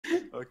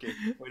Okay.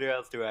 What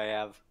else do I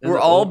have? We're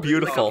all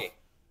beautiful. Okay.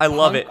 I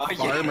love it. Oh,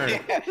 Farmer.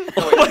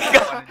 Oh my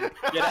god.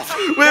 Yeah,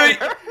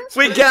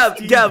 Wait,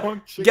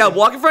 Gab,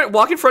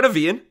 walk in front of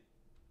Ian.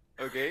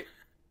 Okay.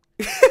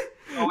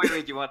 Oh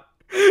wait, you want?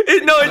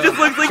 No, it just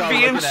looks like Stop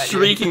Ian looking at you.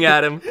 shrieking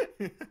at him.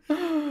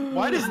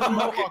 Why does the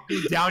mohawk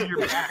go down your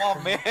back? Oh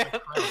man,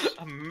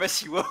 I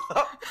mess you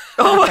up.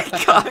 Oh my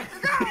god.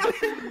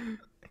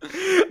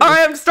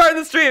 Alright, I'm starting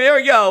the stream. Here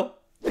we go.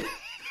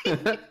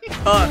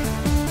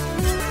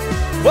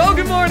 Well,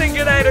 good morning,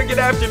 good night, or good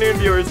afternoon,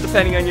 viewers,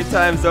 depending on your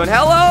time zone.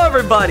 Hello,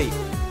 everybody.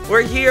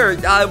 We're here.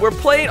 We're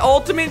playing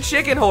Ultimate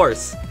Chicken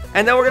Horse.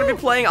 And then we're going to be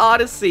playing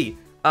Odyssey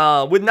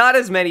with not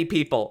as many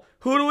people.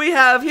 Who do we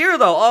have here,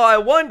 though? Oh, I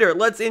wonder.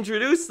 Let's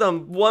introduce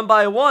them one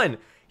by one.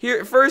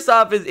 Here, first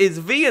off is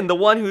Vian, the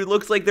one who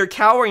looks like they're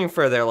cowering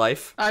for their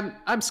life.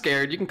 I'm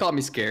scared. You can call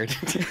me scared.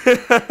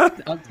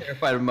 I'm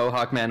terrified of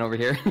Mohawk Man over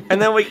here.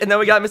 And then we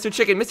got Mr.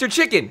 Chicken. Mr.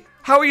 Chicken,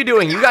 how are you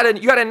doing? You got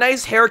a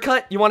nice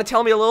haircut. You want to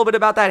tell me a little bit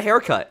about that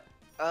haircut?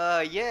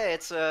 Yeah,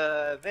 it's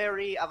a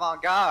very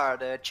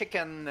avant-garde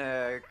chicken,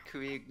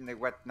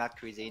 not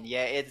cuisine.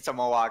 Yeah, it's a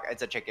mohawk.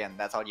 It's a chicken.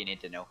 That's all you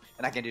need to know.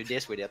 And I can do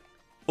this with it.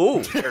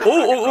 Ooh,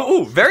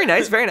 ooh, very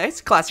nice,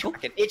 classical. I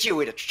can hit you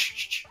with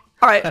it.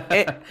 All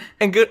right,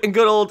 and good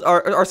old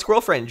our squirrel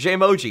friend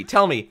J-Moji.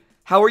 Tell me,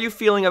 how are you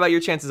feeling about your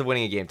chances of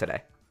winning a game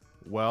today?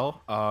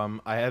 Well,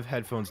 I have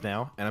headphones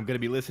now, and I'm gonna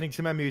be listening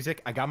to my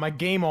music. I got my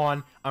game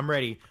on. I'm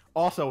ready.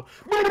 Also,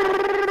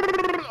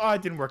 oh,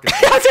 it didn't work.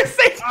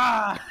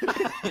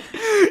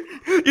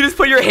 You just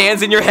put your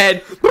hands in your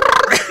head.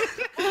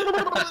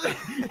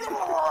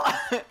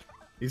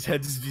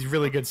 These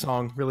really good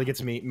song. Really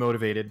gets me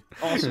motivated.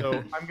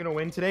 Also, I'm gonna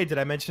win today. Did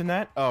I mention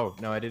that? Oh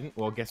no, I didn't.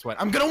 Well, guess what?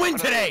 I'm gonna win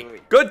today.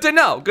 Good to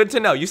know. Good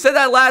to know. You said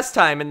that last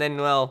time, and then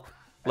well,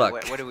 look.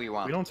 What do we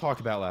want? We don't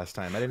talk about last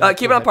time. I didn't.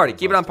 Keep it on party.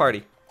 Keep it on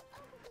party.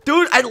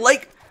 Dude, I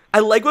like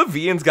what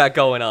Vian's got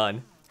going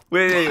on.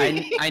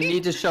 Wait. I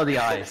need to show the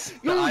eyes.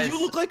 Yo, The eyes.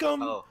 you look like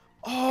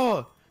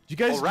Oh, did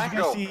you guys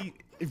see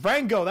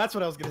Rango? That's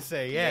what I was gonna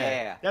say.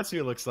 Yeah. That's who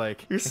it looks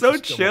like. You're so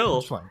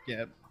chill.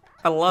 Yeah.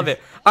 I love it.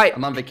 All right,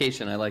 I'm on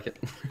vacation. I like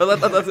it.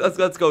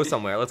 let's go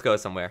somewhere. Let's go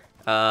somewhere.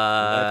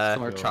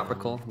 Somewhere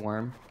tropical,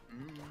 warm.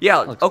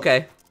 Yeah.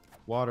 Okay.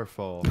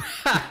 Waterfall.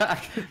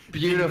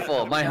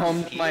 Beautiful. My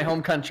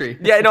home country.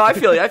 Yeah. No, I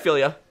feel you. I feel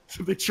you.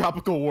 So the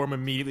tropical warm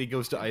immediately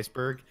goes to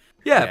iceberg.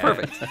 Yeah.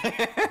 Perfect.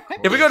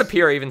 If we go to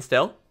Pier, even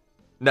still.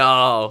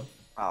 No.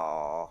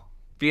 Oh.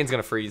 Vian's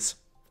gonna freeze.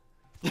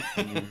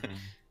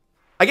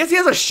 I guess he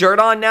has a shirt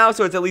on now,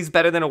 so it's at least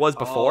better than it was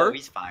before. Oh,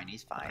 he's fine.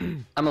 He's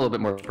fine. I'm a little bit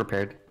more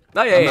prepared.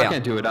 Oh yeah, I'm yeah. not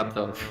gonna do it up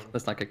though.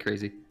 Let's not get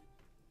crazy.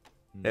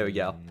 There we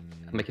go.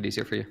 I'll make it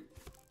easier for you.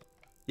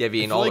 Yeah,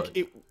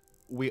 Vian.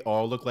 We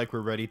all look like we're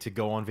ready to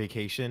go on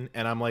vacation,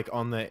 and I'm like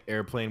on the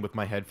airplane with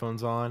my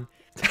headphones on.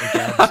 And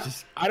Gab's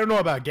just, I don't know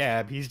about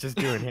Gab. He's just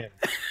doing him.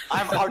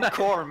 I'm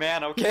hardcore,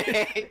 man.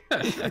 Okay.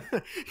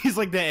 He's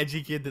like the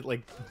edgy kid that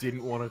like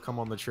didn't want to come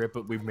on the trip,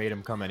 but we made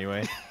him come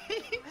anyway.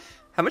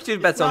 How much do you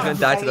bet someone's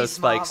gonna die to those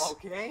spikes? Mom,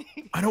 okay?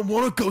 I don't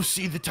want to go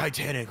see the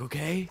Titanic,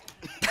 okay?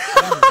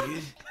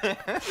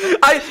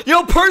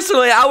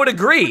 Personally, I would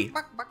agree.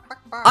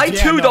 I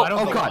too don't.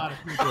 Oh God.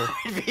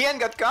 Vian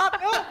got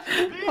caught.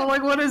 I'm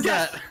like, what is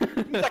that?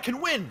 I can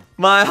win.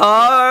 My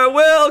heart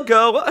will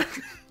go.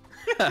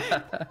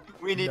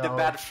 We need the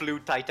bad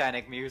flute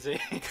Titanic music.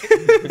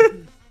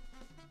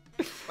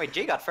 Wait,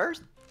 Jay got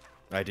first?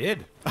 I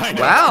did. I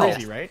know, Wow.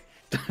 Crazy, right?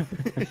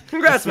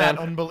 Congrats, That's man.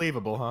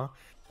 unbelievable, huh?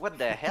 What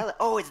the hell?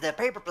 Oh, it's the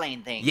paper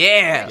plane thing.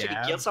 Yeah. Can you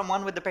kill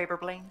someone with the paper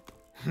plane?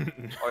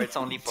 Or it's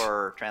only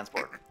for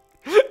transport?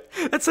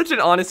 That's such an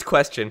honest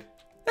question.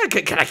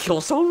 Can I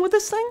kill someone with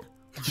this thing?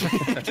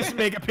 Just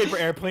make a paper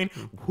airplane.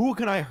 Who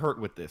can I hurt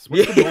with this?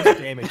 What's the most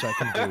damage I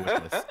can do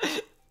with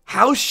this?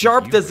 How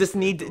sharp does this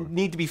need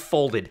to be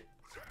folded?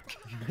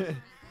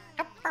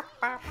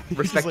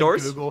 Respect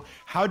doors? Google,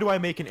 how do I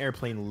make an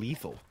airplane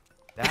lethal?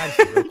 That's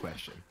the real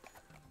question.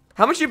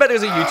 How much do you bet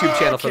there's a YouTube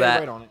channel for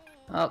that? Right on it.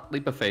 Oh,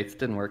 leap of faith.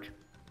 Didn't work.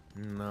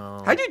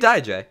 No. How'd you die,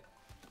 Jay?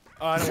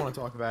 Oh, I don't want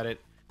to talk about it.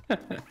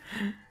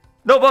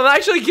 No, but I'm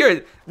actually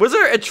curious. Was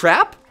there a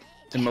trap?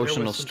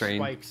 Emotional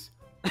strain. Spikes.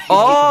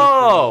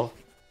 Oh!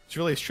 It's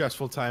really a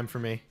stressful time for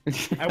me.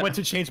 I went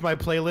to change my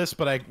playlist,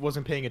 but I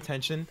wasn't paying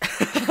attention.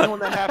 When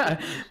that happened,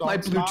 My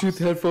Bluetooth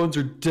headphones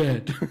are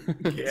dead.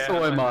 Yeah.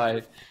 So am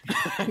I.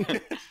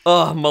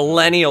 Oh,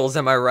 millennials,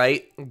 am I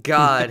right?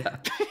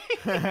 God.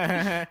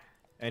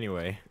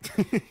 Anyway.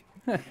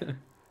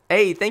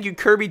 Hey, thank you,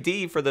 Kirby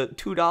D, for the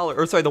 $2,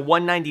 or sorry, the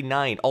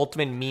 $1.99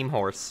 Ultimate Meme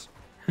Horse.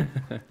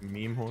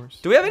 Meme horse?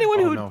 Do we have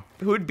anyone no.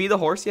 who would be the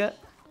horse yet?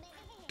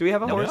 Do we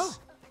have a No. horse?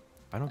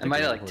 I don't I think might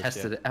we have have like a horse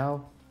tested yet. it.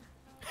 Ow.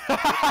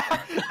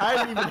 I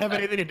didn't even have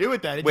anything to do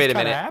with that. It Wait just a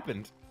minute.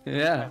 happened.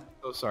 Yeah.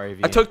 So sorry,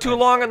 I took too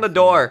long on the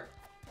door.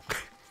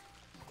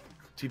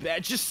 Too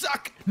bad. Just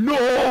suck.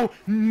 No.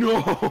 No.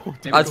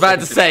 I was about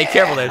to say,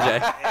 careful there,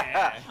 Jay.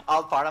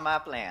 All part of my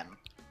plan.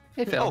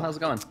 Hey, Phil. How's it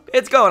going?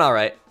 It's going all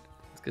right.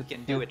 It's good. You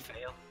can do it,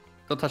 fail.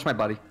 Don't touch my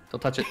body. Don't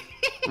touch it.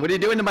 What are you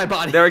doing to my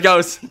body? There it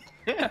goes.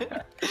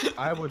 I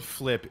I would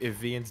flip if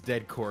Vian's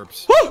dead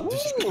corpse. Woo!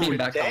 Just Came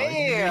back to life.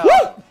 Damn!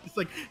 It's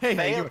like, hey,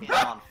 hey, Fail you.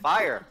 is on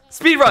fire.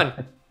 Speed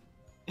run.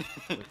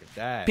 Look at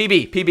that.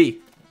 PB.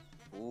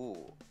 Ooh.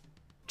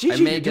 GG, I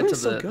may you're get doing to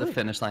so the good.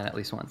 finish line at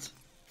least once.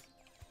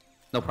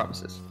 No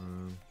promises.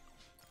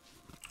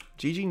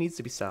 GG needs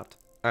to be stopped.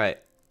 All right.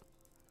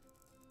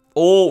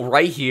 Oh,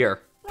 right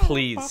here,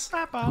 please.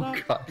 Oh,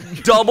 God.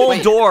 Double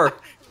Wait. door.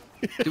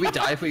 Do we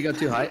die if we go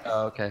too high?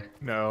 Oh, okay.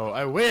 No,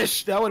 I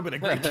wish that would have been a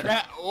great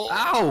trap. Oh.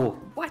 Ow!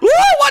 What? Woo!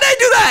 Why'd I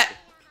do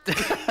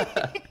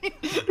that?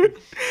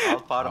 All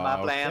part of my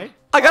Okay. plan.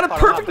 I got a All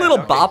part of my perfect plan.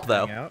 little Okay. bop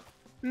though. Hang out.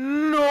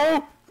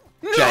 No.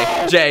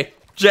 Jay.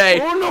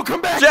 Oh no,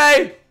 come back.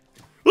 Jay.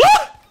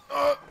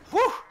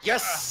 Whew.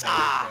 Yes.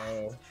 Ah.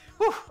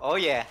 Whew. Oh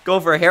yeah.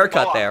 Going for a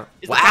haircut Mohawk. there.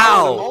 It's the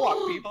power of the Wow.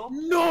 Mohawk, people.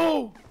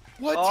 No.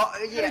 What? Oh How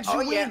yeah. did you Oh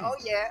yeah. win? Oh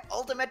yeah.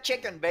 Ultimate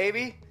chicken,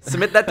 baby.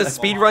 Submit that to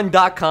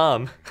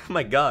speedrun.com. Oh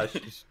my gosh.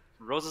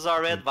 Roses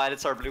are red,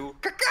 violets are blue.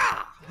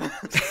 Caca!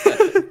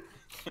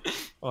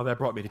 Oh, that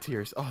brought me to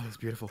tears. Oh, that's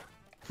beautiful.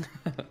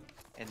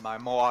 And my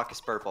Mohawk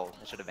is purple.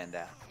 I should have been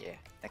that. Yeah.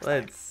 Next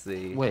Let's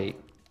see. Wait.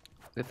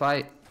 If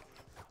I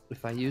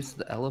use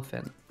the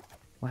elephant,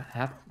 what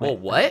happens? Well,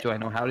 what? Do I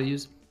know how to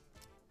use?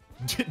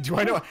 Do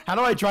I know? How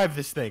do I drive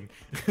this thing?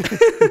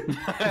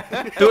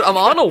 Dude, I'm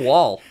on a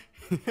wall.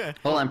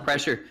 Hold on,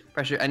 pressure.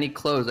 I need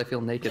clothes. I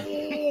feel naked.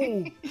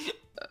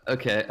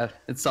 Okay,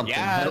 it's something.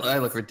 Yes. I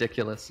look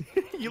ridiculous.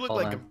 You look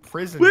Hold like on. a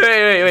prison.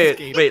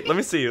 Wait. Let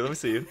me see you.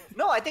 time.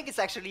 No, I think it's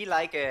actually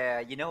like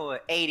you know,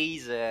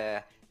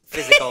 80s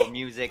physical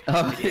music.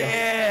 Oh,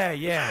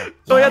 Yeah.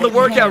 Oh yeah, the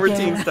workout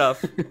routine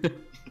stuff.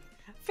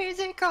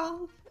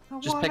 Physical.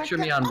 Just picture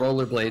me on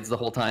rollerblades the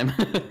whole time.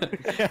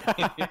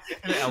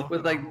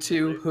 With like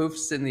two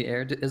hoofs in the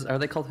air. Are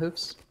they called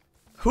hoofs?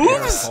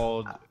 Hooves?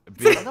 Called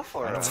Enough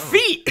for It's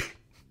feet.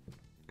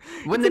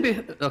 Wouldn't they be?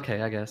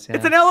 Okay, I guess. Yeah.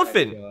 It's an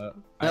elephant.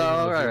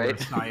 alright.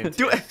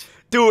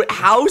 Dude,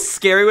 how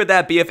scary would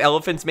that be if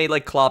elephants made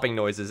like clopping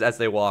noises as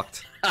they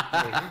walked?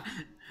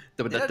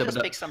 Did I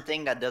just pick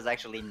something that does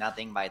actually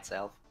nothing by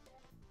itself?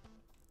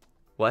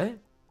 What?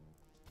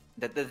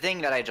 The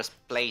thing that I just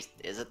placed,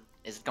 is it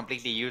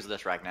completely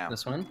useless right now?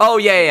 This one? Oh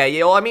yeah.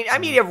 Well, I mean,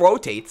 it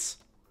rotates.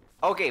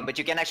 Okay, but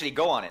you can actually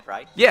go on it,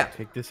 right? Yeah.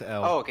 Take this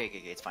L. Oh, okay,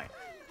 it's fine.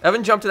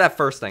 Evan jumped to that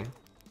first thing.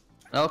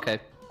 Okay.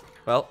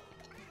 Well,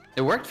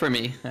 It worked for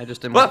me. I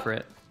just didn't What? wait for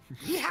it.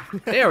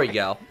 there we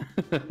go.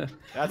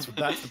 That's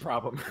the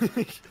problem.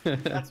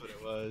 That's what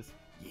it was.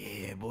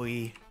 Yeah,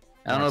 boy.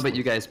 I don't know about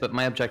you guys, but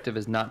my objective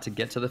is not to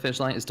get to the finish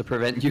line, is to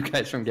prevent you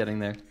guys from getting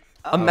there.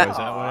 Oh, Ima- Is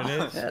that what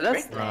it is? Yeah,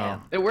 that's Great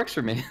plan. it works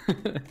for me.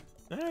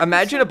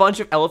 Imagine a bunch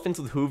of elephants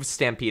with hooves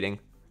stampeding.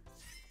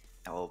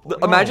 Oh, boy.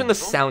 Imagine the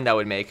sound that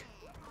would make.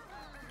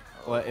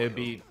 Well, it'd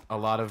be a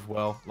lot of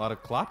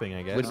clopping,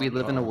 I guess. Would we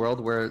live in a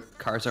world where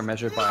cars are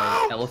measured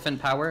by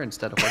elephant power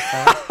instead of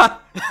horsepower?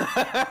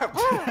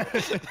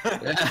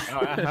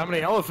 How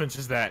many elephants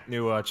is that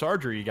new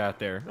Charger you got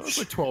there? Oh, it's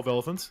like 12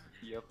 elephants.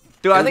 Yep.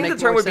 Dude, It I would think the make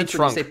term more would be sense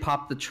when you trunk. say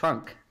pop the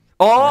trunk.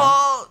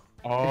 Oh!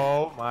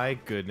 Oh my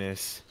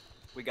goodness.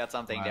 We got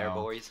something there, Wow.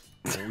 boys.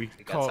 We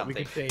got call we something.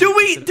 could say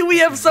Do we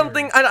have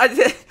something? I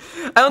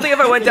don't think if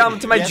I went down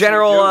to my Yes, we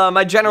general do.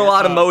 my general Yes, we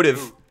automotive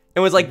do.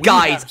 and was like, We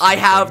guys, have I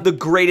have something." the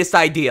greatest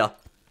idea.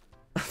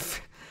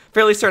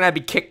 Fairly certain I'd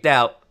be kicked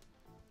out.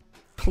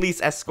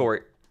 Police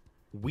escort.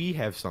 We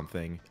have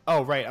something.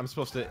 Oh right, I'm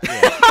supposed to.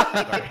 Yeah.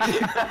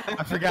 Sorry.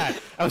 I forgot.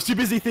 I was too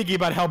busy thinking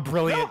about how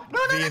brilliant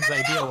Ian's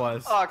idea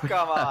was. Oh,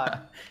 come on.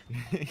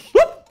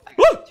 Whoop!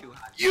 Whoop! Too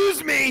hot.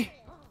 Use me.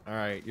 All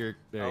right, there.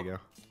 You Oh. go.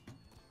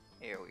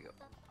 Here we go.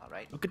 All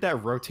right. Look at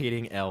that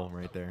rotating L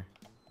right there.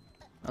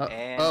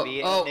 And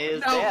Ian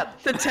is no, dead.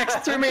 the text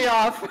threw me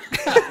off.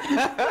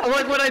 I'm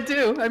like, what'd I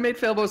do? I made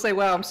Failbo say,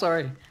 wow, I'm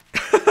sorry.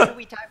 What did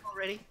we type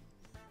already?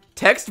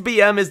 Text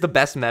BM is the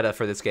best meta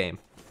for this game.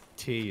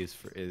 T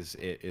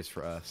is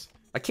for us.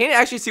 I can't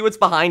actually see what's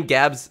behind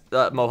Gab's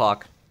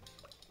mohawk.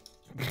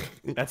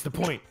 That's the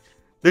point.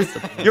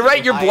 You're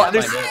right. You're I have my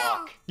there's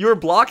Mohawk. you were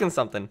blocking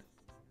something.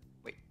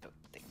 Wait, don't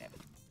think that.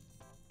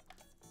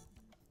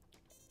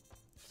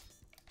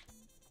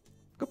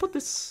 Go put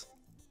this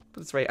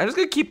right. I'm just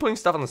gonna keep putting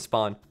stuff on the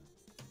spawn.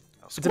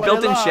 It's a Square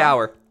built-in love.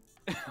 shower.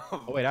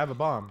 Oh wait, I have a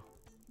bomb.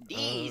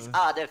 These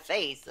are the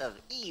face of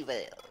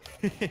evil.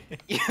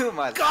 You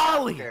must.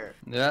 Golly! conquer.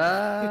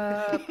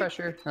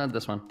 Pressure.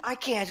 This one. I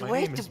can't My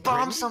wait name to is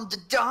bomb Brady. some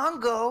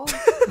Dodongo.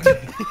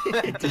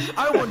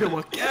 I wonder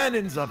what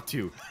Ganon's up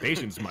to.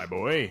 Patience, my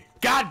boy.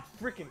 God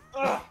freaking.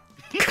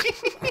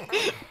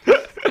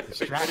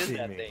 Distracting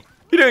me.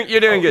 You're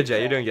doing good, Jay.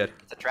 You're doing good.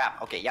 It's a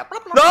trap. Okay, yeah. Blah,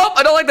 blah. Nope,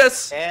 I don't like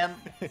this. And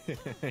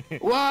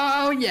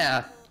Whoa,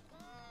 yeah.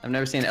 I've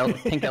never seen an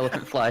pink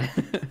elephant fly.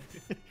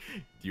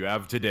 You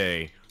have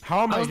today.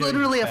 How am I? I was doing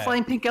literally a that?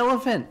 flying pink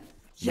elephant.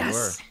 You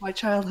Yes, my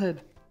childhood.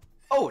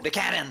 oh, the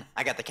cannon.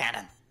 I got the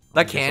cannon. The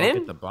I guess I'll cannon?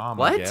 get the bomb,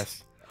 What? I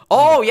guess.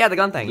 Oh yeah, the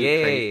gun thing. Loot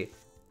Yay. crate.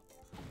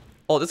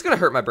 Oh, this is gonna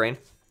hurt my brain.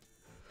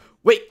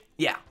 Wait,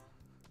 yeah.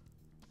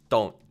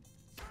 Don't.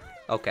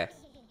 Okay.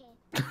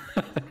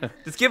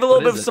 Just give a little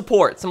What bit of is it?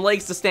 support, some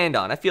legs to stand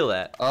on. I feel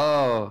that.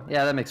 Oh,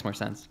 yeah, that makes more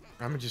sense.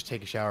 I'm gonna just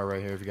take a shower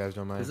right here if you guys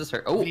don't mind. Does this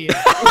hurt? Oh, Yeah.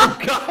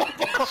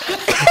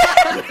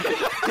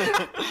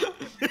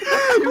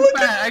 too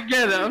fat. I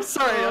get it. I'm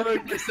sorry. I'll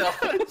make myself.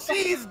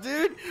 Jeez,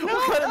 dude.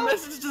 What kind of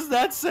message does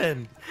that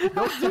send?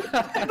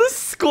 The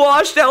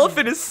squashed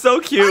elephant is so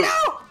cute.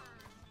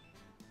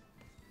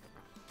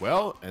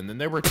 Well, and then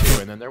there were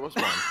 2, and then there was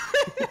 1.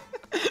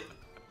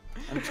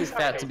 I'm too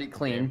fat to be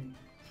clean.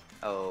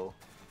 Oh.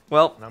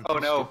 Well, And I'm Oh, too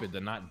no. stupid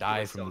to not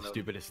die from the no.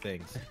 stupidest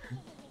things.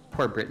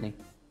 Poor Brittany.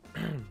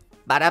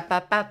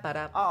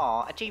 ba-da-ba-ba-ba-da.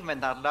 Oh,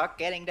 achievement unlocked,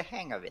 getting the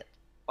hang of it.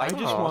 Why I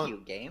just just want- you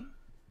game?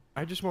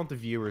 I just want the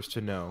viewers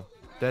to know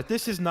that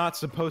this is not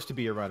supposed to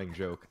be a running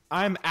joke.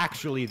 I'm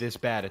actually this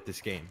bad at this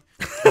game.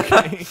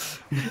 Okay?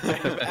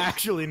 I've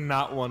actually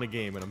not won a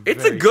game, and I'm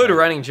It's a very good sorry.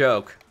 running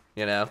joke,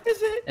 you know.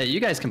 Is it? Hey, you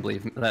guys can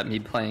believe that me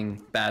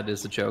playing bad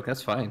is a joke.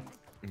 That's fine.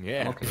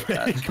 Yeah. Okay with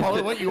that. Call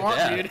it what you want,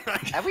 Yeah. dude.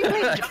 Have we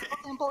played Jungle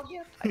Temple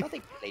yet? I don't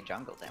think we played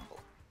Jungle Temple.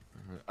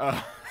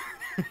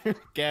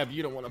 Gab,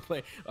 you don't want to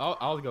play.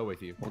 I'll go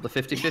with you. Well, the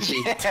 50-50.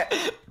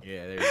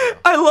 Yeah, there you go.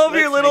 I love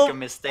Let's your little. make a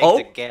mistake Oh,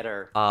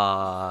 together.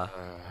 I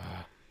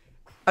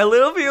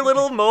love your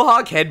little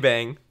mohawk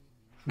headbang.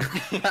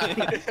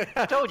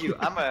 I told you,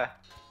 I'm a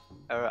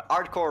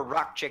hardcore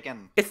rock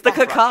chicken. It's the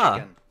Punk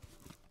rock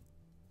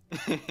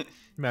chicken.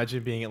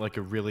 Imagine being at like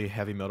a really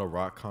heavy metal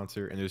rock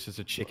concert, and there's just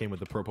a chicken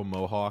with a purple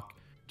mohawk,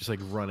 just like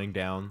running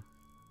down.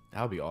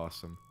 That would be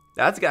awesome.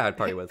 That's a guy I'd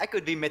party with. I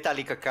could be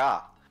Metallica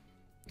Ka.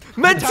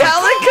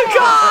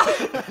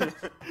 Metallica!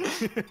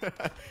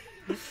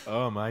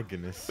 Oh my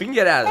goodness. We can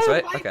get out of this,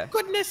 right? Okay.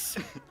 Goodness.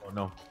 Oh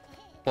no.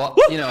 Well,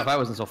 you know, if I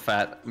wasn't so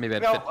fat, maybe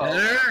I'd No, fit oh.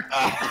 better.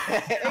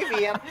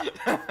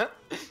 AVM.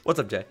 What's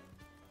up, Jay?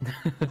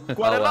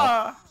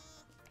 well.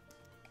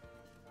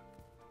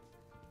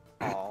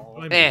 Oh.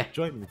 Join Eh. me,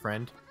 join me,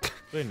 friend.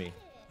 Join me.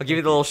 I'll give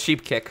you the little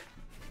sheep kick.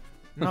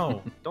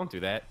 No, don't do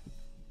that.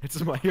 I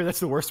hear that's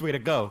the worst way to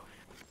go.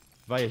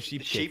 Via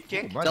sheep The sheep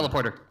kick? Oh, buddy.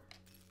 Teleporter.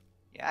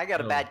 Yeah, I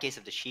got a bad case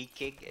of the sheet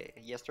kick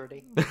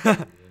yesterday.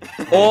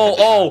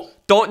 Oh,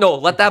 don't no.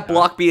 Let that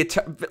block be a.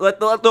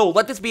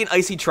 Let this be an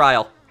icy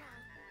trial.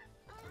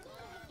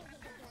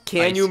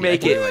 Can you Icy,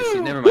 make I can it? do icy.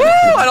 Never Woo! mind.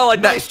 I don't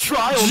like that. Nice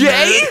trial,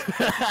 Jay.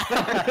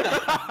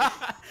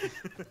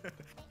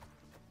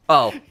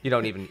 Oh, you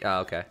don't even. Oh,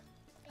 okay.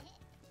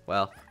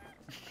 Well.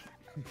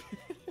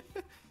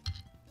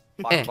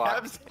 Bark,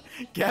 bark.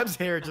 Gab's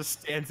hair just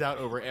stands out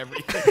over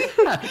everything.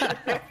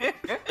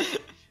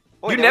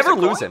 Oh, You there was never a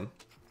lose coin? him.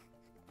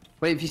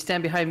 Wait, if you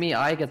stand behind me,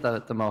 I get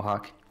the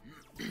mohawk.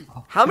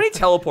 How many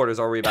teleporters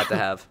are we about to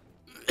have?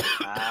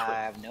 I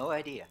have no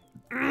idea.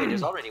 Wait,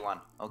 there's already one.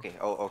 Okay.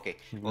 Oh, okay.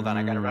 Hold on,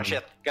 I gotta rush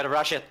it. Gotta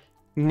rush it.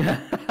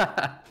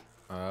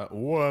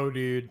 Whoa,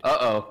 dude.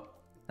 Uh-oh.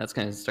 That's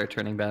gonna start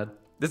turning bad.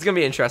 This is gonna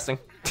be interesting.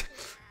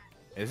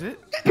 Is it?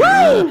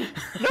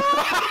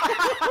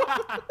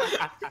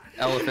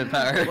 Elephant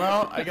power.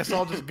 Well, I guess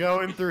I'll just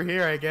go in through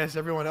here. I guess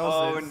everyone else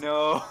Oh is.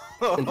 no.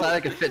 I'm glad I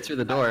could fit through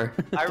the door.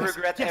 I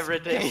regret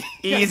everything.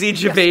 Easy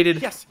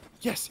debated. Yes,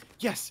 yes,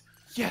 yes,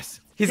 yes.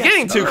 He's yes,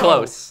 getting too no.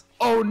 close.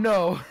 Oh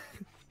no.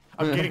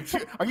 I'm getting too.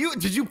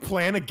 Did you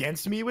plan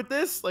against me with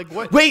this? Like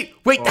what? Wait,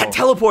 that Oh.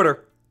 teleporter.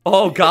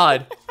 Oh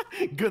God.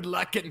 Good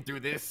luck getting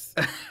through this.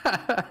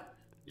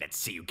 Let's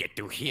see you get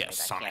through here, I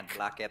Sonic. can't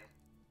block it.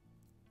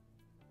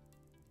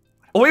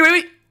 Oh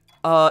wait.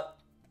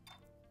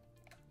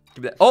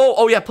 Give me that.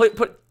 Oh yeah.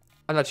 Put.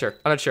 I'm not sure.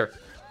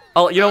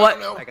 Oh, you know what?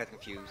 I got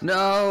confused.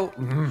 No.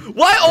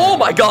 What? Oh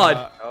my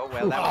God. Oh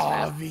well, that was Oh,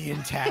 fast.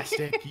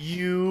 fantastic.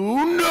 You.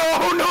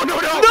 No. No.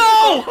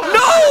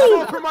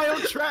 For my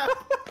own trap.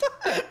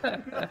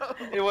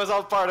 It was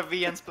all part of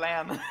VN's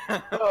plan.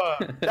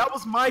 That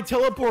was my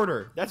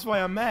teleporter. That's why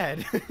I'm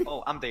mad.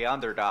 Oh, I'm the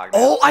underdog.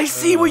 Oh, I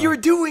see what you're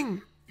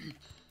doing.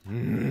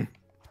 I'm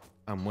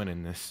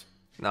winning this.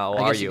 No,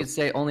 I are guess you you? could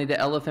say only the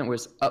elephant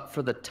was up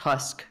for the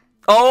tusk.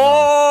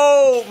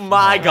 Oh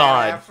my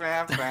God.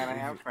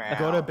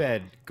 Go to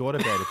bed. Go to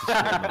bed. It's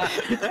a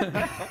scary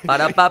night.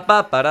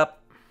 Ba-da-ba-ba-ba-da.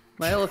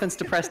 My elephant's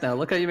depressed now.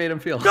 Look how you made him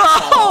feel.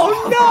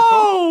 Oh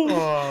no!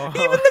 Oh.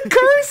 Even the He's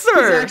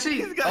cursor.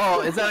 actually.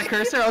 Oh, is that a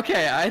cursor?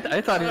 Okay,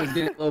 I thought he was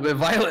getting a little bit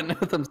violent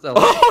with himself.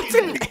 Oh, it's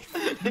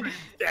a-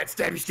 That's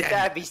stabby,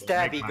 Stabby,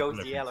 stabby goes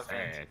the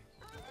elephant.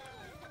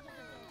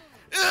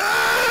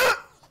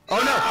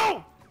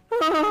 Oh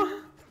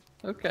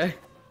no! Okay.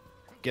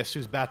 Guess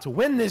who's about to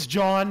win this,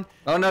 John?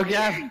 Oh no,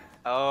 Gav.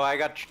 Oh, I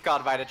got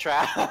caught by the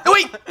trap. No,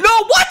 wait,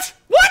 no, what?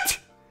 What?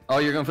 Oh,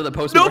 you're going for the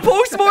post. No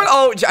postmortem.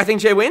 Oh, I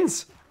think Jay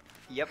wins.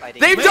 Yep, I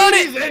did. They've done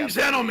Ladies it. and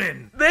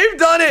gentlemen, They've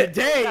done it. I got a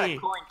today,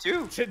 coin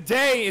too.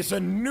 today is a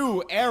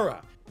new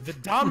era. The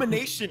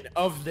domination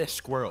of this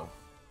squirrel.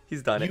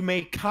 He's done You it.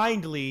 may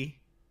kindly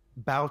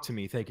bow to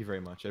me. Thank you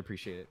very much. I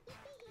appreciate it.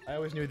 I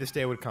always knew this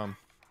day would come.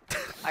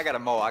 I got a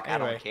mohawk. I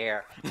Anyway. don't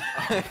care.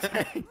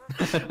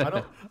 I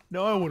don't.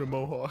 No, I want a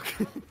mohawk.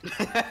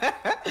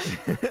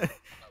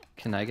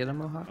 Can I get a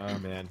mohawk? Oh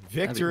man,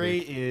 victory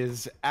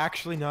is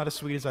actually not as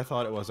sweet as I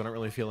thought it was. I don't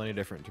really feel any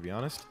different, to be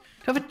honest.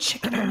 You have a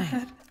chicken on my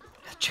head.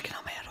 chicken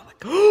on my head. Oh my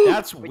god.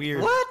 That's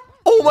weird. What?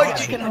 Oh my!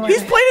 Chicken on my He's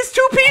head. playing as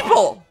 2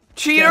 people.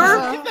 Cheater!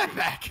 Get that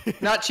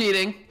back. Not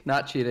cheating.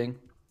 Not cheating.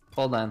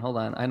 Hold on. Hold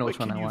on. I know which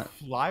one Can I you want.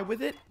 fly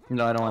with it?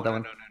 No, I don't want that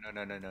one.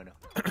 No.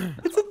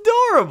 It's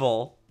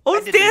adorable. Oh, I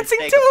it's did the dancing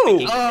mistake of picking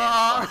too. the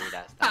dance party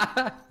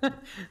last time.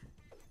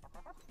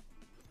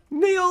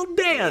 Neil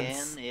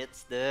dance. And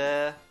it's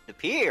the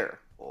pier.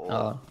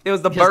 Oh. It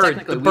was the Because bird.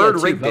 technically The we had bird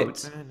 2 rigged it.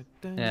 votes.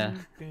 Yeah.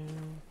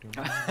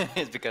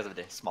 It's because of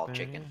the small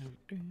chicken.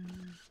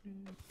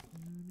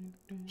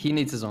 He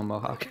needs his own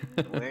mohawk.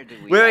 Where do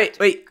we Wait, have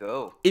wait. to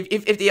go?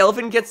 If the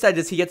elephant gets sad,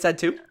 does he get sad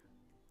too?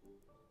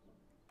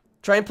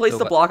 Try and place So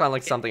the what- block on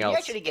like something Did you else.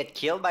 actually get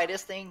killed by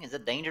this thing? Is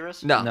it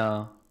dangerous? No.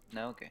 No.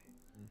 No, okay.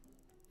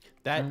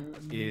 That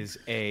is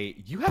a.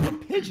 You have a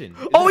pigeon.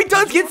 Is Oh, that he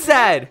does pigeon? get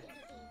sad.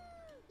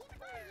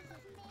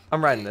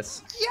 I'm riding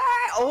this. Yeah!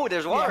 Oh,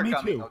 there's water me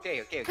coming. too.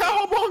 Okay.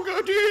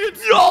 Cowabunga, dude!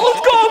 Yo, let's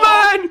go,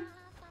 man!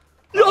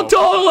 Yo, Oh.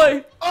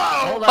 totally.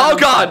 Hold on, Oh,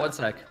 God. One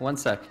sec. One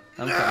sec.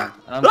 I'm coming.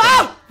 I'm coming.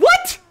 Ah!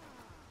 What?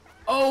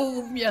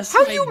 Oh yes.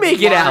 How'd my you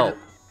make it God. out?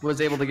 Was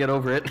able to get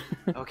over it.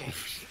 Okay.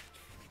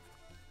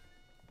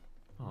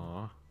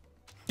 Aw.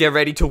 Get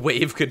ready to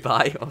wave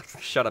goodbye. Oh,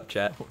 shut up,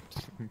 chat.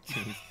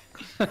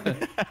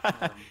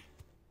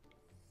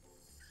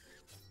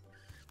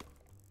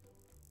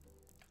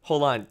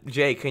 Hold on,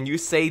 Jay. Can you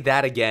say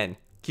that again?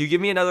 Can you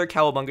give me another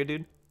cowabunga,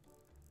 dude?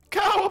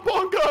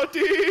 Cowabunga,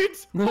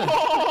 dudes!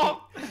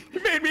 Oh,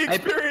 you made me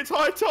experience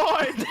high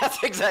tide!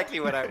 That's exactly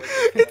what I was.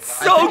 It's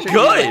I so picture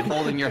you, like, good,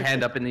 holding your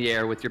hand up in the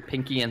air with your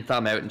pinky and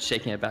thumb out and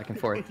shaking it back and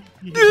forth.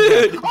 dude.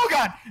 Oh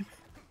god!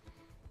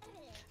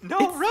 No,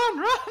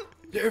 run!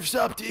 Nerf's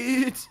up,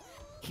 dudes!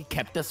 He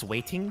kept us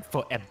waiting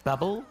for a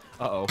bubble.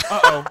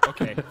 Uh-oh.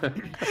 Okay.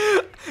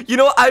 You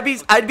know, I'd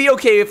be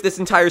okay if this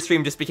entire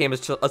stream just became a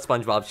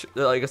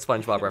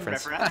SpongeBob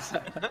reference.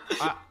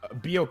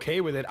 Be okay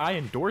with it. I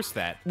endorse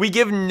that. We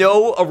give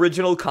no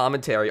original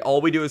commentary.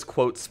 All we do is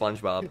quote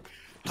SpongeBob.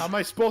 How am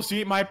I supposed to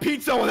eat my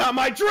pizza without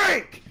my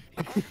drink?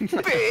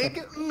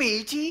 Big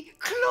meaty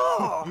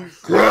claw.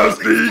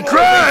 Krusty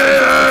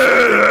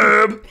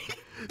Krab!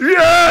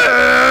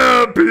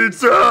 Yeah,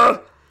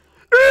 pizza!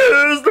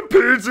 Is the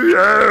pizza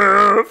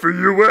yeah for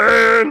you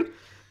and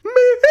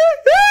me?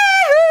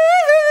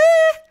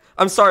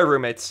 I'm sorry,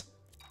 roommates.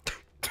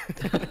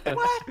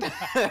 What?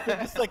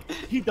 It's like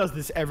he does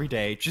this every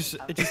day. It just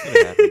gonna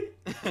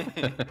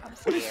happen.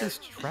 What is this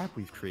trap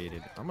we've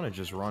created? I'm gonna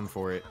just run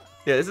for it.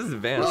 Yeah, this is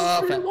advanced.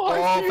 Oh, fat.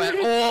 Oh, fat.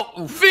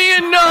 Oh, oof.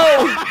 Vian,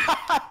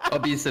 no!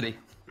 Obesity.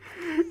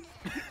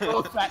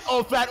 Oh fat!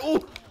 Oh fat!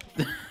 Oh!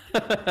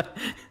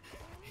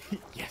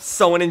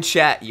 Someone in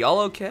chat, y'all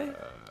okay?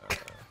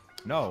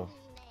 No.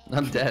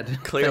 I'm dead.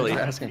 Clearly.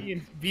 Thanks for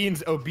asking.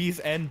 Bean's obese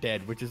and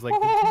dead, which is like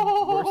the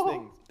two worst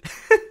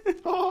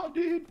things. Oh,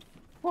 dude.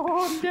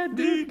 Oh, I'm dead,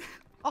 dude.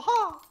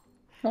 Aha!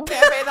 Give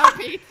me the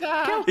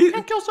pizza.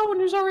 Can't kill someone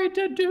who's already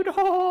dead, dude.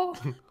 Oh.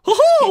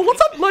 Oh, what's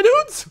up, my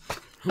dudes?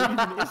 Who even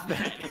is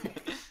that?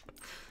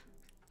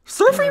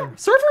 Surfer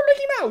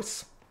Mickey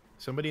Mouse.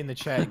 Somebody in the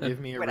chat give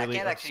me a Wait, I really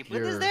can't actually put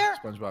obscure this there?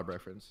 SpongeBob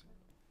reference,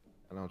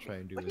 and I'll try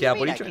and do this. Yeah, mean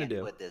what are you I trying to can't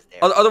do? put this there?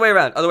 Other way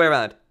around. Other way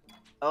around.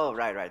 Oh,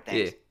 right,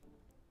 thanks.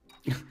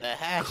 The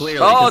hash. Clearly.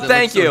 Oh, 'cause it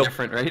thank looks so you.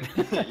 Different,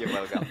 right? You're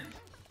welcome.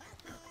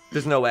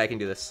 There's no way I can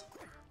do this.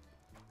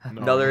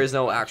 No, there is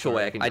no actual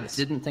way I can do I this.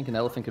 didn't think an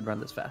elephant could run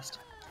this fast.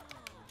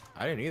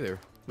 I didn't either.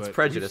 But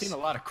prejudice. We've seen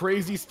a lot of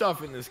crazy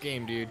stuff in this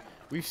game, dude.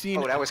 We've seen.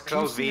 Oh, that was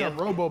close, we've seen a Vian.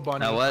 Robo Bunny.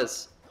 That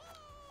was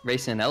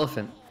racing an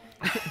elephant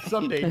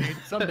Someday, dude.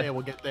 Someday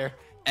we'll get there.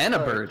 and a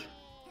bird.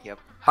 Yep.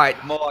 All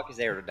right, Mohawk is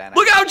aerodynamic.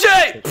 look out,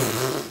 Jay!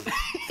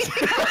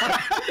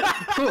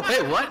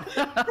 Wait, what?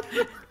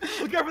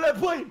 Look out for that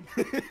plane.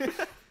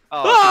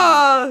 Oh,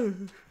 Ah!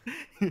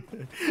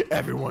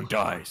 Everyone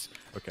dies.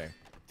 Okay,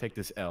 take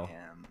this L.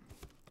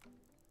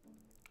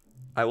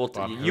 I will.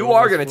 Fuck, You who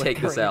are was gonna take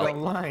this flickering out. the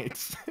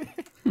lights?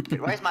 Dude,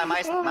 why is my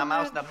mouse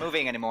not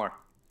moving anymore?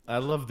 I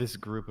love this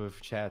group of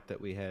chat that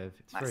we have.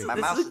 It's very My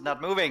This mouse is- is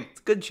not moving. It's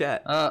good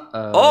chat.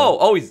 Uh-oh.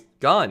 Oh, he's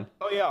gone.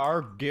 Oh yeah,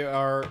 our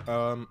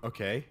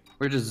okay.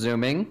 We're just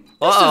zooming.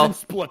 Uh This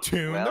isn't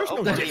Splatoon. Well, There's no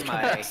hopefully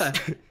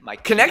disconnect. my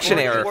Connection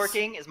keyboard is errors.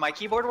 working. Is my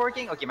keyboard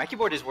working? Okay, my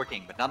keyboard is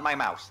working, but not my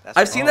mouse. That's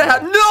I've right. seen that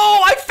happen. No,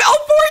 I fell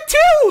for it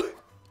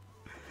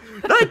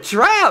too. That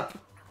trap.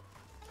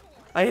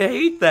 I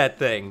hate that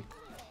thing.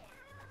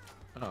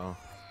 Oh.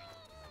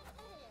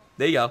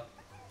 There you go.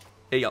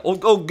 There you go.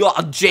 Oh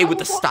God, Jay with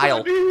the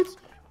style.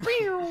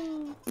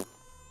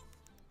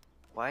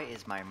 Why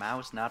is my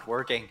mouse not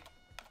working?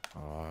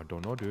 I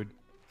don't know, dude.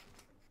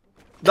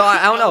 No,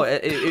 I don't know.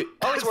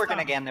 Oh, it's working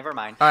again. Never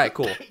mind. All right,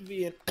 cool.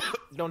 Vian,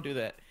 don't do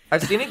that.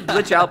 I've seen it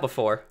glitch out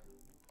before.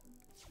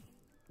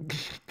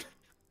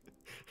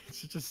 It's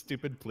such a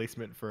stupid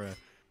placement for a.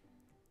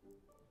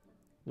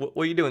 What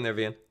are you doing there,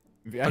 Vian?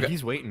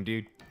 He's waiting,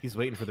 dude. He's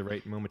waiting for the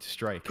right moment to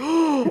strike.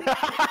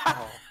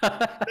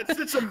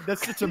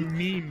 That's such a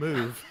me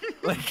move.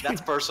 Like,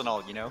 That's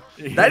personal, you know.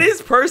 That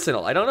is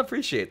personal. I don't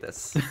appreciate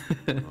this.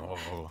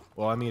 Oh.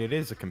 Well, I mean, it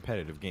is a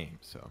competitive game,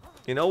 so.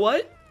 You know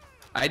what?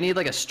 I need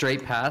like a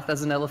straight path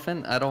as an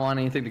elephant. I don't want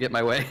anything to get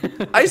my way.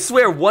 I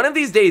swear, one of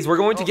these days we're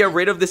going to get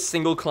rid of this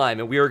single climb,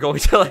 and we are going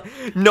to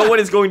like, no one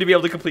is going to be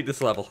able to complete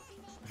this level.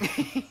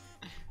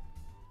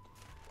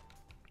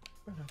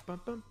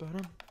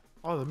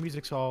 Oh, the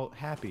music's all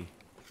happy.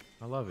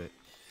 I love it.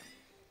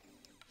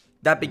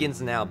 That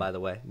begins now, by the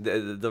way.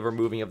 The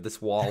removing of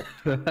this wall.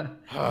 Well,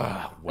 door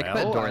I in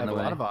have the a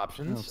way. lot of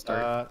options. I'll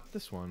start.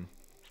 This one.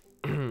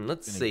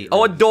 Let's see. get Oh,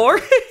 a rid of door?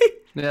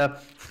 Yeah.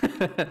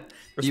 You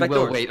Respect will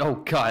doors. wait. Oh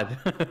God.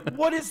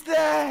 What is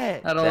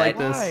that? I don't like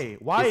this. Why?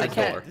 Why It's is a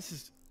that? door. This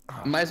is.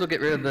 Might as well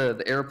get rid of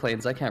the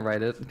airplanes. I can't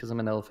ride it because I'm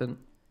an elephant.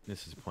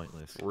 This is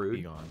pointless. Rude.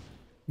 Be gone.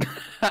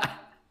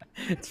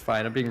 It's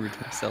fine. I'm being rude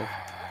to myself.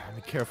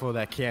 Be careful of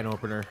that can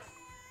opener.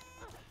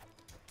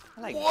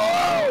 I like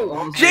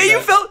Whoa! Jay, you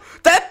felt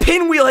that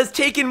pinwheel has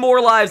taken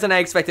more lives than I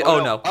expected.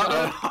 Oh, no.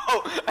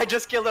 Oh, I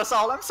just killed us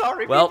all. I'm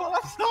sorry, Well, people.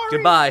 I'm sorry.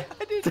 Goodbye.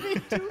 I didn't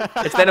mean to.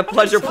 It's been a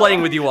pleasure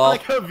playing with you I all.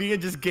 like how Vian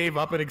just gave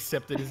up and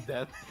accepted his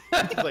death.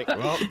 He's like,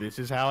 well, this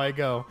is how I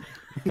go.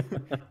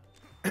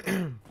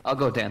 I'll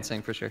go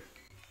dancing for sure.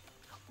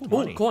 Ooh,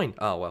 money. coin.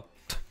 Oh, well.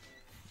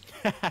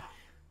 I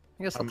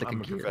guess I'll I'm, take I'm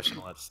a a gear.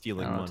 professional at I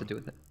stealing don't know money. what to do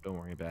with it. Don't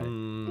worry about it. A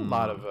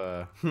lot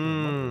of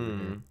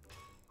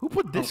Who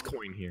put this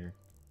coin here?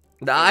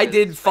 I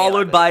did,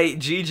 followed by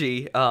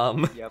Gigi.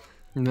 Yep.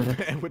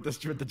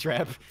 with the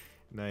trap.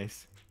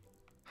 Nice.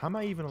 How am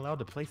I even allowed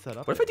to place that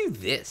up? What if I do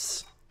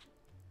this?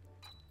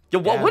 Yo,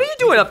 Yeah, what are you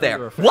doing up there?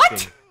 you're What?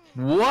 affecting.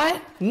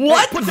 What?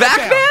 What? put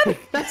that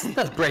Vacman?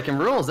 That's breaking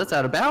rules. That's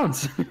out of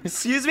bounds.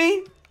 Excuse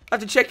me? I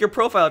have to check your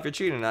profile if you're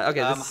cheating or not.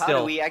 Okay, this is How still.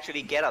 do we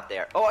actually get up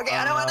there? Oh, okay,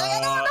 I know,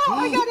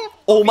 I got it.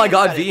 Oh my Vian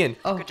god, got it. Vian.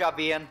 Oh. Good job,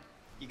 Ian.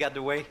 You got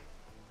the way.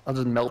 I'll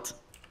just melt.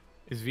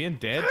 Is Vian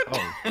dead?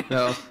 Oh.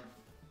 No.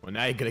 Well,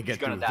 now you're gonna get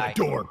gonna through die.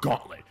 the door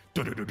gauntlet.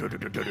 Oh,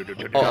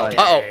 God.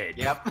 uh-oh.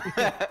 Yep.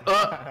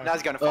 Now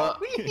he's gonna fall.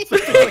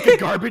 Like a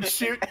garbage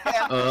chute. Hey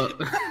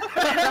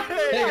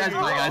guys,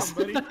 bye guys.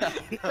 buddy.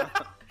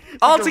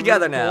 All Like a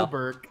together Rube now.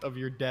 Goldberg of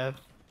your death.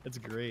 That's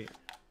great.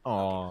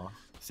 Aw.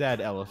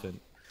 Sad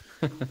elephant.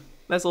 Nice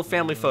little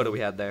family photo we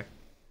had there.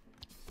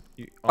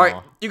 Aw.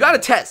 Alright, you got a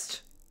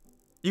test.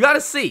 You got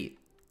to see.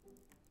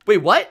 Wait,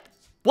 what?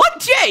 What,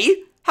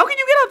 Jay? How can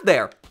you get up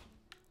there?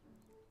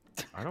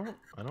 I don't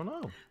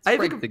know. I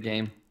Break think the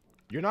game.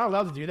 You're not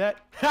allowed to do that.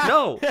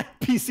 No.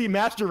 PC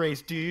Master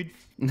Race, dude.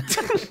 you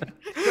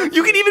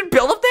can even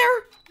build up there?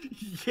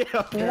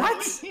 Yeah.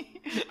 What?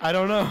 I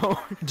don't know.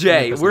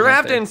 Jay, That's we're gonna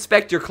have to nothing.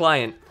 inspect your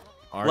client.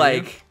 Are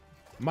Like, you?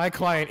 My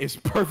client is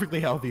perfectly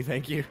healthy,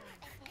 thank you.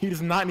 He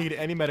does not need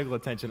any medical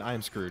attention. I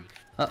am screwed.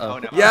 Uh-oh. Oh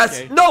no. yes,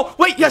 Okay. no,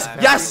 wait, yes,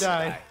 Now yes. you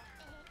Die.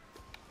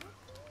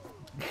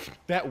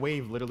 That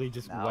wave literally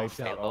just Now wipes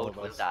out all Sailboat of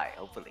will us. die,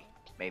 hopefully.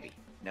 Maybe.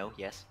 No,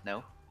 yes,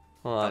 no.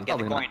 Hold on. Don't get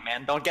the Probably coin,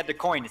 man. Don't get the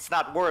coin. It's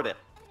not worth it.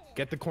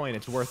 Get the coin,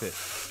 it's worth it.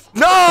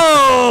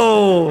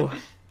 No!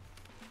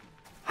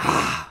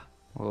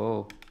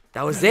 Whoa.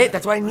 That was it.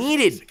 That's what I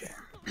needed.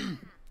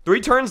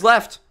 3 turns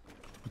left.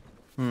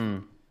 Hmm.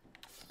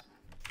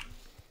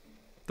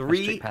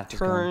 3 straight path is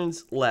gone.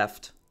 turns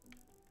left.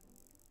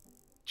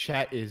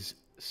 Chat is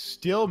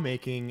still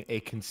making a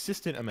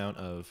consistent amount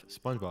of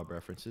SpongeBob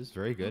references.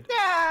 Very good.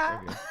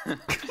 Yeah. Very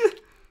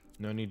good.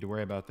 No need to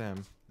worry about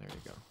them. There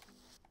you go.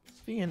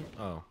 Being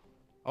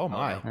oh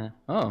my.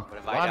 Oh. What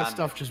have A I lot done? of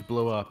stuff just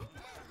blew up.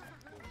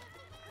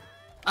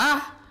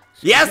 Ah!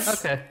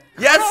 Yes. Okay.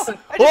 Yes. I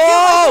just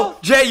Oh,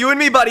 Jay, you and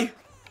me, buddy.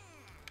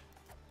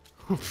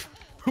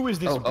 Who is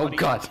this? Oh buddy?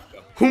 god.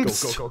 Go,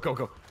 Hoomps. go, go,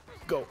 go,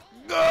 go,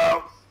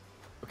 go.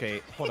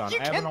 Okay, hold on. You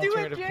I have an can do it,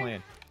 alternative Jay.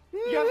 plan.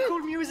 You have cool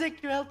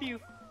music to help you.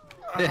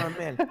 Oh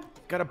man,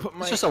 gotta put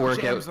my. just a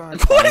workout. jams on.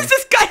 What is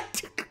this guy?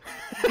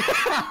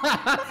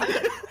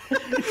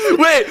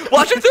 Wait,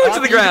 watch him throw it to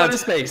the Off you go ground. to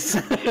space.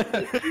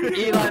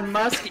 Elon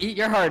Musk, eat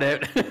your heart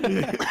out.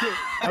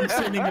 I'm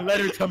sending a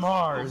letter to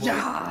Mars.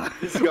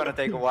 This is gonna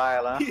take a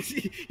while, huh?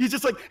 He's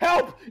just like,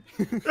 help!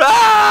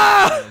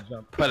 Ah!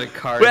 Put a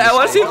card. Wait, in I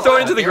wanna the see him space. throw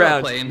it into the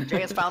ground. Airplane.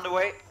 Jay has found a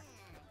way.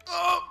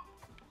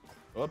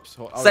 Oops.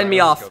 Send me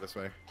off. Go this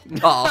way.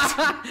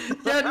 Oh.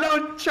 Yeah,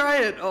 no, try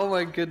it. Oh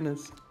my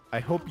goodness. I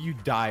hope you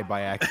die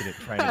by accident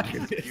trying to do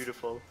this.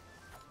 Beautiful.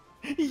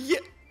 Yeah.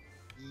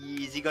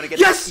 Is he gonna get?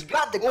 Yes! He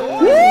got the goal.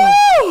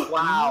 Woo!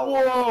 Wow.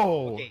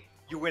 Whoa! Okay,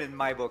 you win in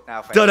my book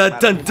now. Dun dun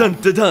dun dun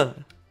dun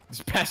dun.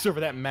 Just pass over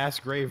that mass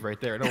grave right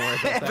there. Don't worry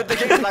about But the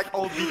that. game's like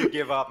told me to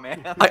give up,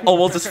 man. I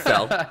almost just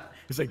fell.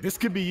 It's like, this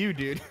could be you,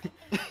 dude.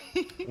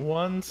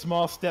 One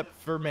small step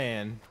for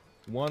man,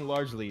 one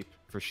large leap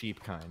for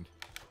sheep kind.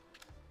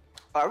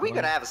 Are we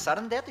gonna have a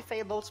sudden death if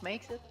Failboats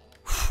makes it?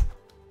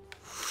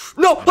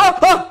 No! Ah,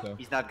 ah! So,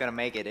 He's not gonna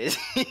make it, is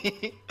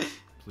he?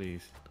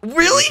 please.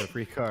 Really? It's a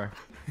free car.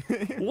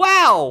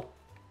 Wow!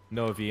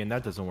 No, Vian,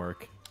 that doesn't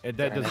work. That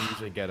doesn't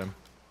usually get him.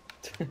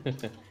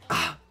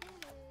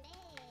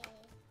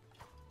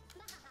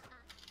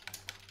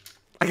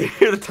 I can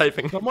hear the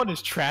typing. Someone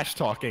is trash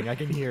talking. I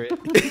can hear it.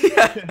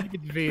 I think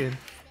it's Vian.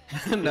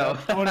 No.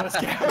 Someone else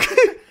can.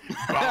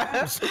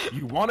 Bombs.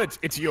 You want it?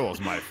 It's yours,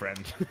 my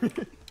friend.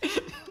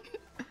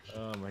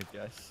 Oh my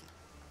gosh.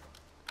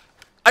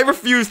 I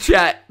refuse,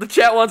 chat. The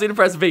chat wants me to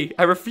press V.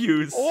 I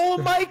refuse. Oh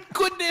my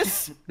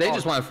goodness! They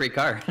just want a free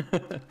car.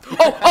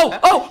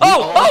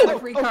 Oh! A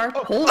free car.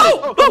 Hold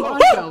Oh, it. Come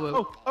on,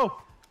 Fellow.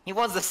 Oh! He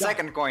wants the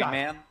second coin, die.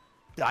 man.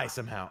 Die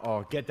somehow.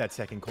 Oh, get that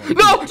second coin.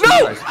 No!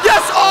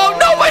 Yes! Oh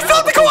no! I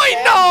felt the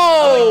coin!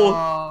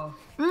 No!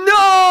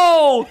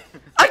 No!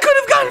 I could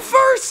have gotten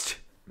first.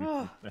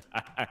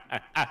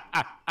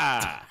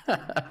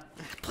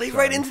 Play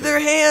right into their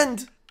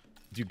hand.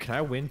 Dude, can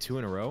I win 2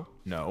 in a row?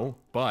 No,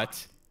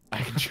 but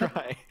I can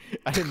try.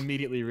 I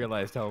immediately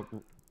realized how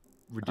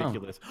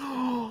ridiculous.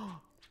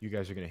 You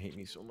guys are gonna hate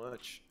me so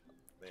much,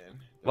 man.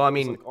 Well, I It was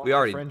mean, like all we my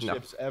already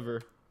friendships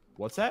ever.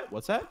 What's that?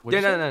 What's that?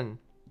 Yeah, no.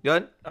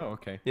 Good? Oh,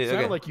 okay. Yeah,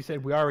 Sounded okay. like you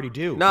said we already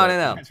do. No, but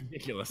no. That's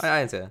ridiculous. I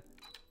didn't say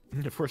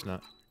that. Of course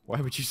not. Why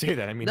would you say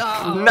that? I mean,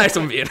 No. Nice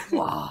one, Vian.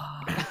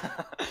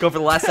 Go for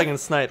the last second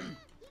snipe.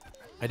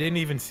 I didn't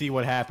even see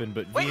what happened,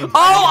 but Wait, Vian's-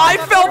 Oh, I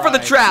fell for the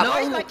trap.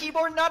 Why is my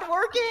keyboard not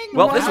working?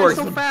 Well, Why this am I works.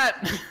 so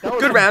fat? That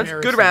was Good round. Good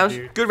embarrassing, round.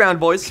 dude. Good round,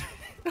 boys.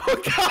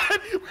 Oh God!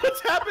 What's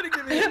happening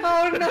to me?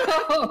 Oh no.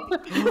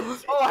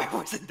 Oh, I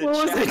was in the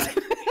What was chat.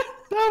 it?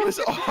 That was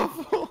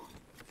awful.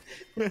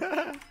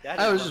 That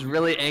I is was just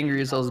really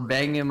angry, so I was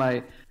banging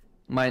my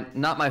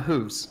not my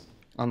hooves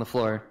on the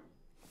floor.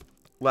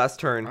 Last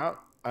turn. I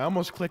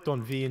almost clicked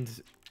on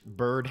Vian's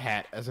bird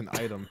hat as an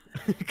item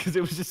because it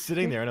was just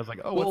sitting there, and I was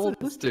like, "Oh, What will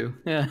what's this do?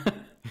 Yeah.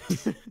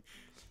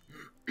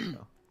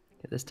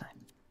 Okay, this time.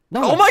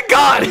 No. Oh my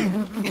God!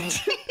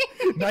 this?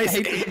 Nice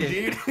aim,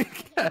 dude.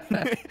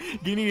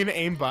 You need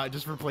an aimbot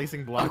just for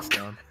placing blocks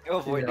down.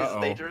 Avoid this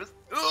Uh-oh. dangerous.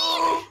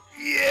 Oh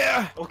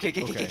yeah. Okay.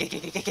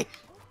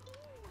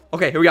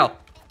 Okay, here we go.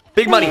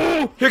 Big money.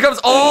 Here comes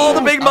all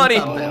the big money.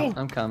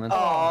 I'm coming. Oh.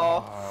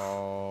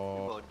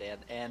 Oh. Boat dead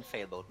and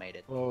failboat made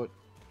it. Boat.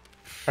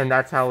 And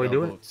that's how we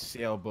do it. Sailboat,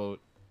 sailboat,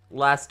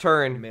 Last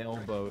turn.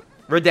 mailboat.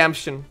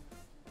 Redemption.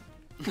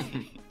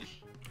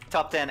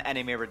 Top 10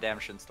 anime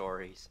redemption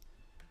stories.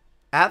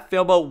 At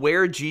Failboat,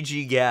 where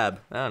GG Gab?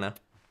 I don't know.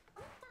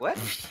 What?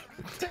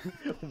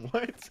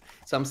 What?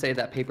 Some say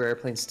that paper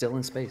airplane's still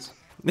in space.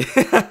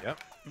 Yep.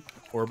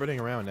 Orbiting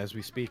around as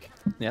we speak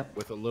Yep.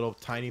 with a little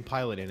tiny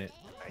pilot in it.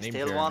 I named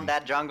still Jeremy. want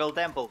that jungle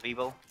temple,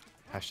 people.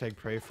 Hashtag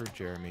pray for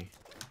Jeremy.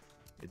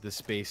 The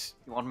space.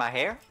 You want my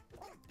hair?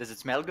 Does it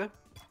smell good?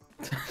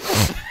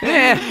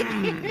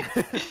 Eh.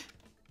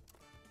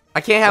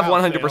 I can't have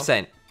Wow,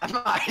 100%. I'm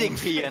hiding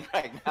Ian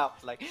right now.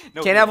 Like,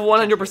 no. Can't have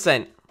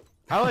 100%.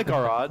 I like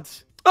our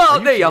odds. Oh,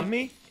 Are there you kidding go.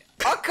 me?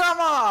 Oh, come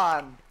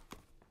on!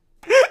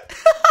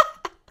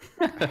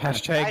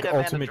 Hashtag Item and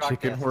ultimate drug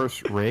chicken test.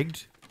 horse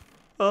rigged.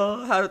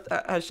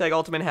 Hashtag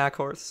ultimate hack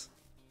horse.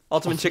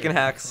 Ultimate chicken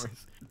hacks.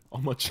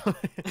 Almost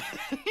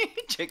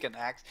Chicken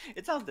axe.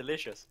 It sounds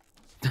delicious.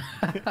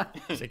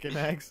 chicken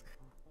eggs.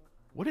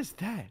 What is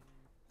that?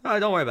 Oh,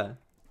 don't worry about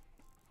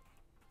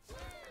it.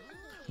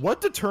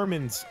 What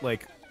determines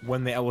like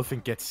when the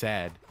elephant gets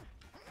sad?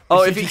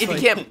 Oh, Is if he you just if you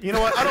like, can't, you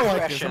know what? I don't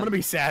like this. I'm gonna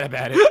be sad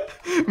about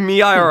it. me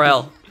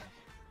IRL.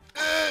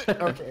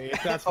 Okay,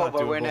 if that's Oh, not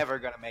but we're doable. never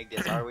gonna make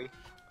this, are we?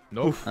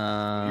 Nope. You're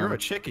a Um,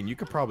 chicken. You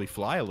could probably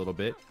fly a little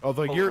bit.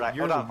 Although Oh, your right.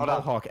 your Hold on.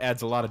 mohawk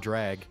adds a lot of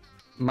drag.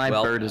 my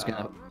Well, bird is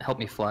gonna help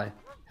me fly.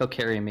 He'll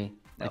carry me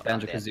like No, I'm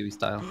dead. Banjo-Kazooie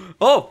style.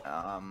 Oh,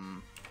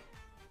 I'm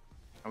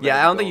Yeah, gonna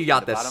I don't go think you for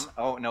got the this. bottom.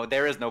 Oh no,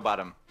 there is no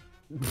bottom.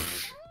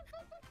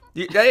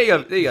 there you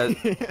go. There you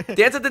go.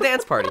 Dance at the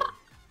dance party.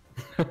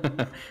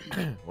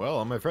 Well,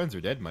 all my friends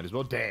are dead. Might as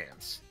well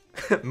dance.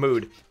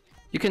 Mood.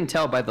 You can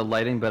tell by the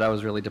lighting, but I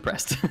was really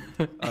depressed.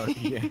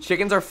 Yeah.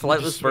 Chickens are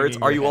flightless Just birds.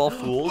 swinging Are your you all head.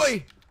 fools?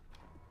 Oi!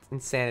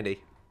 Insanity.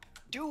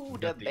 Do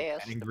the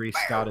best. angry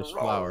barrel Scottish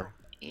roll flower.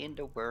 in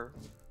the world.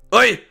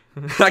 Oi!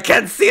 I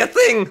can't see a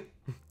thing.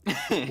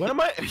 When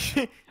am I?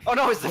 Oh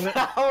no, it's the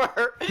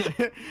flower.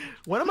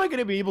 When am I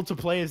gonna be able to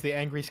play as the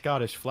angry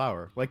Scottish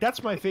flower? Like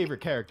that's my favorite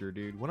character,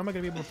 dude. When am I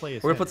gonna be able to play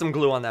as? We're gonna him? put some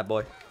glue on that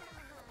boy.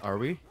 Are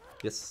we?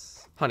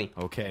 Yes, honey.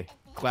 Okay.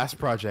 Class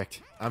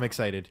project. I'm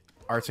excited.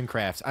 Arts and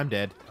crafts. I'm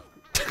dead.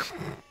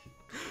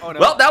 Oh no.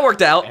 Well, that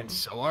worked out. And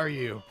so are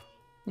you.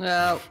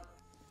 No.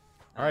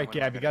 All right,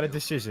 Gab. You got a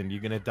decision. You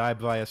gonna die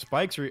via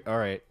spikes or? All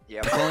right.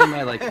 Yep. If only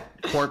my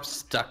like corpse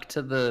stuck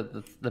to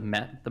the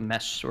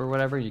mesh or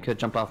whatever, you could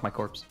jump off my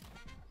corpse.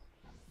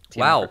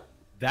 Team Wow. effort.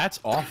 That's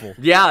awful.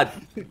 Yeah.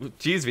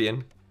 Jeez,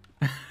 Vian.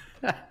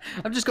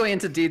 I'm just going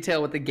into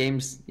detail with the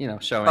game's,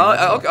 showing. Oh,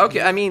 that's all.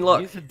 okay. I mean,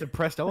 look. He's a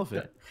depressed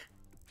elephant.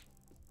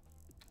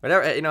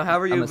 Whatever.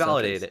 However I'm you a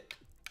validate sentence. it.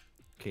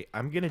 Okay,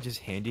 I'm gonna just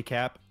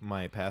handicap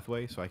my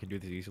pathway so I can do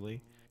this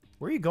easily.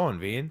 Where are you going,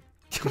 Vian?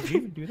 Did you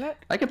even do that?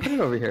 I can put it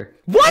over here.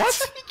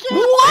 What?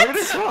 What?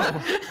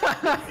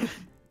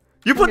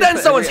 You put that in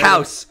put someone's every other-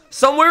 house.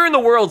 Somewhere in the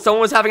world, someone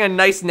was having a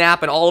nice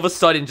nap, and all of a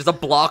sudden, just a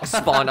block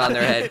spawned on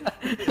their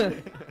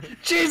head.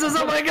 Jesus!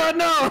 Oh my God!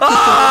 No!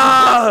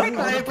 Ah! I want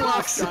to put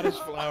the Scottish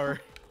flower.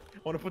 I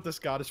want to put the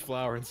Scottish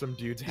flower in some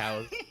dude's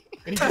house,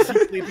 and he just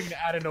sees sleeping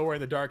out of nowhere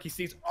in the dark. He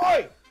sees,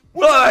 "Oi!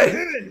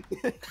 Oi!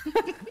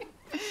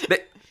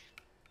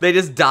 They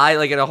just die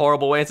like in a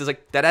horrible way. And it's just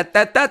like da da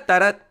da da da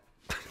da.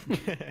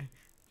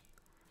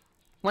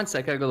 1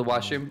 sec, I gotta go to the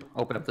washroom,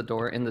 open up the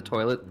door in the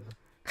toilet.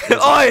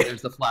 Oi!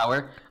 There's the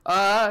flower.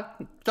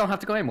 Don't have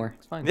to go anymore.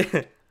 It's fine.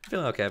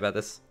 Feeling okay about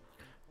this.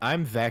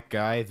 I'm that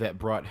guy that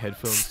brought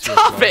headphones.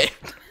 Stop to a it!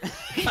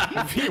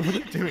 What are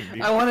you doing,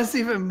 dude? I want to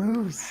see if it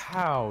moves.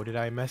 How did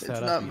I mess that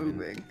It's up? not even?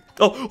 moving.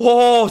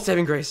 Oh,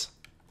 saving grace.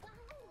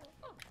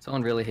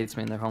 Someone really hates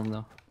me in their home,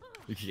 though.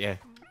 Yeah.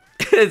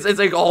 It's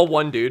like all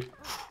one dude.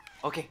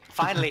 Okay,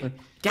 finally.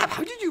 Gab,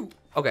 how did you?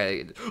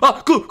 Okay.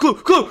 Oh,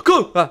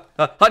 glue.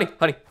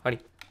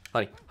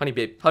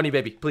 Honey,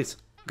 baby, please.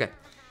 Okay.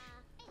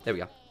 There we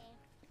go.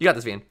 You got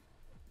this, Vian.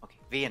 Okay,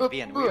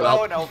 Vian. Well-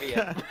 Oh no,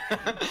 Vian.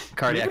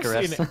 Cardiac You ever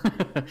arrest.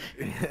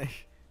 seen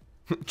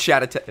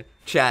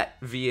Chat,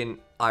 Vian,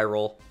 eye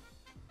roll.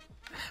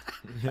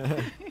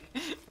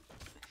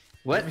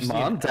 What, seen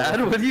Mom, it? Dad?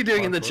 What are you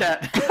doing in the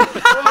chat?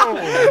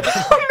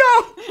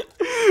 Oh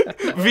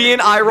no! Vian,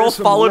 eye roll There's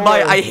some followed by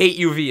lore. I hate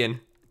you, Vian.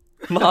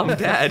 Mom,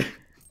 Dad.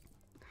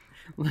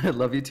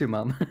 Love you too,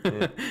 Mom.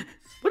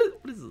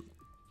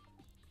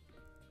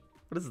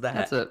 What is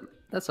that?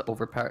 That's an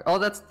overpowered. Oh,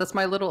 that's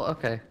my little.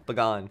 Okay.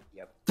 Bagon.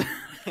 Yep.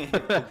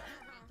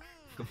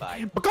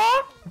 Goodbye.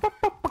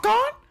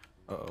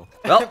 Uh-oh.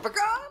 Well,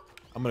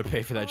 I'm gonna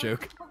pay for that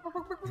joke.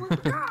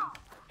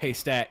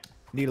 Haystack.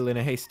 Needle in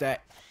a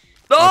haystack.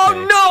 oh Okay.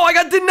 no! I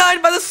got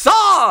denied by the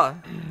saw.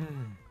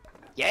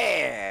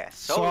 Yeah,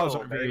 Saws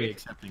solo, are very baby.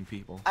 accepting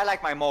people. I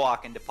like my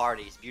mohawk in the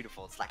party. It's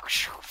beautiful. It's like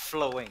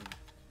flowing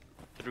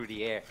through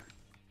the air.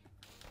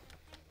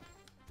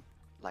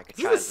 Like a Is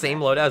this the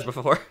same load as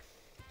before?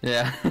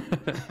 Yeah.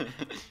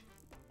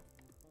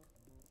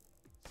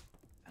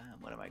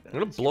 What am I I'm gonna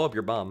gonna do? blow up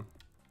your bomb.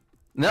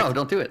 No,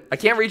 don't do it. I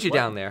can't reach you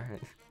down there.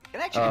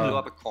 Can I actually blow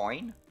up a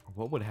coin?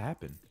 What would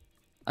happen?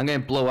 I'm gonna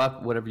blow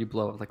up whatever you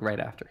blow up, like right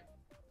after.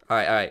 All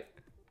right.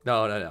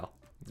 No.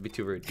 It'd be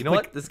too rude. You know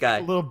what? This guy.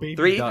 A little baby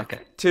 3, duck.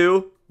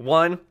 2,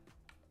 1.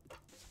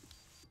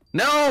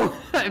 No!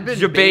 I've been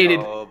You're baited.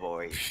 Oh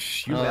boy.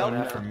 You Oh, got no.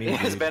 that for me,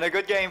 It's dude. been a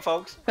good game,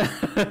 folks.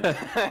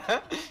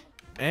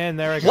 And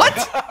there I go. What?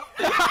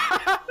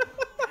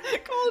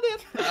 Called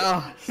it.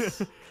 Oh,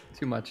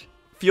 too much.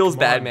 Feels Come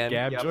bad, on, man.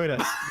 Gab, Yep. join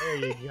us. There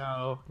you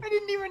go. I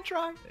didn't even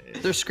try.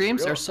 Their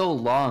screams are so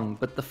long,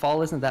 but the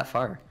fall isn't that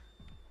far.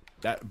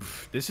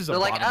 This is a They're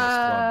like,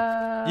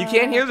 You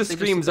can't hear the They just-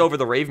 screams over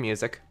the rave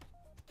music.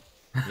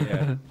 club.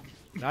 Yeah.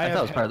 I thought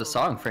it was part of the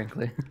song,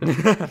 frankly.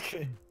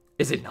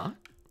 Is it not?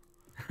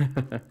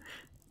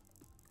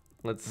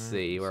 Let's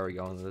see. Where are we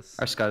going with this?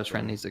 Our Scottish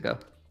friend needs to go.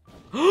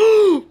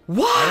 I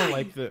Why? don't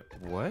like the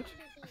what?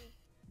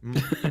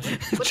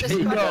 What is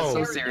No. That's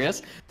so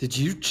serious. Did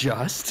you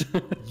just?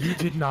 You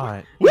did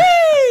not.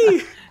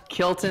 Whee!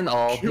 Kilton,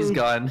 oh, he's Dude.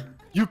 gone.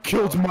 You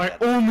killed my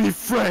only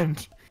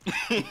friend.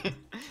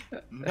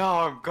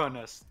 Now I'm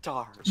gonna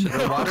starve.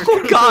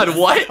 Oh God!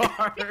 What?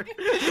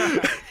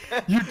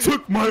 You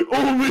took my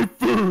only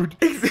food.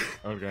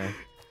 Okay.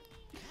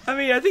 I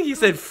mean, I think he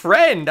said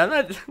friend. I'm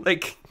not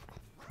like.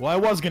 Well, I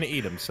was gonna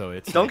eat him, so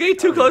it's. Don't get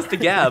too close to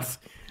Gab.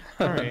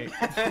 All right.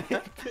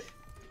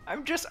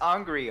 I'm just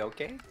hungry,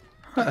 okay?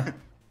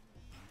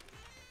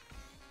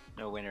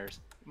 No winners.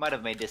 Might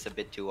have made this a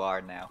bit too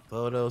hard now.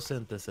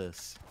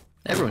 Photosynthesis.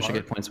 Everyone should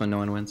get points when no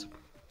one wins.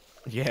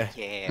 Yeah.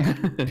 Yeah.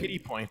 Pity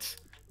points.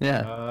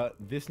 Yeah.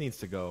 This needs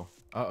to go.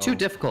 Uh-oh. Too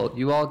difficult.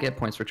 You all get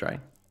points for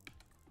trying.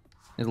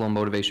 There's a little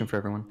motivation for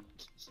everyone.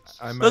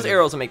 I might Those have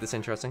arrows will make this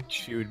interesting.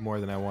 chewed more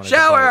than I wanted.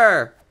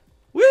 Shower.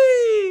 Whee!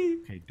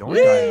 Okay, don't Whee!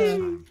 die this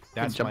time.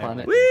 That's Jump my on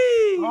it. Whee!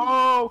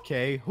 Oh,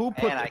 okay. Who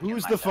put? And I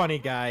Who's get the myself. funny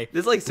guy?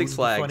 This is like Six Who's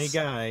Flags. The funny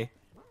guy.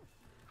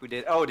 Who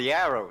did? Oh, the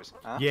arrows.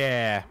 Huh?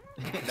 Yeah.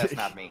 That's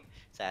not me,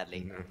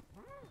 sadly.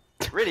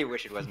 Really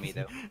wish it was me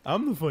though.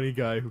 I'm the funny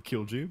guy who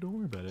killed you. Don't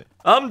worry about it.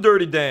 I'm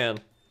Dirty Dan.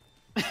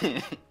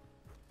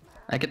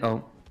 I can.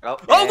 Oh. Oh,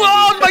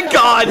 Oh, and my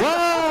God!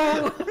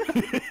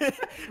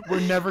 We're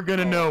never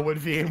gonna know what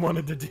Vian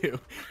wanted to do.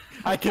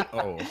 I can.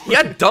 Oh. He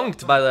got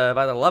dunked by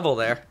the level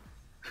there.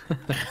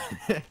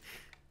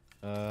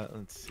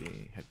 Let's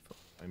see.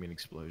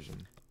 Explosion.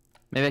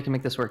 Maybe I can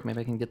make this work. Maybe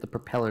I can get the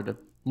propeller to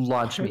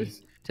launch me to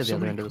the So other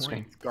many end of the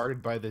screen. coins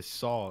guarded by this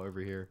saw over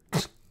here.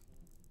 I'll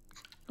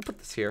put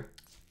this here.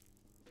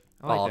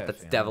 I like Oh, that that's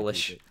fan. I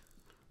devilish.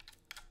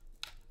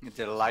 keep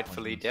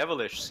Delightfully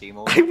devilish,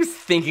 Seymour. I was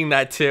thinking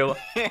that too.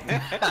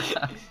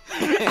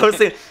 I was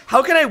saying,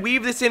 how can I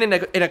weave this in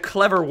a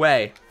clever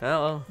way?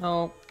 Oh,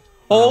 Oh.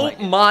 oh like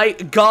it. my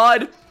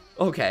God.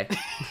 Okay.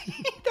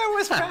 That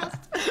was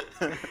fast.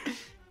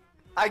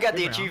 I got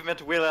the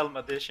achievement Wilhelm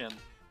Edition.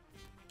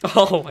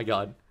 Oh my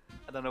God.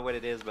 I don't know what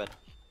it is, but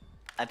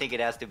I think it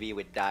has to be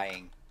with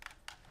dying.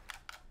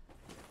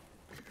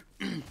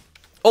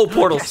 Oh,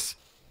 portals. Yes.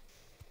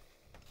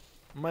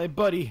 My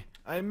buddy,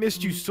 I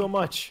missed you so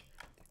much.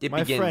 It My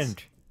begins.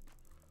 friend.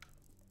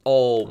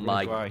 Oh We're gonna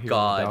my go out here on the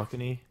God.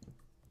 balcony.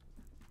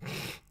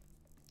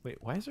 Wait,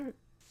 why is there?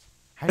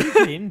 How do you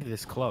get into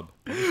this club?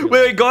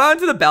 Wait, go on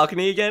to the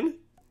balcony again.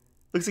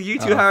 Looks like you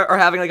two are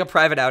having like a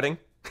private outing.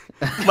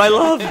 My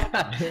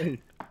love.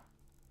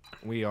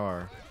 We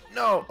are.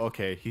 No.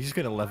 Okay, he's just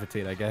gonna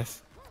levitate, I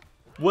guess.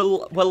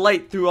 What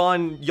light through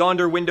on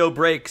yonder window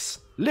breaks?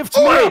 Lift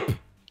me up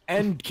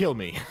and kill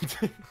me.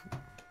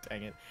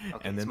 Dang it.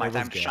 Okay, And it's then my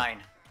there time was to death. shine.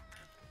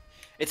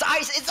 It's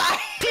ice! It's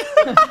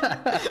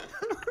ice!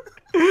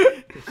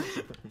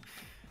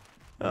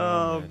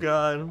 Oh man.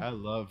 god. I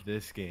love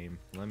this game.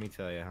 Let me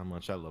tell you how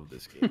much I love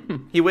this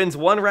game. He wins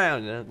 1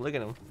 round. Look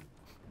at him.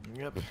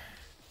 Yep.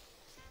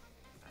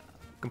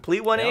 Complete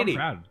Yeah, 180.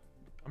 I'm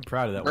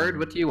proud of that Bird, one.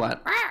 what do you want?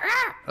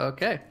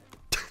 Okay.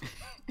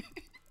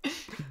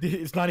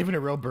 It's not even a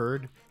real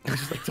bird. He's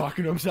just like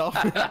talking to himself.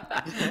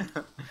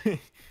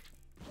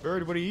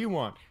 Bird, what do you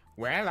want?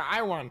 Well,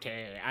 I want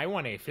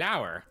a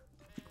flower.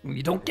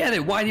 You don't get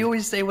it. Why do you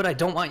always say what I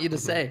don't want you to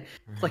say?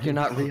 It's like you're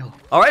not real.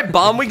 All right,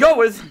 bomb we go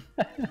with.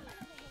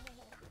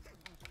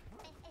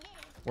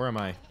 Where am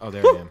I? Oh,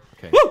 there I am.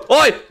 Okay. Woo!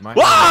 Oi! My-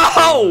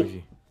 Wow!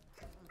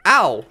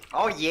 Ow!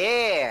 Oh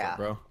yeah!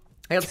 Bro.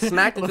 I got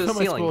smacked into the My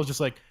ceiling. school is just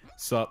like,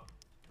 sup.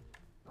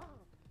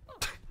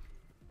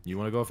 You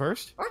want to go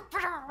first?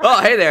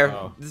 Oh, hey there.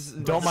 Oh.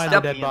 Just Don't mind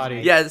step, the dead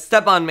body. Yeah,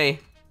 step on me.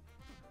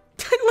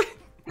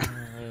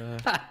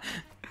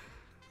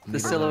 The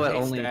silhouette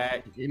Taste only.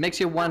 that. It makes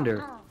you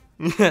wonder.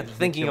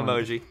 Thinking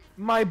emoji.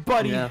 My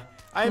buddy. Yeah.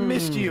 I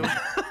missed you.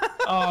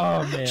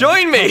 Oh, man.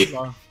 Join me!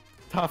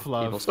 Tough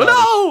love. Tough love. Evil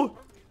Oh, no!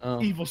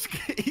 Oh. Evil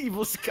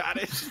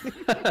Scottish. Not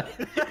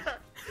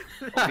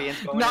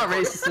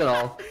racist at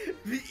all.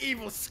 The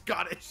evil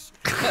Scottish.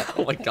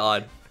 Oh my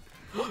god.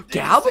 What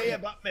Gab? say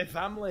about my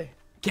family?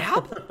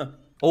 Gab?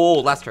 Oh,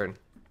 last turn.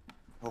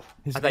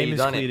 His I thought name you is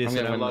done it. Cletus I'm and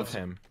gonna I win love this.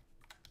 him.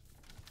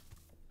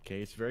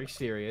 Okay, it's very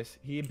serious.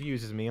 He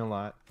abuses me a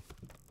lot.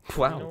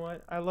 Wow. You know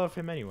what? I love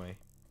him anyway.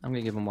 I'm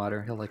gonna give him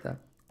water. He'll like that.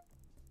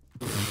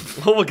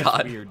 Oh my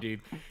god. Weird,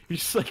 dude. He's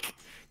just like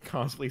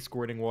constantly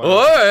squirting water.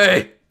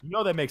 Oi! You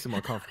know that makes him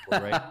uncomfortable,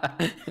 right?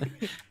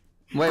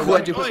 Wait,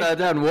 why'd you put that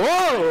down?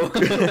 Whoa!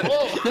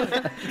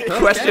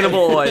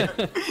 Questionable oi.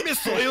 My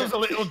soil's a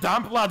little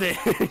damp, laddie.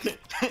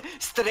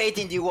 Straight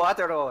in the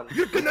water hole.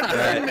 You're gonna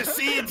burn my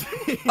seed.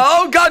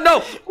 Oh god,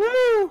 no!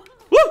 Woo!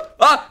 Woo!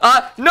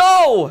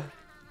 No!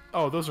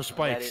 Oh, those are That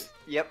spikes. is,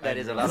 yep, that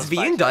is a lot Has of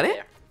Vian spikes done right it?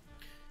 there.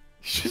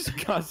 He's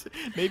just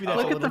maybe that's a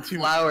Look at little the too.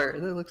 flower.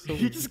 That looks so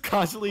He weird. just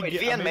constantly. Wait,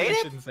 get, Vian maybe made I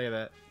it? shouldn't say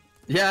that.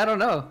 Yeah, I don't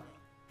know.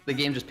 The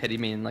game just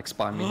pitied me and like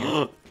spawned me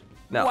here.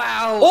 No.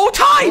 Wow! Oh,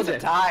 tied! Hold it.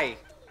 Die.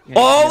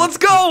 Oh, let's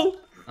go!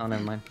 Oh,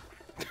 never mind.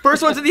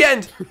 First one to the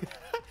end.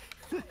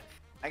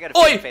 I got a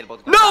Oi! feeling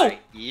Fadable's No! gonna die.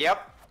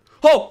 Yep.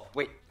 Oh!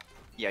 Wait.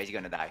 Yeah, he's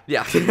gonna die.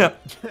 Yeah. Okay,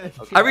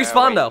 I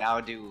respawn wait, though.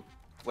 Now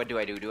what do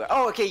I do?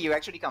 Oh, okay, you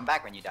actually come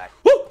back when you die.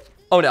 Woo!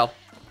 Oh no.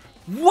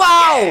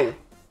 Wow! Yeah.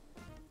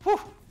 Whew.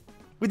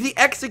 With the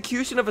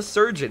execution of a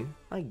surgeon.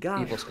 My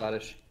god. Evil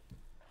Scottish.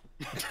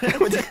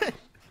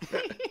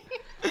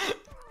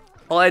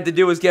 All I had to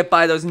do was get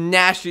by those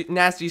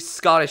nasty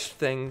Scottish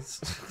things.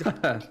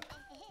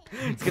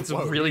 It gets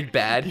really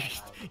bad.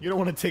 You don't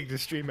want to take the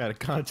stream out of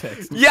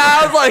context. Yeah,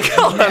 I was like,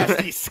 hold on.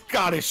 Nasty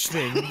Scottish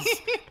things.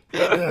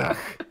 Ugh.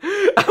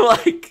 I'm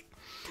like,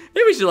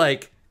 maybe we should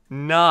like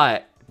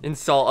not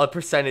insult a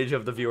percentage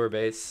of the viewer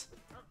base.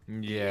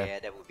 Yeah. Yeah,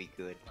 that would be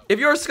good. If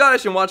you're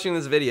Scottish and watching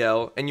this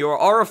video and you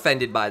are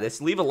offended by this,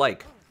 leave a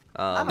like.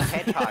 I'm a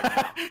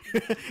hedgehog.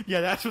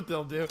 Yeah, that's what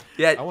they'll do.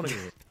 Yeah. I want to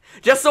hear it.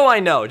 Just so I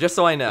know. Just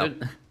so I know.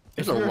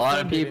 There's If a you're lot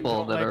of offended and people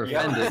don't that like are it.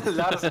 Yeah, offended. a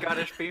lot of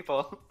Scottish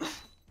people.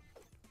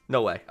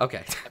 No way.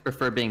 Okay. I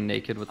prefer being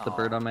naked with the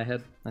bird on my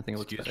head. I think it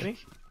looks Excuse better. me?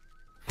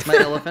 My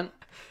elephant.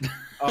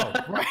 Oh,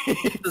 right.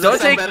 Does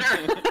Don't that sound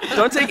take- better?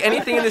 Don't take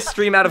anything in this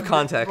stream out of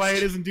context. Why it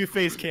doesn't do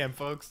face cam,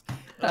 folks.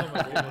 Oh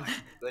my goodness.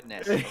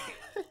 Goodness. Okay.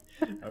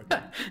 Okay.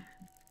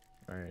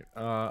 Alright,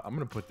 I'm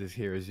gonna put this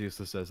here as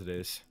useless as it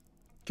is.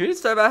 Can we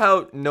just talk about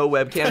how no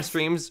webcam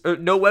streams or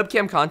no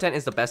webcam content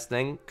is the best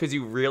thing? Because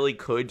you really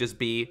could just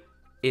be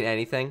in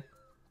anything.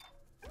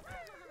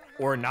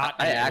 Or not.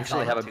 I even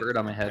actually have a content. bird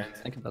on my head.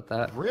 Think about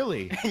that.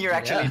 Really? You're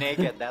actually Yeah.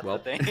 naked, that's Well.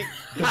 the thing.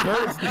 The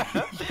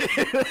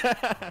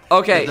bird.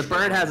 Okay. The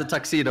bird has a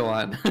tuxedo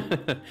on. Me,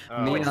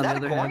 Wait, is on the that a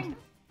other coin? hand.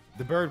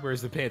 The bird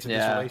wears the pants in this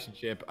Yeah.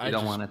 relationship. I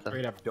don't just want it, though.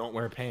 straight up don't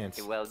wear pants.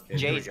 Okay, well, Okay,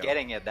 here we Jay's go.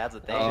 getting it, that's the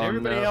thing. Oh, Did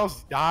everybody no.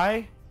 else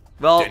die?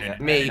 Well,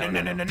 me. Oh,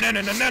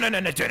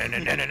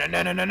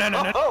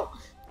 oh!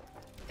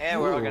 And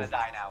we're all gonna Ooh.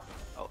 die now.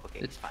 Oh, okay,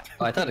 it's fine.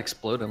 Oh, I thought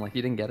explode. I'm like,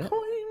 you didn't get it?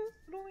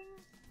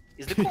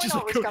 Is the coin Just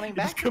like always go- coming it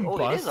back? just Oh,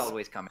 it is combusts.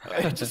 always coming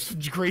It back.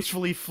 just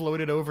gracefully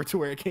floated over to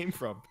where it came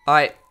from. All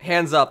right,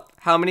 hands up.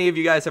 How many of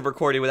you guys have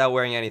recorded without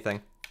wearing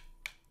anything?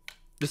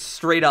 Just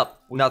straight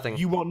up, nothing.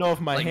 You won't know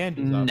if my Like, hand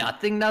is up.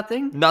 nothing,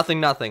 nothing?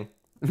 Nothing.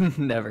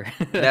 Never.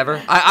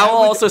 Never. I will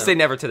also say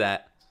never to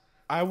that.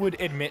 I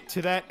would admit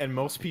to that, and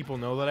most people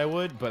know that I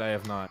would, but I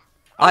have not.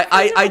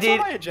 I It's on did.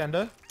 my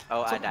agenda.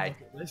 Oh, It's I on my died.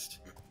 bucket list.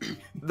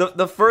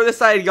 The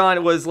furthest I had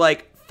gone was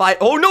like 5.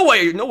 Oh no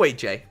way,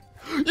 Jay.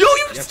 Yo,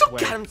 you Yes, still way.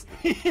 got him.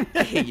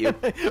 I hate you.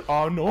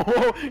 Oh no!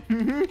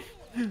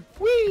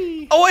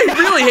 Wee! Oh, I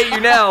really hate you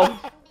now.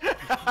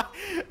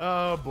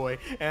 Oh boy,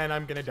 and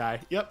I'm gonna die.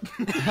 Yep.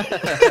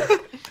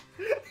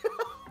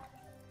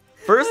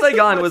 First I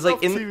gone was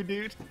like Myself too,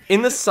 dude.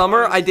 in the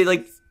summer I did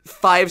like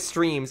 5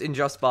 streams in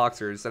just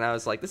boxers, and I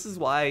was like, this is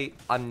why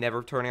I'm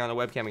never turning on a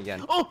webcam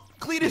again. Oh,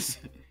 Cletus!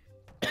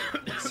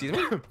 Excuse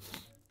me?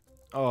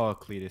 Oh,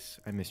 Cletus,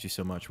 I missed you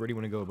so much. Where do you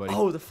want to go, buddy?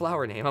 Oh, the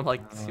flower name. I'm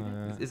like,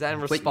 is that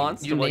in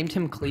response Wait, you to named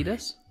him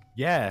Cletus?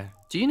 Yeah.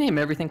 Do you name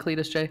everything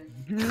Cletus, Jay?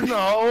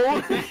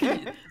 No!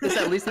 This is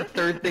at least the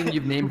 3rd thing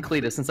you've named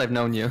Cletus since I've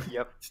known you.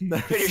 Yep.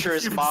 Pretty sure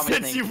his mom is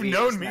Since named you've Cletus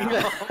known me.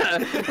 now.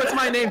 What's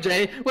my name,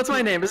 Jay? What's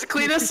my name? Is it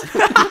Cletus?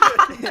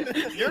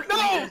 You're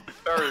No!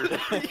 third.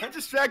 You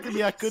distracted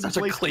me. I couldn't Such a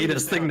place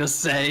Cletus thing to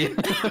say.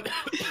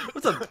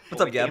 What's up?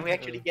 What's up, Can Gab? we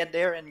actually get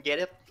there and get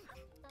it?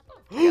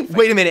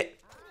 Wait a minute.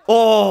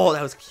 Oh,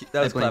 that was cute.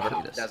 That was I blame clever.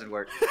 Cletus. Doesn't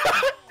work.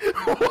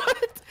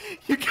 What?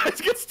 You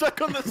guys get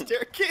stuck on the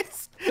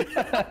staircase?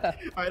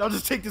 Alright, I'll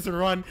just take this and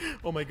run.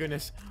 Oh my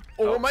goodness.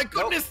 Oh my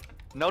goodness!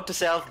 Note to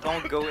self: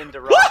 don't go in the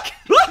rock.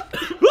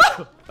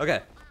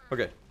 Okay.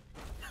 Okay.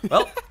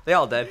 Well, they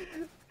all dead.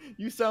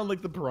 You sound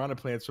like the piranha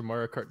plants from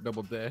Mario Kart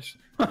Double Dash.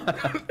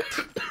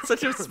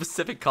 Such a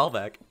specific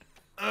callback.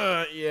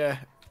 Yeah.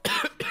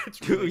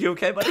 You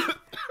okay, buddy?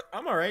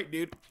 I'm alright,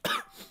 dude.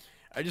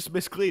 I just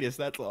miss Cletus,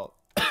 that's all.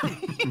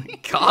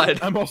 God.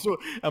 I'm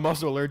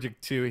also allergic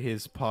to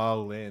his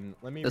pollen.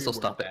 Let me This'll reword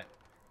stop that.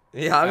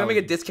 Yeah, I'm gonna make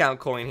a discount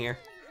coin here.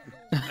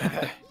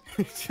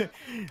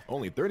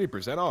 Only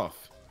 30%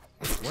 off.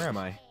 Where am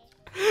I?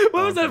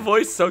 Why was that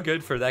voice so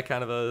good for that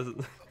kind of a...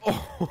 Oh,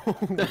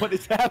 what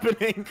is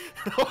happening?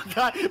 Oh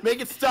god,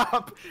 make it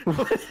stop.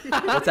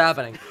 What's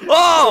happening?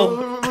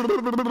 Oh!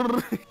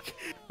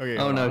 Okay,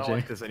 Oh, I no, don't Jay.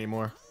 like this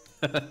anymore.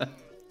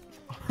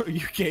 Are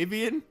you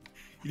Cavian?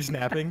 You just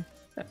napping?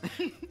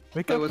 Wake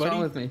Wait, up, what's buddy.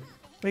 wrong with me?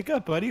 Wake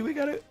up, buddy. We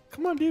gotta.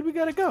 Come on, dude. We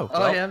gotta go. Oh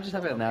Well- yeah, I'm just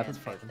having a nap. It's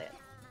fine.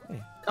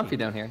 Comfy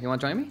down here. You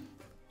want to join me?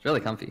 It's really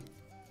comfy.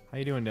 How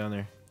you doing down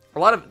there? A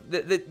lot of...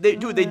 They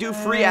do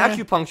free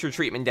acupuncture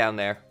treatment down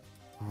there.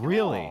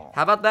 Really?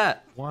 How about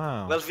that?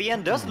 Wow. Well,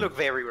 VN does look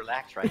very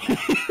relaxed right now.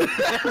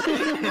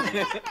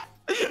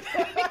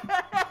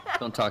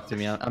 Don't talk to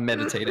me. I'm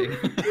meditating.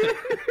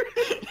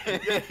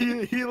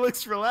 he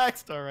looks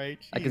relaxed, all right.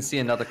 I can see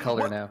another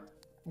color now.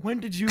 When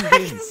did you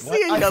win?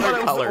 see I another thought I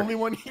was color. the only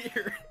one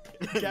here.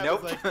 Cat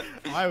Nope. was like,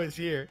 I was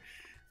here.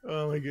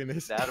 Oh my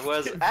goodness. That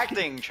was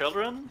acting,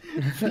 children.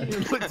 He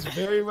looks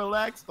very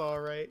relaxed, all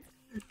right.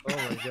 Oh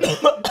my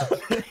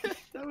god.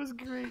 That was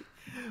great.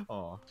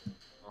 Oh,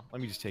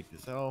 let me just take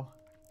this. Oh,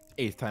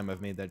 8th time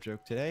I've made that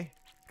joke today.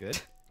 Good.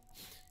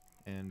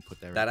 And put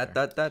that right there.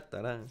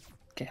 Da-da-da-da-da-da.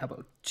 Okay, how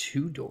about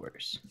 2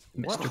 doors,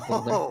 What? Mr.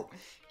 Boulder? Oh,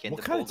 can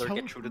What the kind of boulder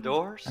get through the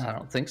doors? I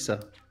don't think so.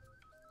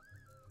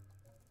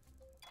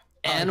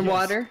 And yes.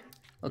 water?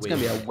 Oh, it's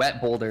gonna be Wait. a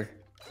wet boulder.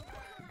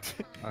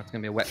 Oh, it's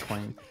gonna be a wet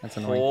coin. That's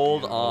annoying.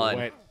 Hold A on.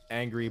 wet,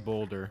 angry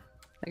boulder.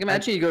 Like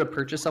imagine you go to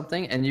purchase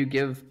something and you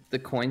give the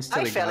coins to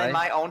I the fell guy. in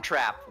my own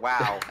trap.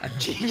 Wow.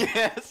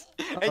 Genius.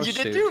 And you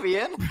did shoot. too,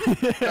 Ian.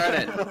 Darn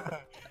it.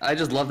 I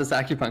just love this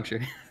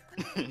acupuncture.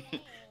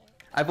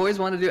 I've always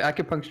wanted to do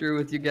acupuncture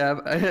with you,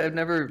 Gab. I've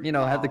never,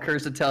 had the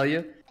courage to tell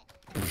you.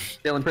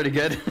 Feeling pretty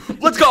good.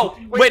 Let's go!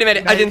 Wait a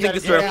minute, I didn't think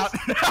this through.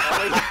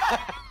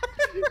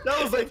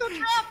 That was like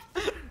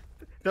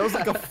that was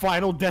like a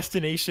final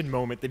destination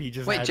moment that he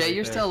just Wait, had Jay, right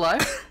you're there. still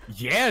alive?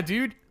 Yeah,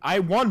 dude. I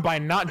won by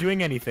not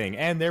doing anything,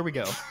 and there we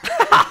go.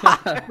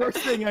 First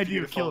thing I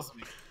do kills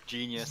me.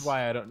 Genius. This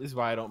is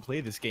why I don't play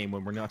this game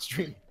when we're not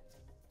streaming.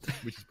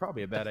 Which is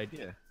probably a bad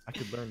idea. I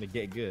could learn to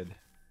get good.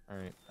 All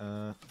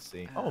right. Let's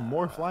see. Oh,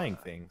 more flying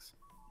things.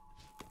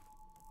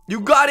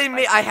 You gotta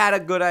admit, I had a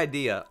good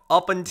idea.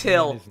 Up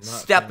until That is not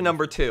step funny.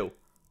 number 2.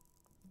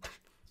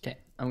 Okay,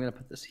 I'm gonna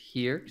put this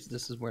here because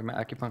this is where my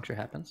acupuncture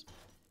happens.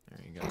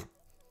 There you go.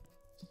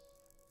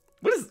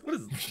 What is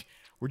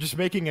We're just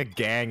making a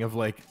gang of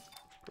like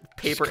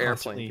paper Just airplane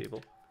constantly-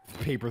 people?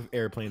 paper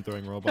airplane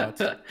throwing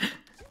robots.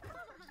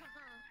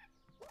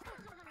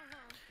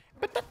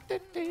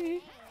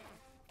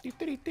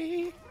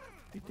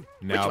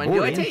 Now one do I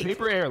boarding take?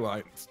 paper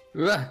airlines.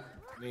 Ugh.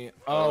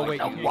 Oh wait.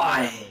 Now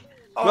why?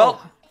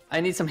 Well,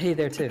 I need some hay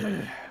there too.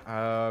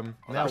 Now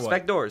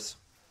respect doors.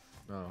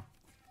 what?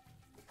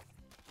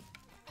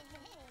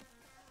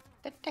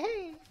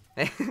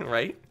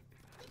 Right?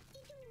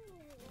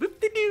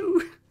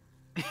 Whoop-de-doo.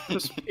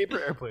 Those paper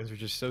airplanes are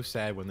just so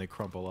sad when they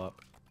crumple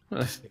up.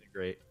 It's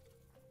great.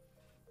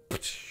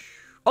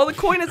 Oh, the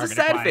coin has a Target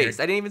sad acquired. face.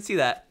 I didn't even see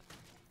that.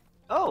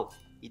 Oh,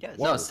 he does.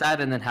 No, sad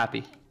and then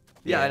happy.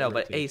 Yeah, Yeah, I know, right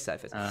but too. a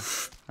sad face.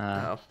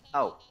 Uh,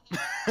 Oh.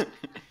 Oh.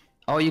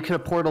 oh, you could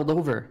have portaled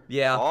over.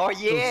 Yeah. Oh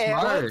yeah.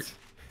 Smart.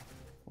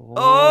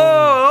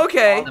 Oh,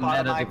 okay. The Part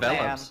of meta my plan.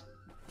 develops.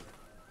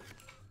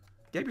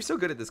 Gabe, you're so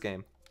good at this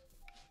game.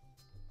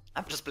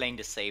 I'm just playing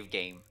the save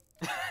game.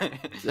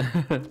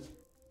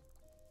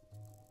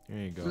 There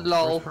you go.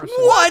 Lol. First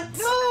person- What?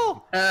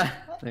 No. There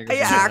you go. I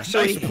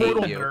actually Nice hate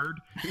portal, you. nerd.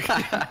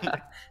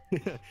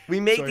 We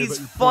make Sorry these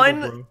about your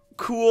fun, portal, bro.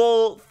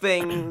 cool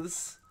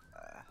things.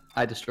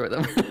 I destroy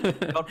them.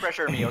 Don't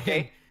pressure me,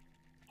 okay?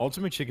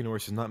 Ultimate Chicken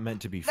Horse is not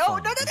meant to be No,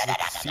 fun. no, no, It's no, a no,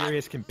 no,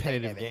 serious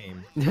competitive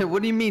game.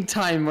 What do you mean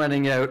time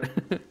running out?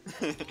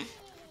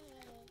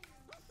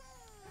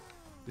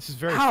 This is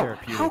very How?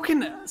 therapeutic. How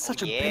can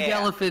such a big Yeah.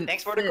 elephant?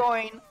 Thanks for the fit?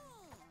 coin.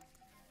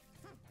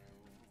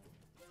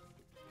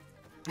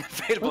 Look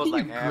Fatal's at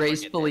like, you "Ah, forget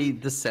gracefully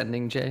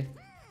descending, Jay.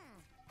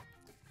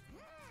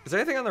 Is there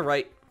anything on the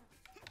right?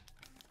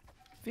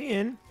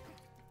 Ian,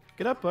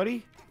 get up,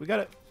 buddy. We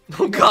gotta.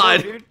 Oh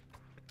God! Dude.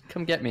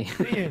 Come get me.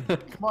 Ian,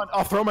 come on.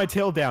 I'll throw my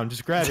tail down.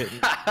 Just grab it.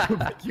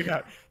 You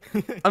got.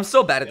 I'm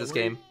so bad at this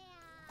game.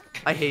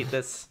 I hate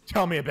this.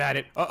 Tell me about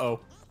it. Uh-oh.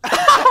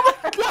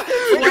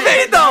 You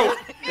made it though!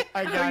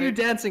 I How got are you it.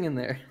 dancing in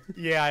there?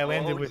 Yeah, I this.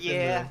 landed Oh, with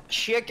yeah,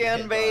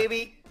 chicken,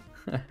 baby.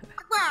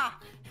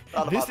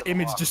 All This about the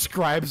image mohawk.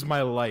 describes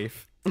my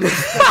life.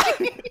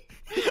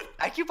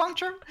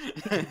 Acupuncture?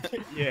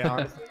 Yeah,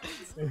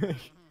 honestly.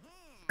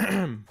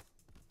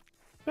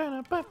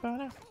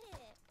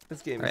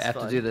 This game All right, is I have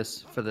fun. to do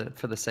this for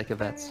the sake of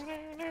vets.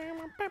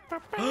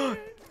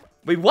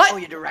 Wait, what? Oh,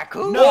 you're the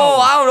raccoon? Whoa,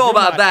 I don't know you're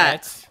about not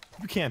that.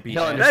 Ed. You can't be.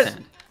 He'll Ed.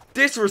 understand.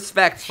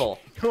 Disrespectful.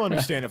 He'll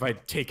understand if I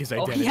take his Oh,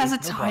 identity. he has a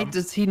No tie. problem.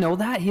 Does he know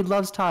that? He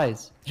loves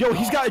ties. Yo,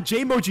 he's got a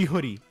J-Moji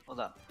hoodie.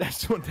 Hold on.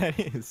 That's what that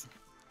is.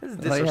 This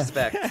is Oh, yeah.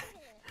 disrespect.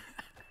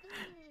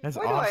 That's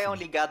Why awesome. do I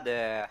only got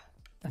the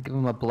I'll give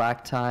him a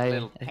black tie.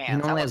 little He pants? I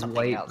normally want has something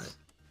white. else.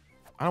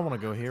 I don't want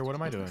to go here. What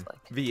am I doing? Looks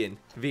like.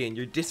 Vian,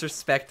 you're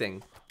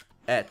disrespecting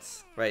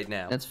Ets right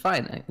now. That's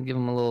fine. I can give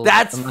him a little.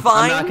 That's I'm not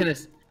fine?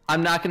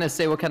 I'm not gonna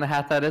say what kind of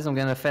hat that is. I'm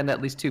gonna offend at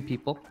least 2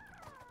 people.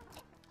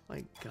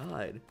 My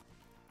God.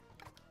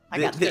 I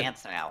got Th-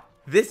 pants now.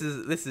 This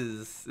is What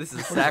is that,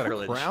 a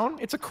sacrilege. crown?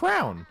 It's a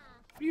crown.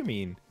 What do you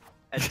mean?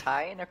 A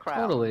tie and a crown.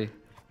 Totally.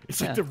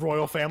 It's Yeah. like the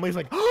royal family is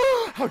like,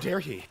 oh, how dare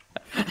he?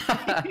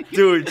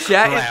 Dude,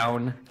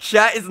 Brown.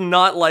 chat is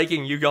not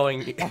liking you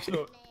going.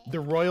 Also, the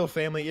royal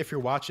family, if you're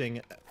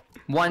watching,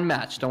 1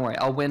 match. Don't worry.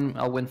 I'll win.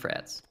 I'll win for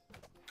Eds.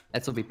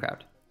 Eds will be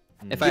proud.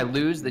 If I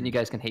lose, then you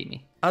guys can hate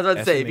me. I was about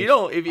to say, if you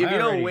don't I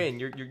don't already- win,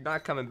 you're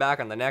not coming back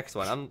on the next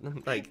one.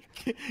 I'm like,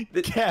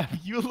 Gab,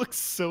 you look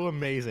so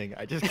amazing.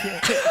 I just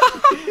can't.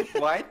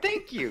 Why?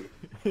 Thank you.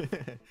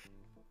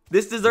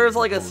 this deserves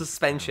like a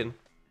suspension,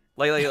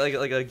 like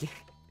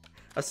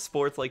a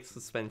sports like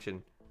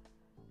suspension.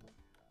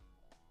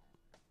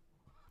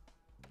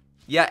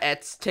 Yeah,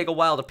 Ets take a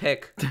while to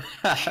pick.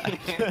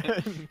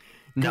 Can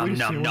Num, we just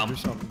num, do num. or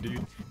something,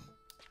 dude?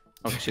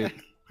 Oh shoot.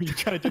 You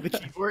trying to do the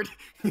keyboard?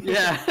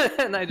 Yeah,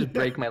 and I just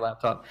break my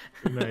laptop.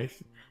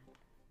 Nice.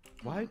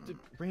 Why do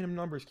random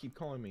numbers keep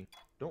calling me?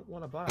 Don't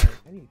want to buy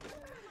anything.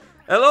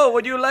 Hello,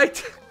 would you like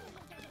to?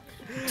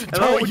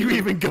 Hello, Don't you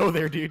even go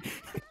there, dude.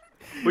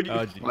 Would you,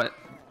 Oh, gee. What?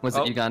 Was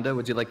Oh. it Uganda?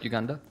 Would you like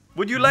Uganda?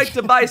 would you like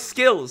to buy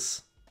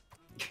skills?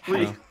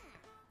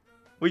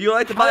 Would you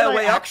like to How buy did a I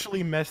way up?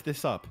 actually mess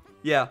this up?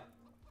 Yeah.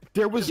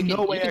 There was You no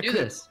can, way you can I do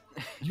could. this.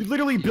 You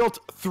literally built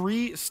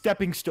 3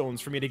 stepping stones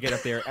for me to get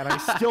up there, and I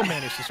still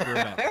managed to screw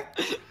it up.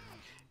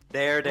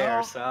 There,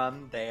 Well,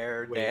 son.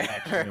 There, Wait, there.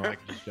 actually, no, I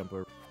can just jump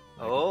over.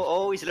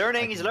 Oh, he's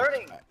learning. He's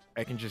learning.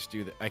 I can just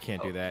do that. I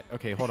can't do that.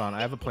 Okay, hold on.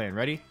 I have a plan.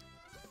 Ready?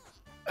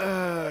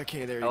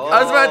 Okay, there you Oh, go.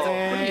 I was about to-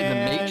 What are you, the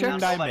Matrix?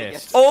 And I Nobody missed.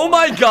 gets- Oh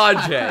my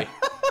God, Jay.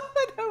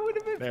 That would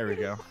have been. There we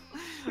go.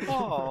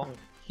 Oh.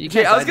 You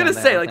Jay, can't I was die gonna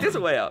down say there, like there's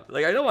a way out.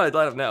 Like I don't want to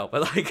let him know,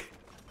 but like.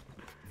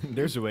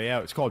 There's a way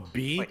out. It's called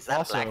B. Wait, is that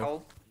also. a black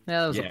hole?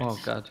 Yeah, that was. Yes. Oh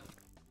god.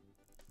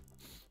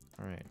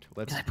 All right,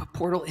 let's. Can I put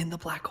portal in the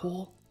black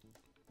hole?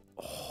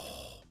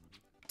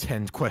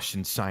 10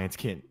 questions science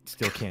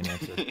still can't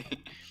answer.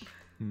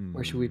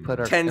 Where should we put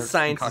our 10 our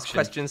science concoction?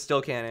 questions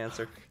still can't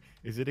answer.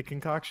 Is it a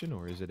concoction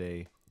or is it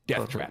a death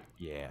Both. trap?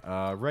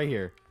 Yeah. Right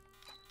here.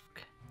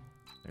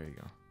 There you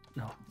go.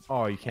 No.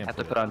 Oh, you can't. have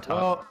to put put on top.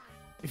 Well,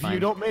 if you Fine.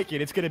 don't make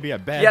it, it's gonna be a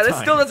bad Yeah, this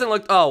time. still doesn't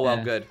look. Oh well,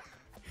 Yeah. good.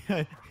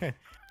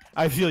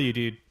 I feel you,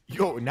 dude.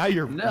 Yo, now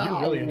you're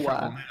really in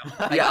trouble.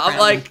 Yeah, I'm Crown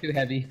like. was too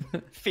heavy.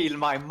 Feel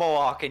my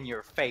mohawk in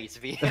your face,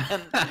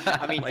 Vian.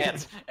 I mean,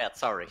 Ed.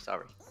 Sorry.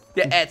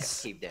 Yeah,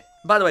 Ets. Keep that.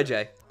 By the way,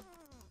 Jay.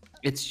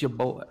 It's your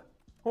boy.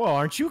 Well,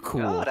 aren't you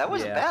cool? Oh, that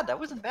wasn't Yeah. bad. That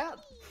wasn't bad.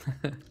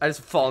 I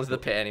just fall into the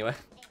pit anyway.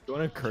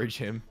 Don't encourage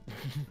him.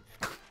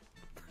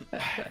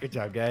 Good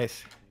job,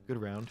 guys.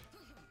 Good round.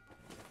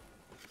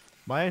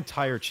 My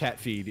entire chat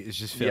feed is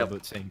just filled Yep.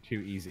 with saying too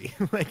easy.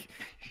 Like,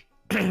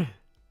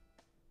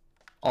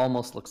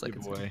 Almost looks like good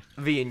it's. boy.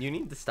 Vian, you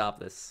need to stop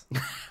this.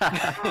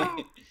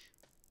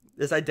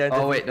 This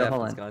identity Oh, wait, no, theft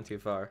hold has on. gone too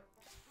far.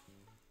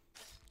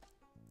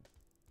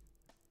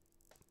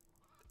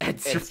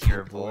 It's It's your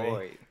your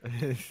boy.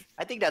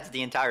 I think that's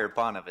the entire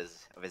pun of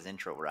his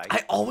intro, right?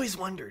 I always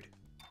wondered.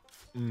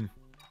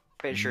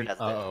 Pretty sure that's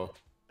Uh-oh.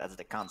 that's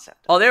the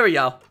concept. Oh, there we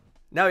go.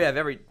 Now we have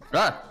every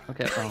Ah,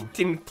 okay. Oh.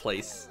 in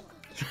place.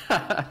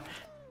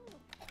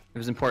 It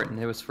was important.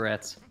 It was for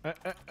Ets.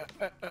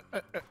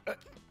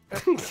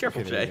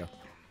 Careful, Okay, there you Jay. go.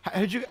 How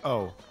did you?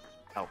 Oh.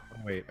 Oh.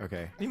 Wait.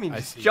 Okay. You mean I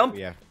just see. jump?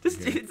 Yeah. This,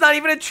 okay. it's not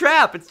even a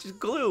trap. It's just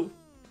glue.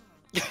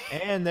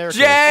 And there. it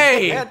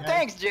Jay! Yeah,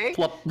 thanks, Jay.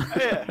 Plop.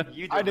 Yeah,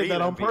 you goes. I did the that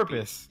real on MVP.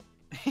 purpose.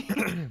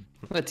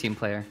 What a team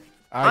player.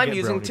 I I'm get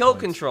using brownie tilt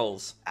points.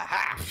 controls.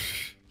 Aha!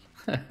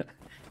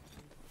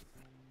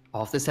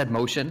 Oh, if this had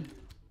motion.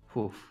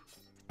 Oof.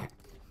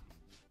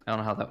 I don't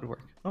know how that would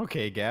work.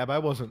 Okay, Gab, I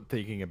wasn't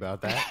thinking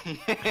about that.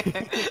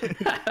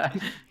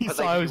 He But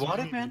saw I like, was you want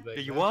it, reading man? like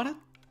Do you that. want it?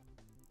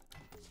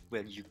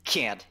 Well, you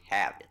can't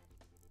have it.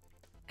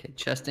 Okay,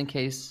 just in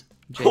case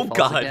Jay Oh, falls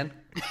God. again,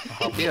 I'll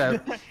help you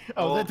out.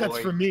 Oh, Oh, that's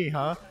boy. for me,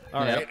 huh?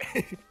 All Yep.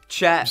 right.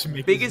 Chat, Just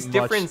make biggest as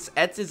much- difference,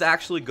 Etz is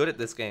actually good at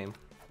this game.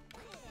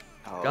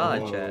 Oh.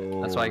 God, chat.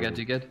 That's why I gotta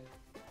do good.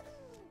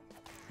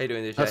 How you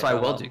doing this, That's Jay? why I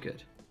Oh, will well. do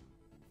good.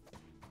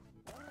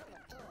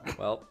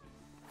 Well.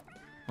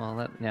 Well,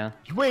 that yeah.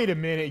 Wait a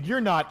minute,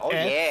 you're not. Oh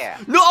Ed. yeah.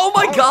 No, oh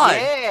my Oh, god!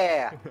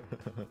 Yeah.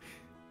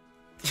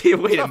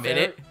 Wait a Not fair.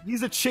 minute.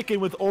 He's a chicken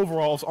with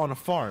overalls on a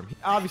farm. He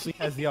obviously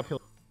has the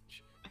uphill.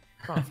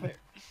 It's not fair.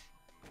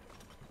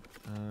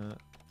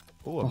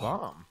 Oh, a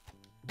bomb.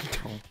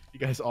 You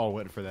guys all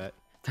went for that.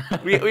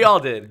 We all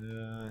did.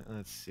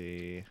 Let's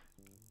see.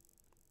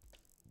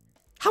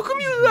 How come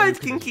you guys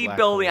can This keep black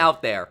building hole.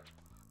 out there?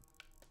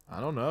 I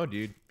don't know,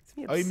 dude. Makes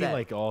me Oh, you mean upset.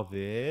 like all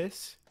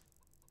this?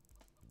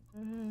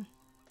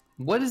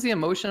 What is the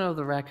emotion of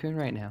the raccoon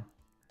right now?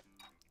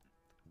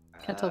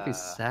 Can't tell if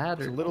he's sad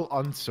He's or a little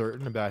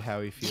uncertain about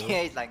how he feels.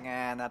 Yeah, he's like,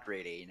 nah, not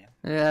really, you know.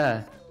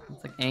 yeah.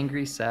 It's like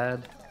angry,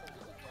 sad.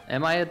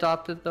 Am I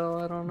adopted though?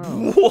 I don't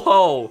know.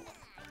 Whoa!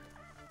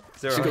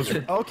 Is there She a- goes,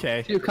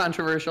 okay. Too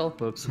controversial.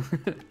 Whoops.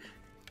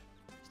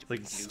 like,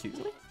 excuse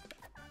me?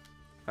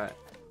 Alright.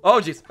 Oh,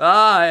 jeez.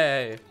 Ah,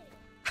 hey.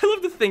 I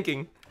love the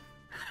thinking.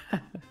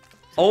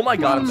 Oh my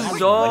god, I'm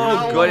so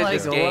How good will at I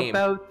this go game.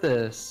 about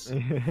this?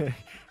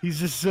 He's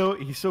just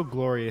so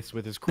glorious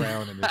with his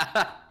crown and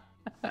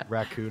his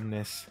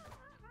raccoonness.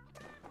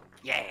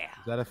 Yeah.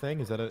 Is that a thing?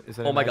 Is that Oh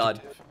an my God.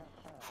 adjective?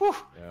 Whew.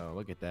 Oh,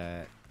 look at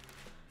that.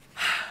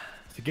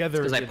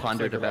 Together, 'cause I it looks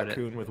pondered like a about it.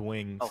 raccoon with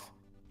wings. Oh.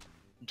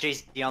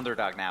 Jay's the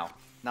underdog now.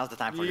 Now's the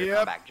time for your Yep.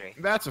 comeback, Jay.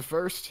 That's a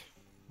first.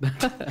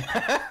 Let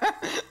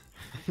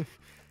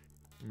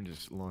me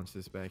just launch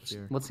this back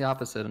here. What's the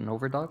opposite? An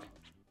overdog?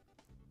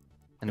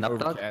 An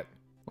updog? Overcat.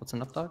 What's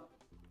an updog?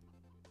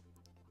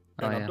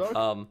 An Oh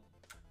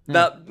yeah.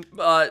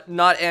 updog?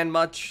 Not and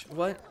much.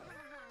 What?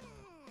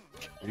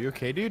 Are you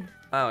okay, dude?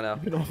 I don't know.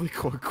 You've been awfully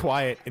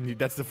quiet, and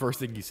that's the first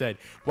thing you said.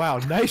 Wow,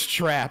 nice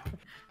trap.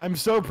 I'm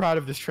so proud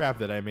of this trap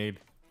that I made.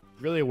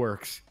 Really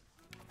works.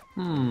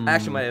 Hmm. I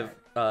actually might have,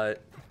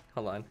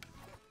 hold on.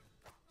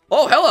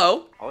 Oh,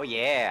 hello! Oh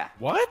yeah.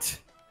 What?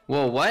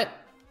 Whoa, what?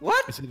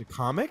 What? Is it a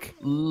comic?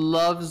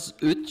 Loves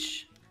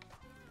Uch.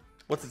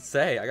 What's it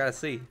say? I gotta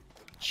see.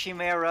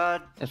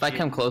 Chimera. If I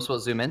come close, we'll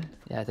zoom in.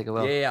 Yeah, I think I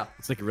will. Yeah, yeah.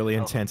 It's like a really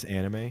intense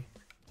anime.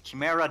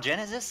 Chimera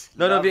Genesis.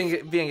 No, no, Love-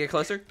 being get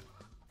closer.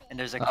 And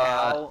there's a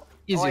cow.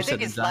 easier I said think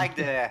than it's done. like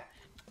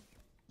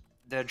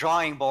the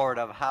drawing board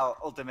of how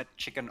Ultimate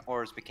Chicken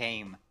Horse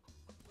became.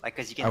 Like,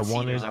 cause you can I see there's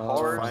wanted a to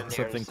horse, find there's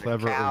something a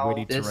clever or cow,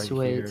 witty to This right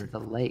way here. to the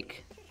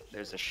lake.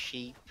 there's a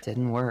sheep.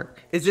 Didn't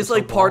work. Is this Just a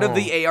like part of wall.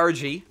 the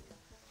ARG?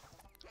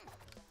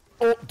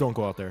 Oh, don't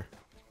go out there.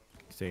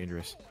 It's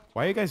dangerous.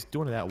 Why are you guys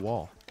doing to that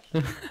wall?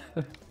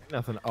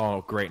 Nothing.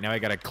 Oh, great. Now I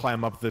gotta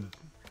climb up the.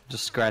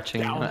 Just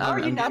scratching. Down. How are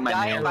you doing not my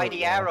dying nail. by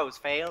the arrows,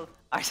 Fail?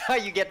 I saw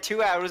you get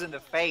 2 arrows in the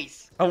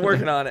face. I'm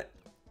working on it.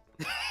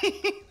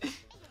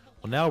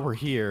 Well, now we're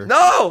here.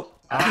 No!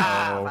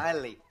 Ah, Uh-oh.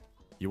 finally.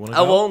 You wanna?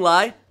 I go? won't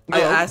lie. I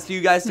Go. asked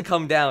you guys to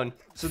come down,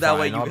 so that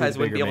way Fine, you I'll be guys the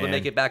wouldn't be bigger able to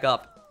make man. it back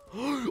up.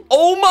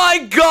 Oh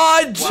my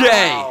God,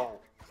 Jay! Wow.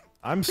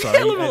 I'm sorry.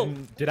 Hello.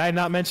 Did I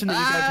not mention that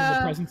you guys are in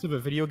the presence of a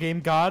video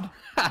game god?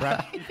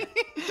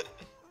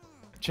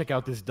 Check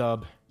out this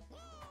dub.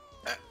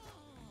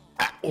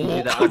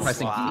 Yeah, that was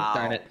pressing Wow. D,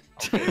 darn it.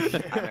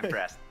 Okay, I'm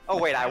impressed. Oh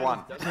wait, I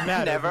won. Doesn't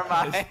matter Never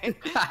because- mind.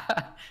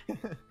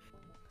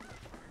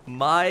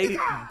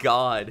 My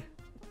God.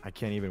 I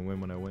can't even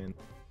win when I win.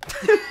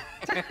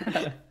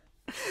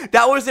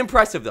 That was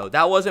impressive, though.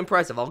 That was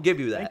impressive. I'll give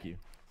you that. Thank you.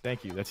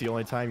 Thank you. That's the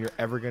only time you're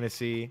ever gonna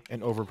see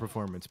an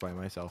overperformance by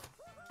myself.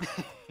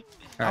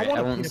 Alright, want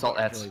I a won't peanut insult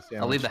butter Ets. jelly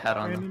I'll leave the sandwich. hat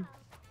on though. Brandon?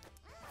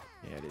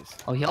 Yeah, it is.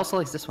 Oh, he also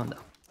likes this one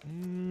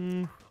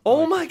though.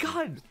 Oh my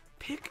God.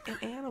 Pick an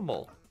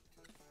animal.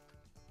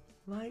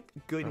 My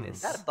goodness.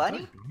 Is that a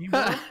bunny? You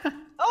want-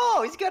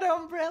 Oh, he's got an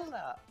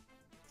umbrella.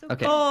 So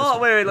Okay. Oh, this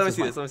one. wait, let me This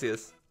see is this. Let me see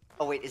this.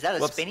 Oh wait, is that a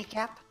Whoops. spinny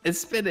cap? It's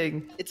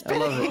spinning. It's I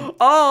love spinning. it.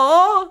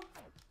 Oh,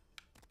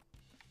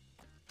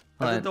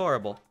 that's What?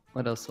 adorable.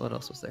 What else? What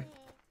else was there?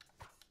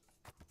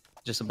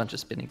 Just a bunch of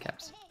spinning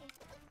caps.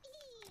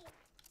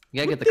 You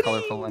gotta get the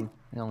colorful one.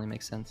 It only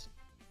makes sense.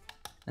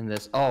 And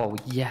this. Oh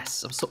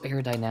yes, I'm so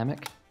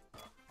aerodynamic.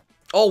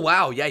 Oh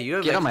wow, yeah, you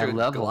have Get on my extra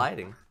level.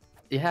 gliding.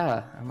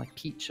 Yeah, I'm like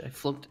Peach. I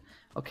float.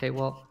 Okay,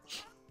 well,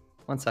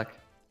 one sec.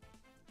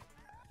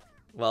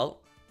 Well,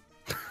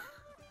 a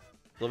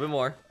little bit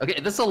more. Okay,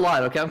 this is a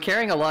lot. Okay, I'm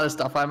carrying a lot of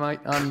stuff on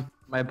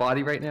my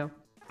body right now.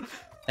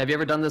 Have you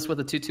ever done this with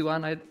a tutu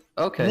on?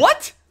 Okay.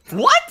 What?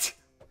 What?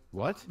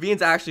 What?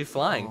 Vian's actually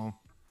flying. Oh.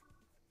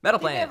 Metal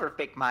You plant. never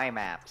pick my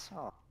maps.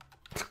 Oh.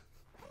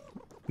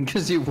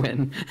 Because you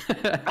win.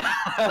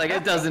 Like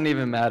it doesn't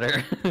even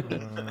matter. There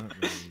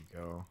you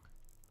go.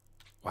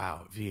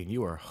 Wow, Vian,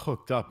 you are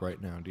hooked up right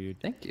now, dude.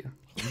 Thank you.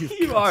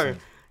 You are.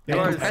 You I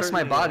are compress my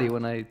certainly- body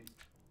when I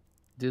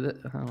do that.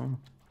 Oh.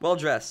 Well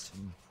dressed.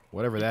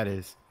 Whatever that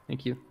is.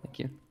 Thank you. Thank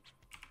you.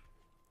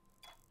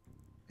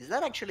 Is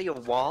that actually a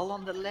wall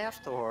on the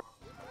left, or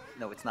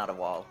no? It's not a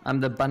wall. I'm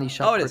the bunny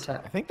shop Oh, it is.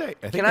 protector. I think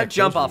that. Cannot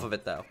jump off of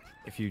it though.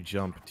 If you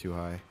jump too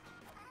high.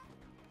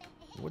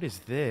 What is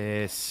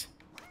this?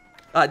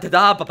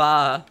 Da-da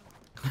ba-ba.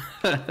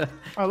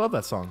 I love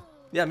that song.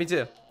 Yeah, me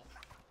too.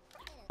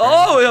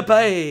 Oh, yeah,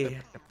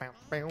 bae.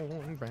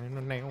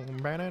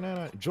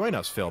 Join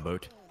us,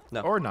 Failboat.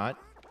 No. Or not.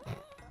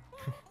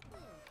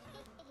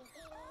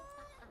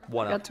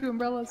 One up. Got 2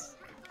 umbrellas.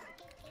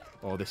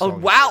 Oh, this Oh, song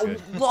is wow,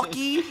 good.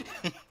 lucky.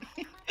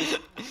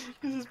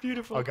 This is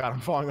beautiful. Oh god, I'm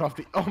falling off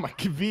the. Oh my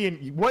god,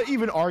 Vian, what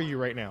even are you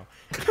right now?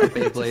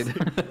 Beyblade.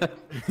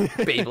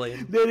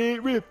 Beyblade. That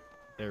ain't rip.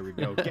 There we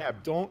go.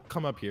 Gab, don't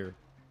come up here.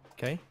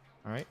 Okay?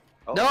 Alright?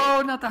 Oh,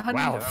 No, not the honey.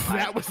 Wow,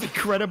 that was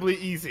incredibly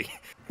easy.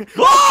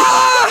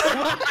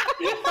 Ah!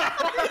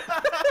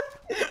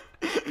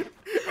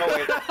 Oh,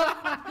 wait.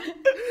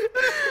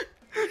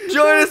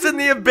 Join us in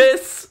the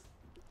abyss.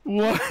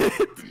 What?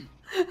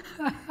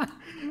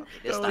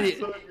 This That time. was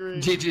so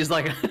great. GG's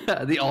like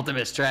the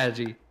ultimate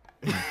strategy.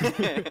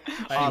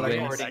 All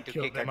Anyways. according to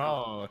Killed them Kikaku.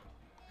 all.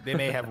 They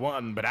may have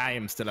won, but I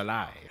am still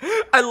alive.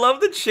 I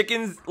love the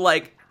chicken's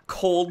like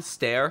cold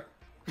stare.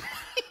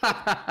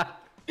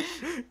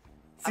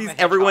 Sees hedgehog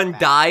everyone man.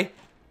 die.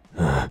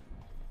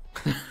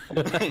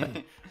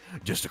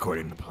 Just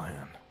according to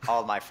plan.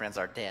 All my friends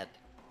are dead.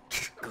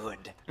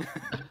 Good.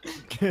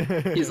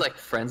 He's like,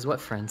 friends?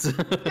 What friends?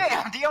 Hey,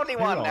 I'm the only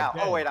one all now.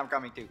 dead. Oh wait, I'm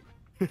coming too.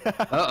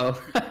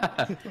 Uh-oh.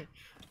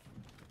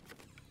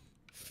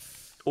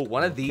 Oh,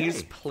 one of these,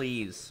 Okay.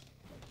 please.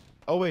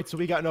 Oh wait, so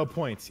we got no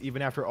points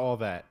even after all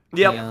that.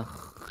 Yep. Yeah.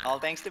 All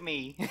thanks to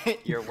me.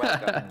 You're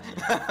welcome.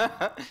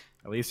 At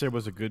least there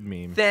was a good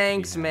meme.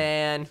 Thanks, We had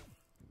man.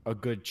 A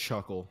good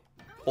chuckle.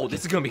 Oh,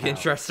 this is gonna be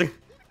interesting.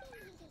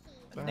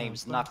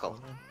 Name's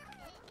Knuckle.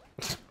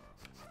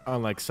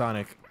 Unlike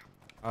Sonic.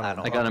 I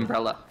don't I got an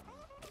umbrella.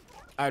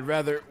 I'd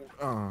rather.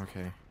 Oh,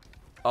 okay.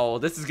 Oh,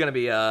 this is gonna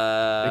be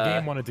The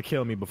game wanted to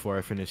kill me before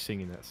I finished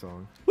singing that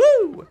song.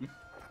 Woo!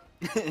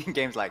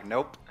 Game's like,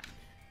 nope.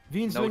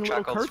 Vian's No doing a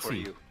little chuckles for curtsy.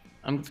 you.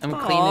 I'm cleaning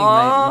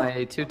Aw.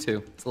 my tutu.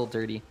 It's a little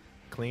dirty.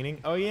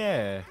 Cleaning? Oh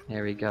yeah.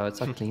 There we go. It's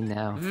all clean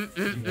now.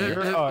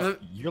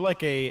 You're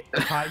like a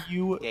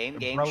Caillou Game,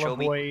 umbrella show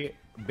me. boy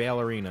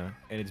ballerina,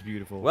 and it's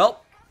beautiful.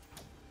 Well,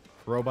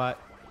 Robot,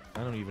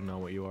 I don't even know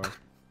what you are.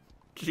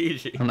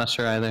 GG. I'm not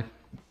sure either.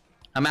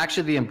 I'm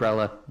actually the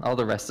umbrella. All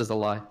the rest is a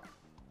lie.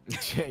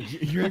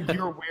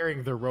 you're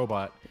wearing the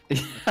robot.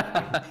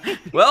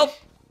 Well,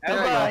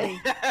 Bye.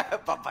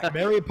 Bye.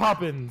 Mary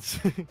Poppins.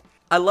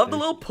 I love the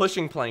little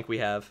pushing plank we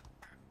have.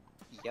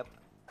 Yep.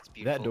 It's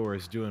beautiful. That door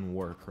is doing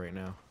work right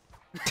now.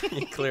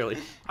 Clearly.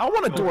 I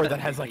want a door that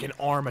has like an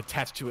arm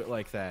attached to it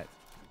like that.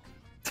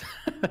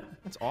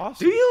 That's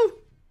awesome. Do you?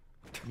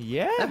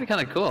 Yeah. That'd be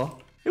kind of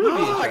cool. It would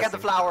be Oh, I got the interesting.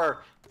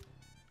 flower.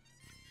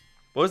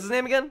 What was his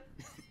name again?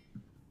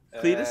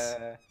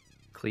 Cletus?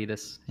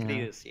 Cletus. Yeah.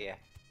 Cletus, yeah.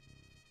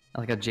 I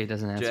like how Jay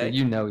doesn't answer. Jay?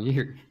 You know,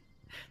 you're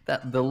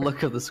the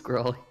look of the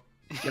scroll.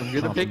 I'm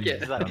gonna pick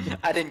it.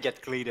 I didn't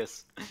get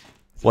Cletus.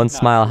 One Not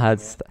smile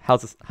good,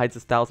 hides a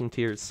thousand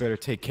tears. Better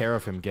take care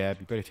of him, Gab.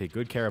 You better take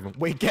good care of him.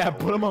 Wait, Gab,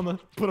 put him on that.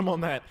 Put him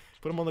on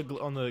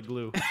the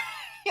glue.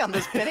 On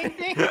the spinning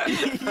thing?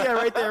 Yeah,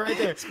 right there, right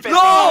there.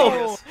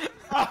 No!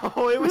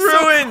 Oh, it was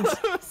Ruined! So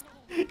close.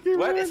 You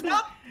What? ruined It's it.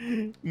 not?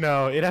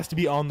 No, it has to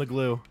be on the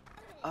glue.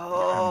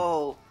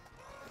 Oh.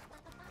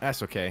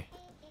 That's okay.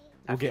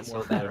 We'll get so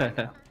more. bad right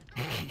now.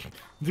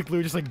 The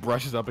glue just like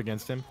brushes up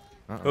against him.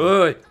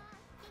 Oi.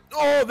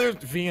 Oh, there's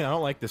Vian. I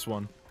don't like this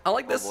one. I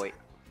like Oh this. boy.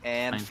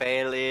 And Fine.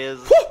 fail is.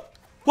 Woo!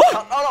 Woo!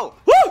 Oh,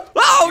 Woo!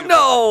 Oh Beautiful. no!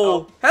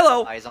 Oh.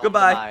 Hello. Eyes on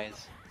Goodbye.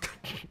 demise.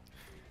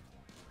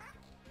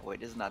 Oh, wait,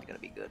 this is not gonna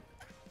be good.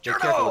 Be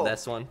careful with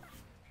this one.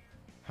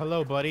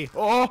 Hello, buddy.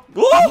 Oh!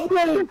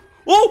 Whoa!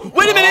 Whoa!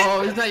 Wait a minute!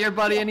 Oh, he's not your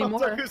buddy I anymore.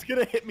 thought he was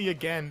gonna hit me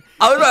again.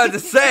 I was about to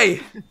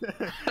say.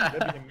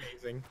 That'd be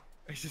amazing.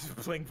 He's just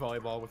playing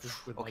volleyball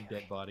with my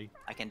dead body.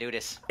 I can do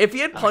this. If he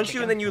had punched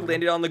you and then you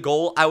landed on the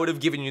goal, I would have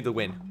given you the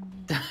win.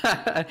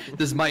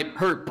 This might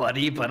hurt,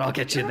 buddy, but I'll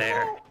get you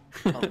there.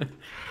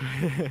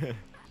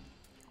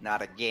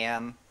 Not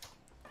again.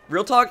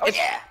 Real talk, Oh,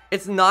 yeah!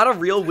 it's not a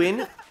real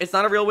win. It's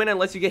not a real win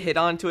unless you get hit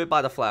onto it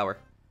by the flower.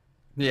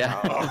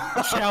 Yeah.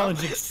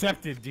 Challenge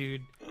accepted,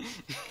 dude.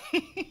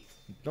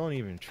 Don't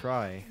even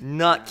try.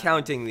 Not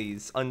counting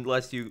these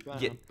unless you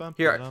get Bum,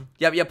 here. bum.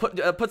 Yeah.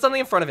 Put something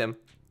in front of him.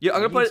 Yeah, I'm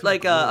gonna need put some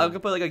like glue. I'm gonna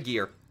put like a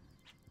gear.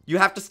 You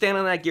have to stand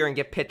on that gear and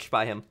get pitched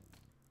by him.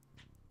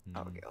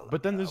 Okay, hold on.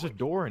 But then there's a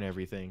door and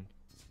everything.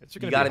 It's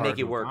gonna be gotta hard make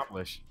it to work.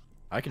 accomplish.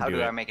 I can How do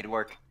do it. I make it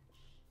work?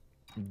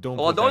 Don't.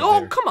 Oh, put don't, that oh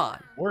there. come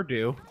on. Or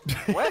do.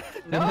 What?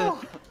 No.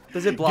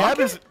 Does it block? Gab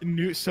is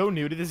so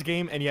new to this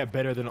game and yet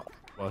better than all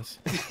of us.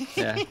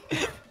 Yeah.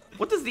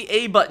 What does the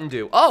A button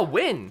do? Oh,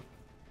 win.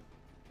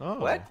 Oh,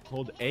 What?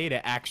 Hold A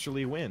to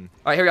actually win.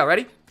 All right, here we go.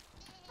 Ready?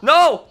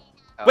 No.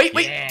 Oh, Wait.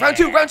 yeah. Round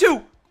two. Round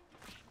two.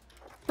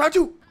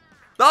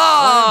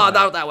 Ah,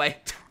 not that way.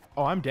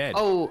 Oh, I'm dead.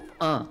 Oh,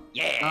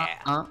 Yeah.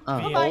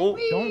 Vian,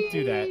 don't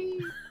do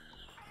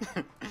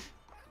that.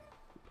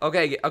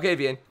 Okay, okay,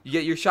 Vian. You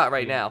get your shot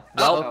right now.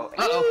 Well,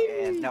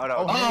 Yeah, no.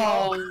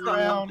 Oh,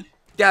 round.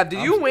 Gab,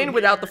 did you win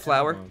without the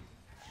flower?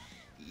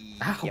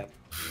 Yep.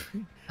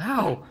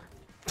 Ow.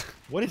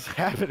 What is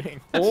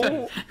happening?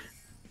 Oh.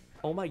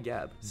 Oh my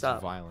Gab. This is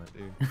Stop. violent,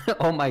 dude.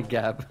 Oh my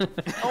Gab.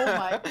 Oh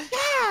my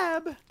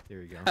Gab. There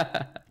we go.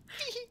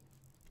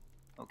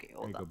 Okay, There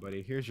hold you go, on.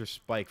 buddy. Here's your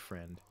spike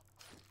friend.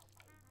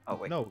 Oh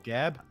wait. No,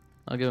 Gab.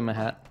 I'll give him a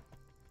hat.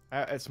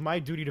 It's my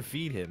duty to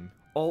feed him.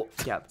 Oh,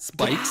 Gab.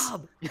 Spikes?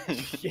 Gab.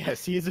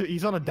 Yes,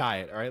 he's on a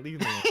diet. All right, leave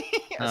him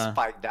alone. A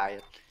spike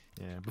diet.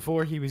 Yeah,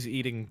 before he was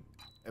eating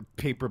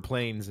paper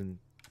planes and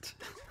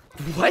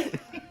What?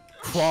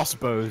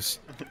 crossbows,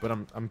 but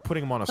I'm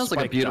putting him on a Sounds spike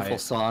like a beautiful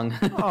diet. song.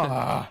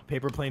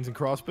 Paper planes and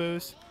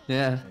crossbows.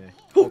 Yeah. Yeah.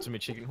 Ultimate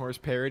Chicken Horse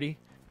parody.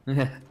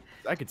 Yeah.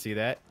 I could see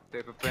that.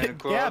 Paper pen and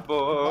Gab,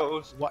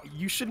 crossbows. What?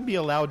 You shouldn't be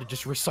allowed to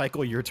just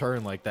recycle your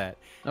turn like that.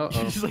 You Uh-oh.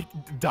 just like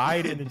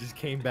died and then just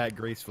came back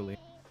gracefully.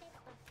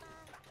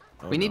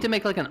 Oh, We need no. to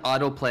make like an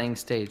auto-playing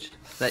stage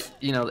that,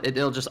 you know,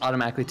 it'll just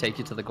automatically take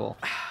you to the goal.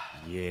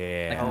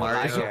 Yeah. Like Oh,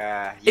 Mario.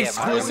 yeah.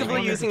 Exclusively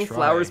Mario. using Try.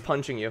 flowers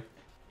punching you.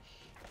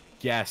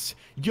 Yes.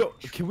 Yo,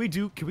 can we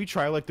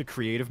try like the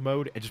creative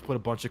mode and just put a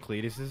bunch of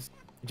Cletuses?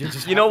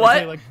 Just You know have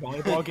them what? play,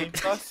 like volleyball games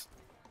with us?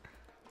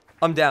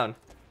 I'm down.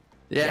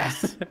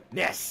 Yes.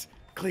 Yes.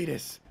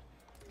 Cletus.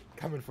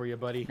 Coming for you,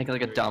 buddy. Make it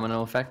like a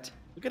domino effect.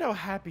 Look at how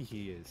happy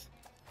he is.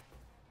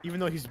 Even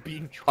though he's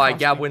being Alright,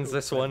 Gab constantly wins killed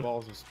this by one.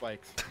 balls with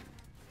spikes.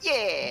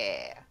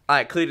 Yeah.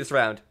 Alright, Cletus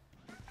round.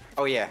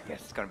 Oh yeah.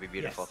 Yes, it's gonna be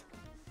beautiful. Yes.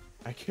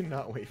 I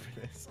cannot wait for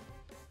this.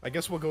 I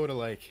guess we'll go to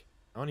like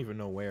I don't even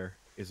know where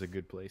is a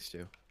good place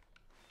to.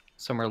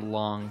 Somewhere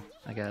long,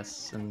 I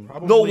guess. And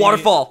Probably No,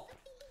 waterfall.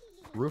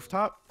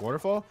 Rooftop?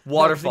 Waterfall?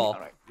 Waterfall.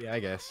 Alright. Yeah, I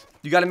guess.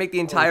 You gotta make the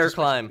entire just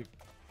climb.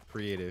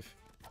 Creative.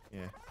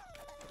 Yeah.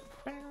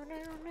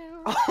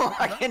 Oh,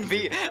 I can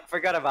be. I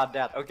forgot about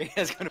that. Okay,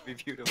 it's gonna be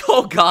beautiful.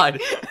 Oh god.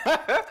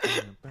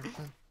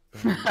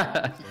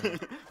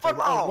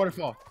 Football.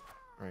 Waterfall.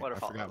 Right,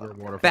 Waterfall. I forgot where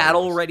waterfall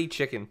Battle was. ready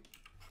chicken.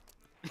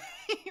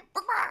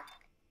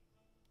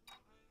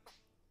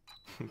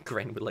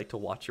 Granny would like to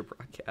watch your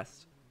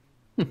broadcast.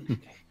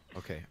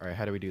 Okay, alright,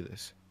 how do we do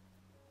this?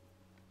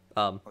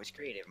 Oh, it's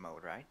creative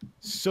mode, right?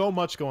 So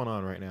much going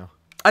on right now.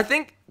 I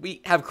think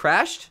we have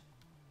crashed.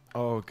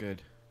 Oh,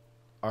 good.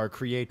 Our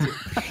creative.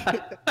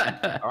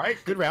 Alright,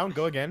 good round.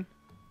 Go again.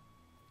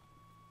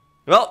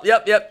 Well,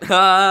 yep.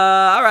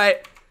 All right.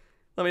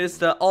 Let me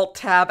just alt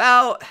tab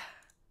out.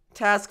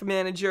 Task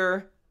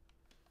manager.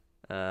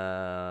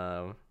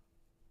 So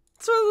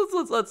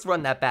let's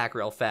run that back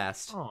real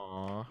fast.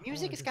 Aww.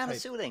 Music is kind of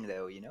soothing,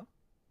 though, you know.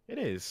 It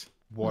is.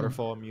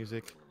 Waterfall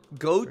music.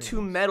 Go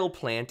to metal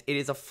plant. It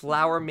is a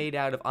flower made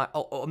out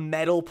of a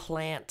metal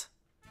plant.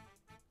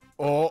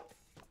 Oh.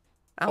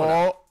 I don't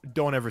know.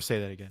 Don't ever say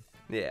that again.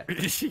 Yeah.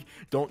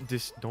 don't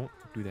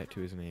do that to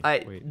his name.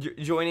 Alright, Wait.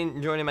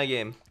 join my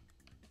game.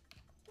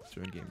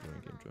 Join game.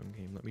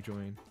 Let me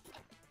join.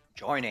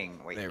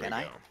 Joining. Wait, There we can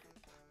I?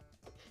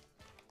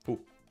 go. Ooh.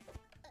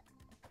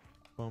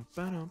 Bum,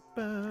 ba-dum,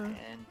 ba.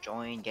 And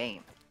join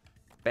game.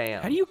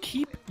 Bam. How do you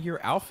keep your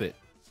outfit?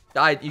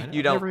 You I'm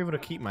don't. never able to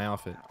keep my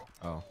outfit.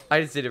 Oh. I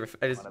just did it.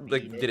 I just Wanna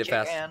like be did the it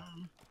fast.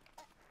 chicken.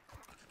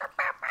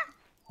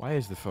 Why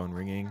is the phone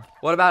ringing?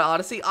 What about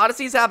Odyssey?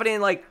 Odyssey's happening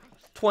in like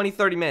 20,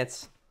 30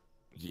 minutes.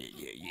 Yeah.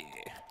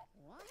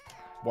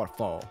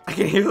 Waterfall. I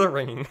can hear the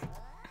ringing.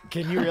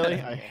 Can you really?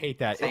 I hate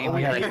that. Same Oh my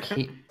here. god, I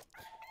keep...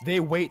 They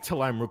wait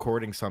till I'm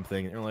recording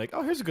something and they're like,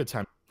 oh, here's a good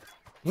time.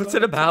 What's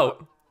it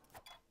about?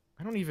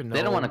 I don't even know.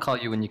 They don't want to call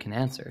you when you can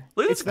answer.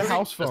 Look at It's the this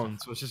house phone,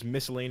 so it's just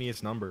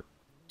miscellaneous number.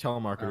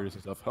 Telemarketers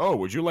and stuff. Oh,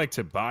 would you like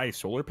to buy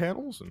solar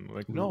panels? And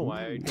like, no,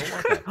 I don't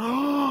want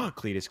that.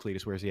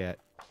 Cletus, where's he at?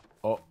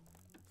 Oh.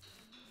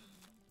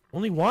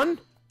 Only one?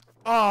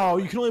 Oh,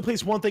 you can only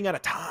place one thing at a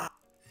time.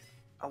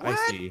 What? I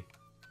see.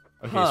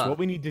 Okay, Huh. so what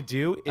we need to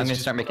do is I'm gonna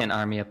just... start making an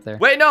army up there.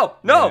 Wait, no,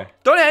 Yeah.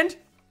 don't end.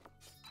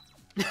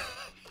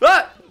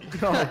 Ah!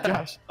 Oh my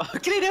gosh.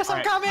 Cletus, I'm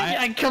Alright, coming!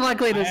 Yeah, come on,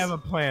 Cletus. I have a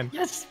plan.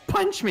 Yes,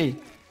 punch me.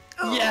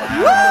 Oh.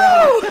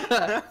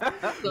 Yeah.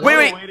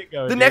 Wait, Way to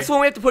go, the dude. next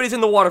one we have to put is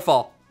in the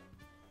waterfall.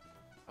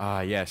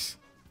 Ah, yes.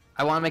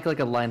 I want to make like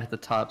a line at the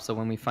top, so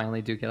when we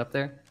finally do get up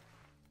there,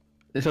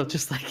 it'll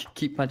just like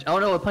keep punching. Oh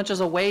no, it punches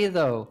away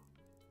though.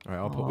 All right,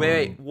 I'll put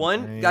Wait,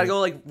 one gotta go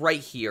like right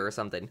here or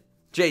something.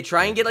 Jay,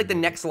 try and get like the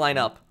next line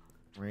up.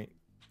 Right.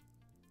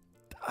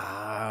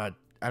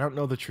 I don't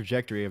know the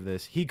trajectory of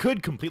this. He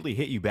could completely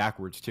hit you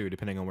backwards too,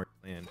 depending on where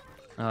you land.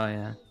 Oh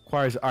yeah.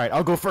 Requires. All right,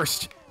 I'll go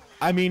first.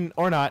 I mean,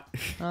 or not.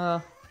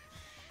 Oh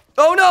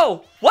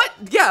no! What?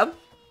 Yeah.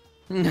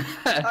 Oh,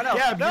 no.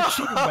 Yeah, no. you're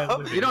cheating by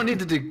living. You don't need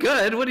to do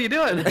good. What are you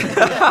doing?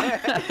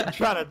 I'm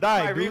trying to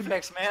die, My dude.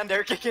 reflex, man,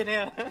 they're kicking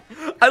in.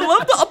 I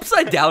love the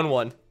upside down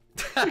one.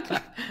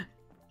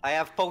 I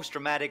have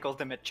post-traumatic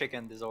ultimate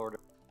chicken disorder.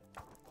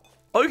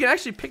 Oh, you can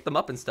actually pick them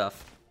up and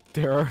stuff.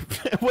 There are.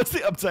 What's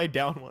the upside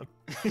down one?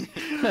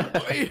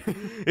 Wait.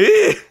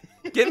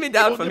 Get me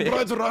down from the here.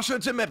 blood's rushing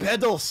to my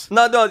pedals.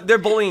 No, they're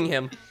bullying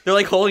him. They're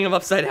like holding him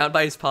upside down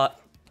by his pot.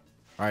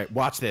 All right,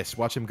 watch this.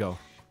 Watch him go.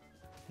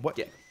 What?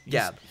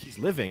 Gab. He's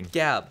living.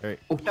 Gab. All right.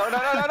 No.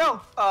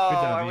 Oh,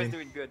 job, I was Ian.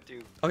 doing good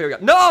too. Oh, here we go.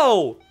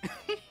 No!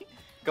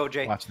 Go,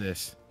 Jay. Watch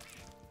this.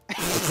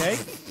 Okay.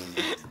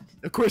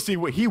 Of course he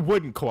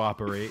wouldn't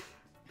cooperate.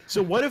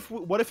 So what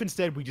if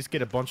instead we just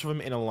get a bunch of them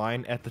in a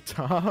line at the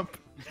top?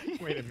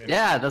 Wait a minute.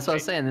 Yeah, that's what I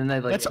was saying. Then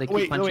they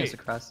keep punching us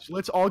across. So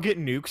let's all get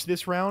nukes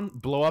this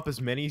round. Blow up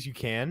as many as you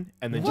can,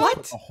 and then What?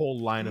 just put a whole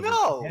line of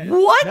No. them.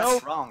 What? No.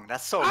 That's wrong.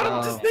 That's so I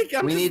wrong. don't just think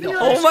I'm We just need there.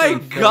 all Oh my screen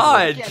filled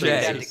God, with Can't do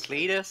that Jay. to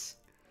Cletus.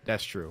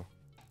 That's true.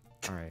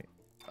 All right.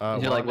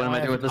 You're like, what am I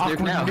doing with this nuke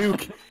Awkward now?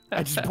 Nuke.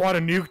 I just brought a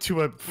nuke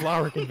to a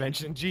flower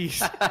convention.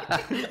 Jeez.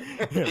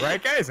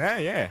 Right, guys?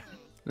 Yeah.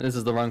 This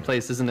is the wrong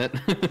place, isn't it?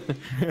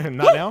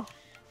 Not now.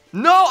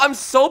 No, I'm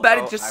so bad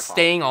Oh, at just I fall.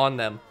 staying on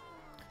them.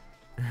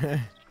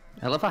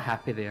 I love how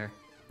happy they are.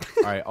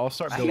 All right, I'll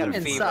start I building. got a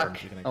Humans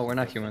fever. suck. Oh, we're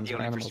not humans. The We're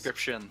only animals.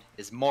 prescription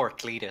is more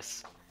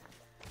Cletus.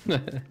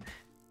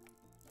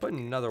 Put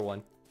another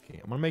one. Okay,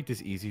 I'm gonna make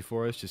this easy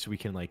for us, just so we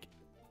can like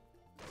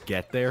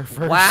get there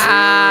first.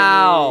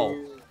 Wow.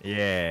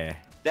 Yeah.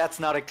 That's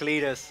not a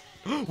Cletus.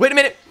 Wait a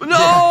minute.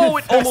 No,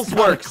 it That's almost not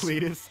a works.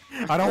 Cletus.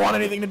 I don't want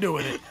anything to do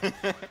with it.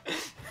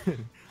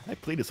 That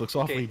Cletus looks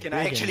awfully Okay, big. can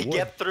I actually and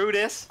get through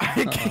this?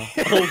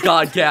 Oh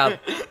God, Gab.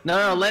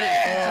 No, let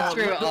it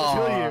wood. through. Kill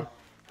Aw. you.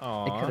 They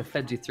Aw. could have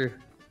fed you through.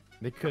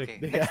 They could Okay,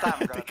 have. next time I'm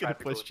They gonna could try have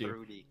to go pushed you.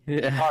 through the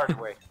Yeah. hard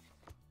way.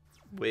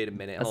 Wait a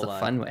minute. That's Hold a on.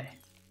 fun way.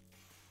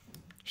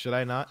 Should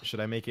I not? Should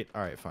I make it?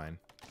 All right, fine.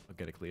 I'll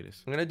get a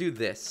Cletus. I'm gonna do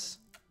this.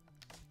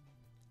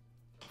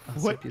 That's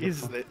so What is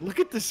beautiful. that? Look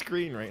at the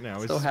screen right now.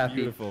 It's So happy.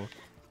 beautiful.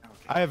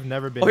 I have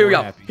never been Oh, here we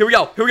more go. happy. Here we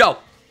go. Here we go.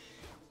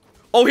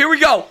 Oh, here we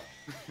go.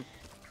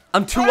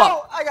 I'm two Oh,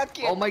 up. I got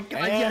killed. Oh my God!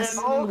 And Yes.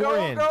 Oh, we're go,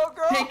 in. go.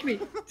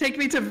 Take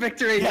me to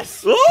victory.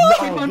 Yes. Oh!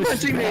 Keep on this is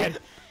punching me. bad.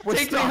 We're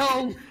Take me stuck.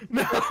 home.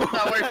 No.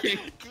 Not working.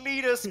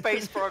 Cletus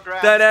space program.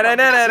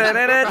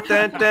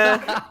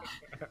 Da-da-da-da-da-da-da-da.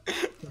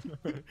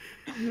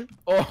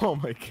 Oh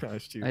my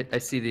gosh, dude. I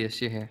see the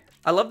issue here.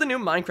 I love the new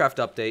Minecraft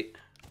update.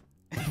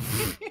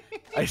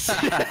 I see.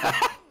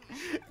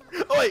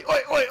 Oi,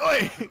 oi, oi,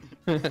 oi!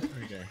 Okay.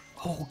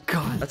 Oh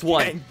God. That's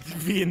one. And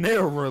V and they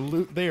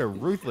are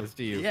ruthless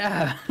to you.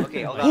 Yeah.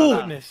 Okay, hold Oh, on. hold on.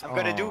 goodness. I'm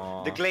gonna do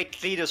Aw. the great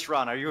Cletus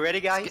run. Are you ready,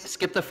 guys?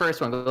 Skip the first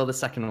one. Go to the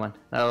second one.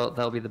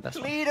 That'll be the best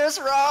one. Cletus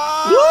run!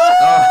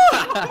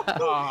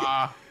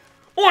 Ah.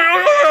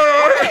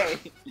 Okay,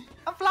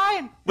 I'm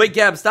flying. Wait,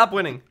 Gab, stop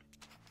winning.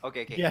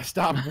 Okay. Yeah,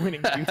 stop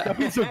winning, dude. Stop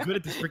being so good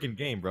at this freaking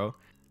game, bro.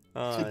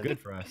 Too good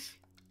for us.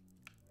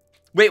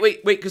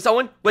 Wait, could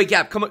someone? Wait,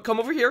 Gab, come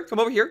over here. Come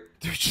over here.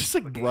 They're just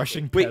like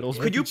brushing Wait, pedals.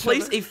 could with you each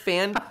place other. a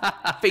fan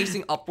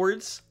facing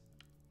upwards?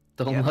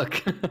 Don't Yeah.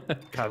 look.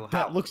 God,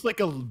 that looks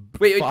like a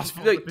Wait,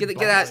 phospholipid get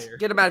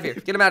bilayer. him out of here.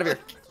 Get him out of here.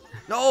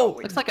 No.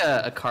 Looks like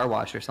a car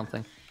wash or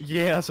something.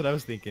 Yeah, that's what I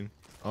was thinking.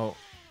 Oh,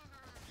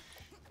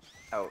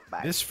 Oh,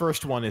 bye. this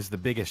first one is the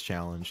biggest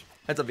challenge.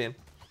 Heads up, Ian.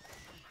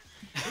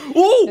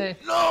 Ooh! Okay.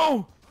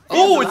 No!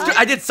 Oh,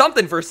 I did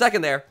something for a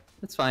second there.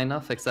 It's fine. I'll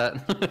fix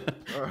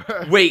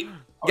that. Wait,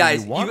 Oh,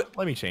 guys, you want?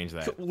 Let me change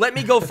that. let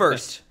me go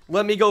first.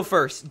 Let me go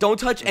first. Don't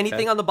touch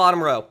anything on the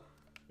bottom row.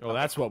 Oh,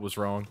 that's what was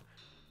wrong.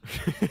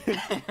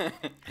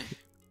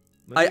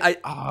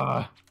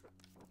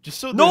 Just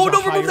so No, there's a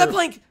don't remove that higher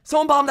plank.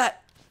 Someone bomb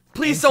that.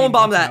 Please, someone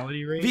bomb that.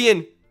 anti-mortality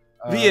rate.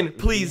 Vian,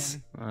 please,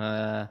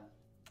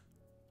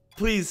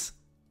 please,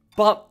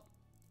 bomb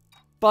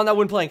that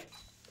wooden plank.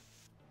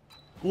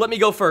 Let me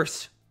go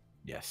first.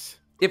 Yes.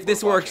 If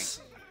this We're works.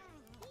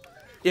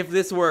 If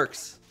this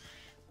works.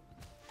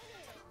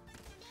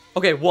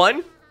 Okay,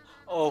 one.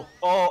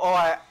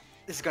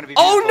 This is gonna be.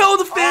 Oh beautiful. no,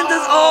 the fan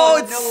does. Oh,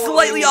 it no,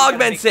 slightly it's gonna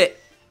augments make- it.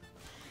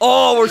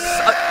 Oh,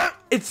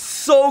 it's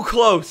so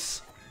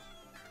close.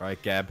 All right,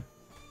 Gab.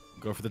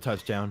 Go for the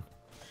touchdown.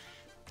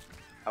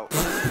 Oh.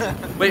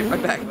 Wait,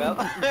 right back.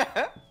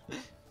 Well.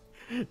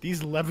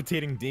 These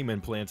levitating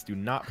demon plants do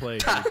not play.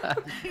 Dude.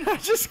 I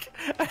just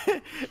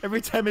every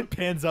time it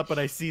pans up and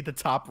I see the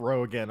top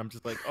row again, I'm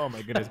just like, oh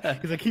my goodness,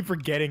 because I keep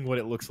forgetting what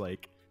it looks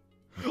like.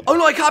 Oh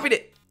no, I copied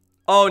it.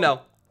 Oh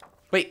no.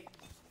 Wait,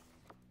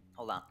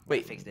 Hold on.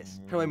 Wait. Fix this.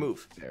 how do I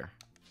move? There.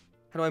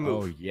 How do I Oh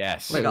move?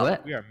 yes. Wait,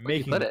 what? We are Where'd you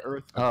making put it?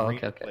 Earth a Oh, green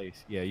okay, okay.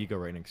 place. Yeah, you go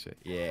right next to it.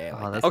 Yeah.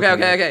 Oh, that's Okay.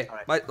 looking Okay.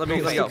 Alright. Let me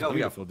That's go. Let me go.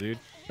 beautiful, dude.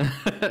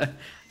 good.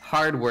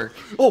 Hard work.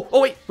 Oh,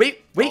 wait. Oh,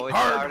 it Hard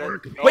started.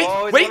 work. Wait,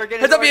 Oh, it's wait, working,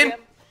 heads it's up, Ian.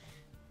 working.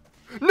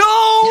 No,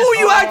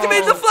 you Yes.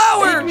 activated the Take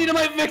flower. me to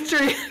my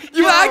victory.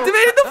 You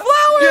activated the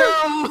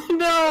flower.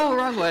 No,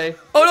 wrong way.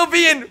 Oh no,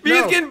 Vian's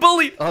No. getting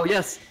bullied. Oh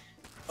yes.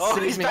 Oh,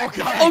 Save he's me. back.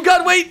 Oh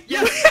God, wait.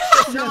 Yes.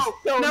 No.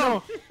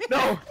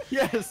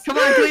 Yes. Come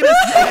on, Cletus.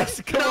 Yes.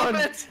 Come Stop on.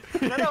 it.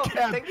 No,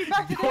 Gab, take me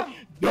back to him.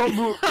 Don't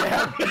move.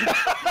 Gab.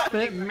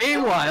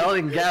 Meanwhile,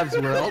 in Gab's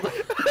world.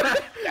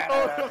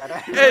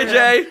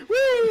 AJ.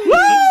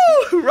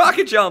 Woo!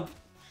 Rocket jump.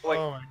 Wait,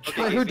 Oh my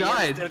okay, Wait, who Ian's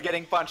died? Still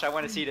getting punched. I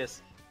want to see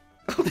this.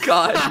 Oh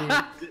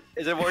God.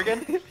 Is it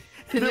working?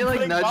 Can you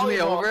like nudge me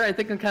over? I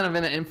think I'm kind of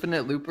in an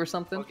infinite loop or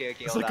something. Okay,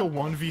 It's hold like on.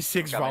 a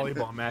 1v6 Coming.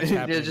 volleyball match Yeah,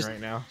 happening just- right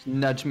now.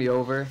 Nudge me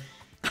over.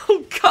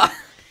 Oh god.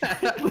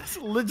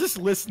 Just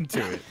listen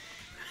to it.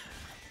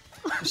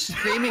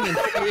 Screaming in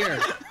fear.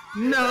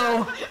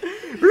 No.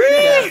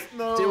 Reese!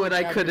 No, Do what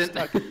I Gab, couldn't.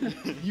 you're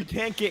stuck. You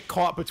can't get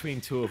caught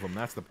between two of them.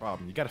 That's the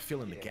problem. You got to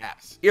fill in the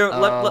gaps. Here,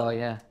 Oh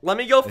yeah. let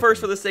me go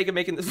first for the sake of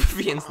making this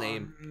Vivian's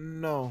name.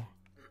 No.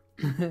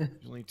 There's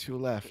only two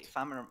left. If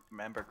I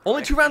remember correctly,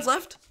 Only 2 rounds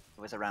left?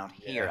 It was around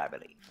here, I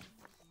believe.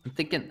 I'm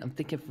thinking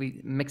if we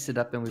mix it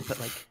up and we put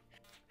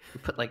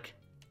like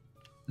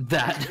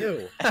that.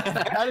 Ew.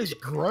 That is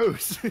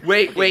gross.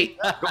 Wait, wait.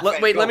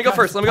 Let me go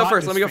first. Let me go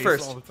first. Let me go Pot in his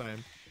face first. all the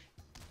time.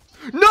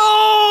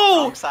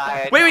 No! Wrong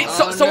side. Wait,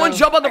 Oh, someone no.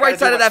 jump on the I gotta right do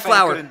side of what that Fang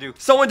flower. couldn't do.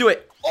 Someone do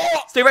it.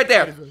 Stay right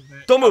there.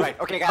 Don't move. Alright,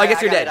 okay, got I it, guess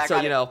I you're got it, dead, I so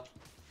got you it. know.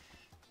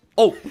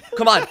 Oh,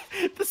 come on.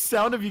 The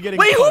sound of you getting.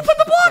 Wait, who punched put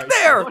the is block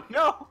priceless.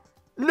 there? No.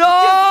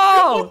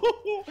 No!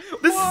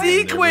 The And there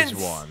sequence.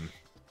 was one.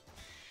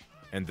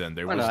 And then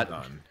there Why was not?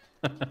 none.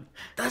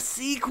 The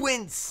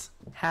sequence.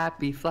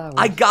 Happy flowers.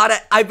 I got it.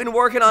 I've been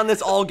working on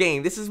this all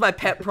game. This is my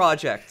pet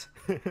project.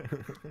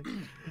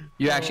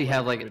 You actually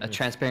have like a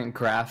transparent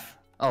graph.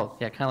 Oh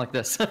yeah, kind of like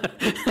this.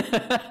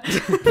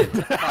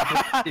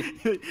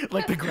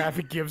 Like the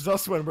graphic gives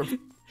us when we're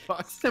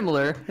fucked.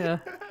 Similar. Yeah.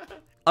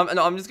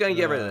 No, I'm just gonna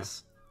get rid of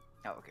this.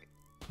 Oh, okay.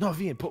 No,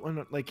 Vian, put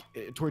one like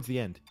towards the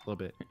end a little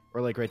bit,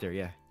 or like right there.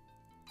 Yeah.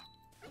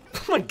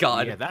 Oh my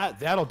god. Yeah,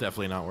 that'll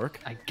definitely not work.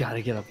 I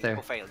gotta get up there.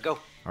 Go fail. Go.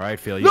 All right,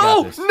 Phil, you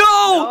No! got this.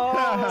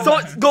 No! So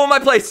go in my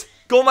place.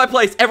 Go in my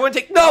place. Everyone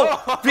take. No!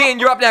 Vian,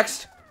 you're up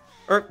next.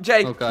 Or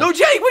Jay. Oh, God. No,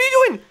 Jay, what are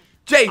you doing?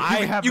 Jay,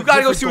 I have you a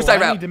gotta go different goal.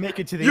 suicide I route. need to make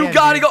it to the You end,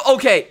 gotta dude. go.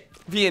 Okay,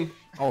 Vian.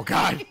 Oh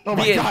God! Oh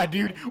my Vian. God,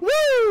 dude!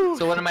 Woo!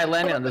 So what am I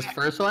landing on? This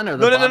first one or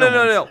the No. bottom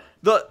ones?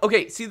 The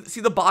okay. See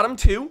the bottom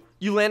two.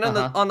 You land on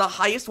Uh-huh. the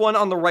highest one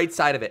on the right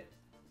side of it,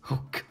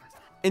 Oh God.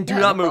 and do Yeah,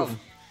 not no move. problem.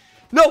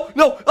 No!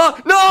 No!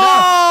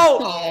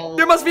 No!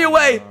 There must be a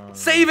way.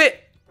 Save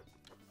it.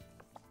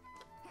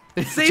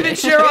 Save it.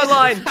 Share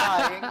online.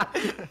 Dying.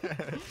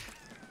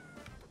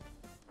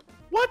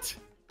 What?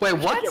 Wait,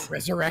 what? Get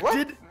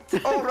resurrected?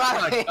 Oh,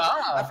 right.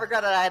 God. I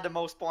forgot that I had the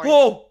most points.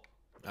 Whoa!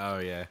 Oh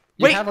yeah.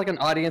 You Wait. have like an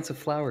audience of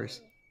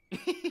flowers.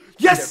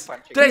 Yes. They're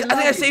punching. Did I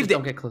think I saved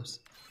Don't it. get close.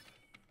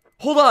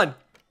 Hold on.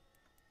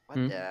 What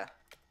Hmm? the?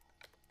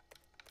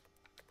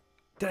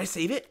 Did I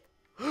save it?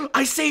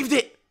 I saved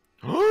it.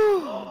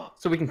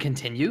 So we can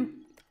continue.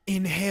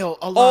 Inhale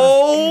a lot.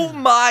 Oh Of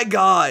air. my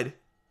god.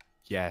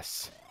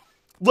 Yes.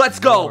 Let's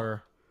go.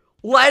 More.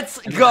 Let's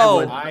And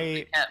go.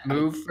 I Can't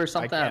move or I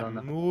something. I, don't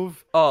can't know.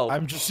 move. Oh.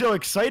 I'm just so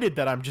excited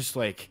that I'm just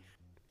like,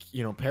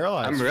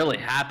 paralyzed. I'm really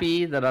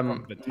happy that I'm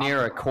From the top.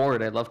 near a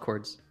chord. I love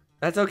chords.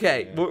 That's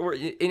okay. Yeah.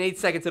 In 8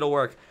 seconds it'll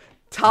work.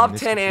 Top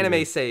this 10 anime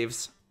computer.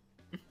 saves.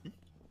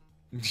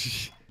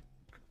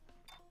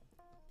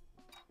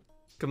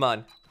 Come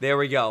on. There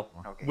we go.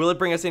 Okay. Will it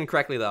bring us in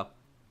correctly though?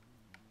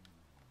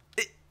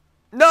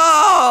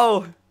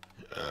 No!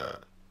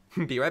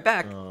 Be right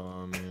back.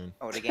 Oh man.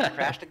 Oh, the game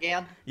crashed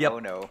again? Yep. Oh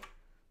no.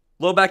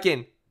 Load back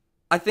in.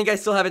 I think I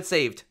still have it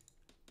saved.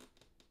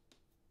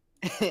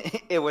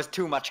 It was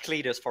too much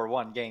Cletus for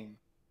one game.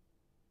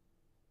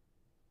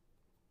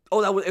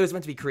 Oh, it was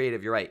meant to be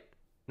creative. You're right.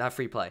 Not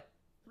free play.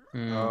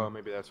 Hmm. Oh,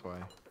 maybe that's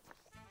why.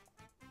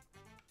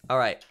 All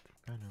right.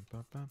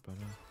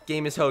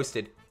 Game is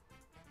hosted.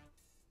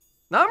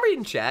 Now I'm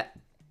reading chat.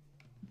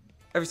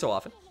 Every so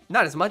often.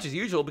 Not as much as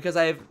usual because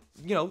I have,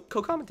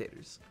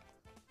 co-commentators.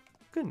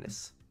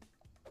 Goodness.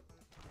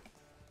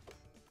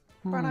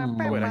 Oh,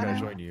 wait, I gotta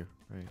join you.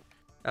 Right.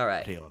 All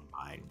right. Tail and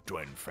mine,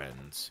 join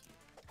friends.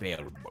 They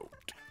are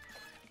remote.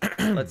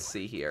 Let's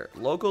see here.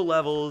 Local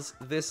levels.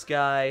 This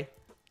guy.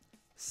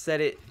 Set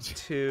it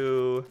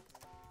to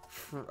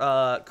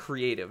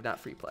creative, not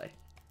free play.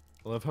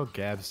 I love how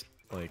Gab's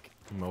like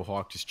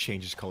mohawk just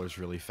changes colors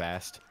really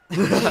fast.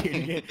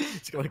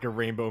 It's got like a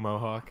rainbow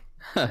mohawk.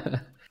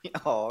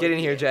 Oh, Get in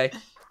here, Jay.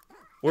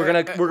 We're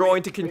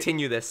going to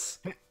continue this.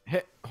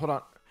 Hey, hold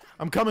on.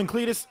 I'm coming,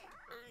 Cletus.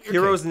 Okay.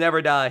 Heroes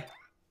never die.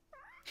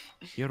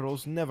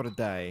 Heroes never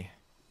die.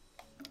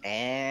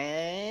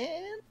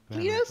 And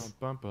Cletus?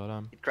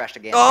 It crashed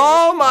again.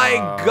 Oh my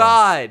Oh.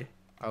 god!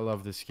 I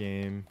love this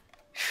game.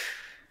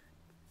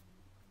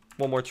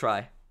 One more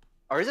try.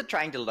 Or is it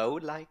trying to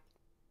load like?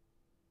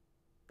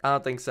 I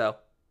don't think so.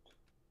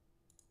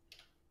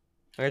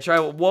 I'm gonna try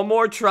one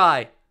more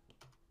try.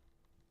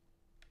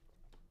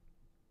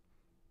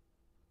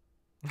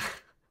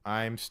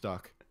 I'm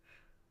stuck.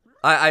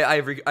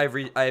 I've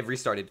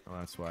restarted. Oh,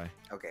 that's why.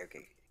 Okay.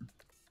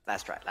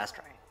 Last try.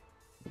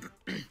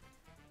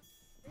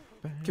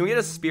 Can we get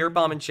a spear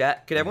bomb in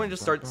chat? Could everyone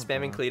just start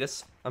spamming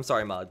Cletus? I'm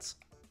sorry, mods.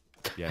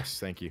 Yes,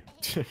 thank you.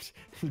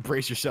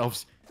 Brace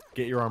yourselves.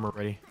 Get your armor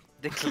ready.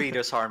 The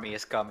Cletus army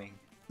is coming.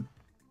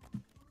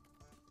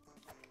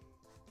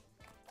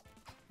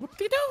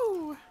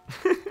 Whoop-de-doo!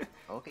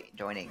 Okay,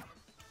 joining.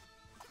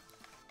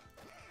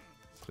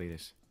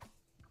 Cletus.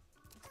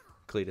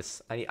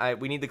 Cletus.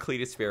 We need the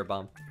Cletus spear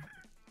bomb.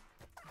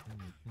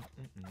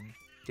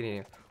 Get in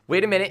here.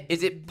 Wait a minute.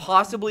 Is it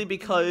possibly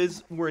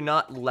because we're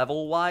not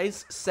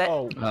level-wise set?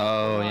 Oh,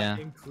 yeah.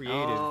 in creative.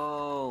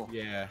 Oh.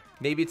 Yeah.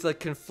 Maybe it's like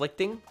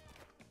conflicting.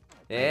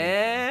 All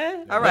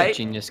That right.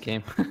 genius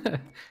game.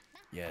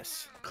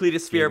 Yes.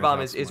 Cletus Sphere Game Bomb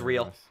how is smart it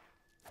real. was.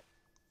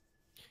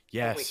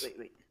 Yes.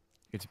 Wait.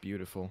 It's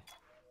beautiful.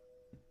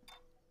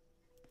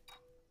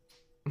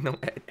 No,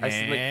 I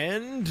see, like-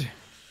 And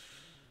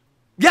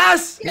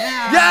Yes!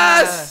 Yeah!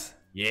 Yes!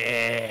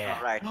 yeah.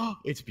 All right.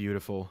 It's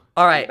beautiful.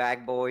 All right.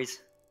 Back, boys.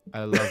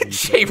 I love you.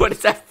 Shay, what is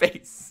that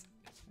face?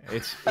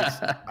 It's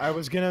I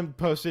was gonna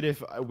post it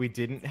if we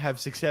didn't have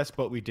success,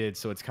 but we did,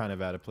 so it's kind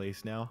of out of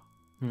place now.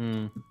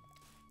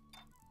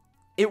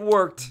 It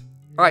worked.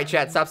 All right,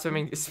 chat, stop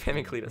spamming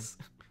Cletus.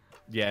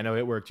 Yeah, no,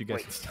 it worked. You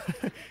guys.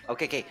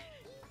 Okay.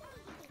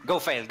 Go,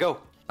 fail. Go.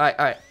 All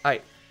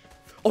right.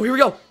 Oh, here we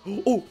go.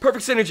 Oh,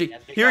 perfect synergy.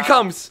 Here it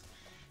comes.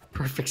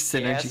 Perfect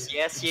synergy.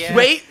 Yes.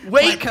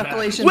 Wait.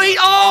 Calculation. Wait.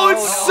 Oh,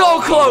 it's so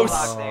no. close.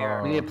 Block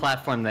there. We need a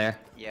platform there.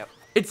 Yep.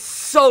 It's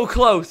so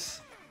close.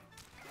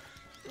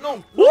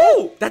 No.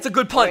 Woo! That's a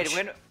good punch.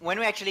 Wait, when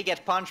we actually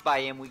get punched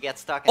by him, we get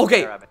stuck in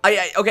Okay. there of it.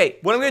 Okay.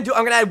 What I'm gonna do?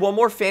 I'm gonna add one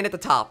more fan at the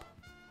top.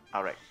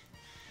 All right.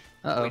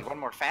 Uh-oh. Wait, one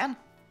more fan?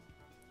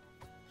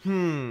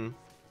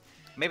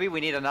 Maybe we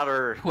need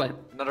another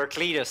What?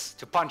 Cletus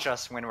to punch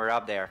us when we're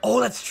up there. Oh,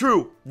 that's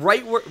true.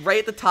 Right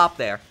at the top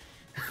there.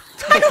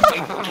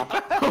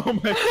 Oh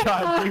my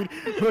god,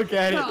 dude! Look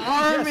at it.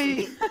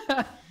 Army!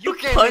 You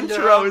came Punch in the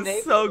row wrong is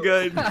neighborhood. so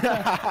good.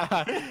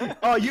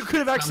 Oh, you could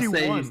have actually Some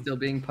say won. he's still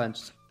being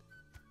punched.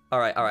 All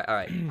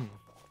right.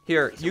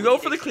 Here, So you we go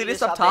need for the a Cletus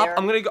Cletus up up top. there.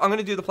 I'm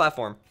gonna do the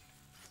platform.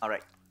 All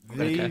right.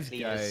 These Cletus,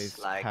 guys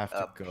like, have to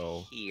up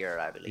go here,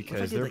 I believe.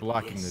 because they're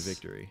blocking the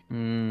victory.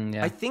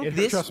 Yeah. I think It,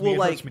 this trust will me, it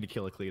like. hurts me to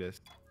kill a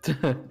Cletus.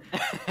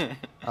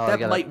 Oh,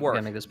 That might work.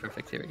 Gotta make this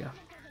perfect. Here we go.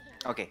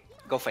 Okay,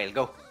 go, fail.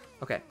 Go.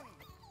 Okay.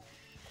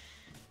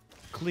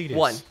 Cletus.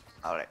 1.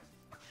 All right.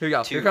 Here we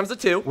go. Two. Here comes the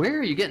 2. Where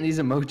are you getting these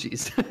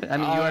emojis? I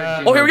mean, you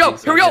are. Oh, here we go.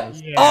 emojis, Here we so go.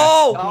 yes. Yeah.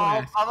 Oh.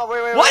 Oh,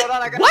 wait, What? hold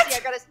on. I gotta What? see.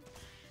 I gotta see.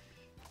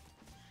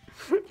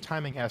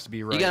 Timing has to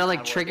be right. You gotta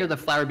like I trigger work the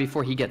flower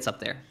before he gets up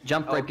there.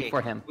 Jump right Okay,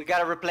 before him. We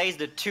gotta replace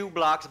the 2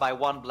 blocks by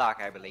 1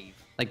 block, I believe.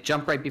 Like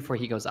jump right before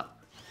he goes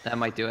up. That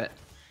might do it.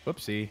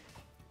 Whoopsie.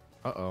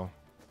 Uh-oh.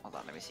 Hold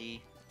on, let me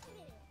see.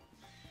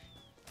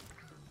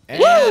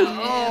 And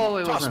Oh,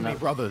 it toss wasn't me, enough.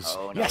 brothers.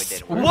 Oh, no, yes. it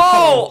didn't work.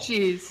 Whoa.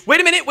 Jeez. Wait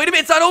a minute.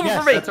 It's not over Yes,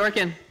 for me. That's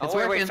working. It's Oh,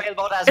 wait, working. fail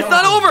both as It's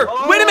well. not over.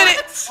 Oh, Wait a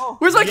minute. oh.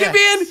 Where's my Yes.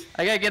 keep in?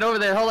 I gotta get over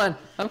there. Hold on.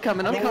 I'm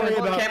coming. I'm Don't coming.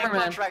 worry about it.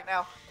 Cameraman. Punch right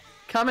now.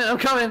 Coming. I'm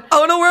coming. I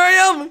don't know where I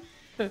am.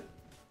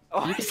 Oh,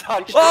 I saw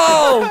you.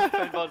 Oh.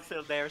 Failboat's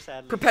still there,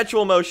 sadly.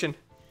 Perpetual motion.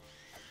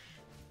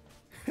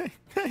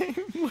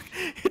 Look,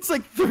 it's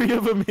like 3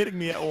 of them hitting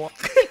me at once.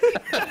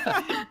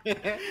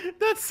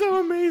 That's so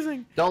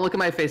amazing. Don't look at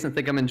my face and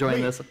think I'm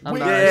enjoying this. I'm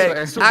not. Yeah, I yeah,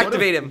 swear. So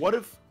Activate him.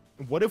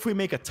 What if we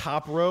make a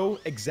top row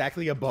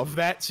exactly above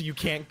that so you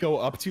can't go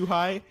up too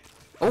high?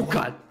 Oh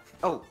God.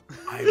 Oh.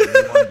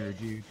 I wonder,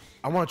 dude.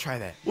 I want to try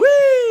that.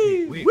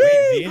 Wee. Wait,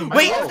 Wee. the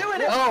Wait. I'm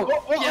doing it.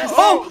 Oh. Yes.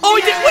 Oh,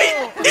 he did.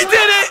 Wait. He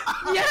did it.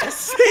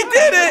 Yes. He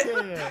did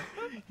it. Yeah,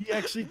 he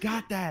actually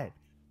got that.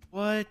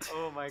 What?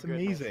 Oh my It's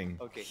goodness. amazing.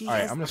 Okay. All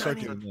right, I'm gonna start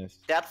doing this.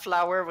 That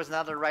flower was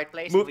not the right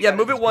place. Move- We yeah, gotta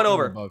move it just- one Put them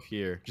over. above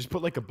here. Just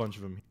put like a bunch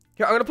of them.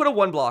 Here, I'm gonna put a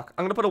 1 block.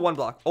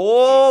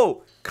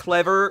 Oh,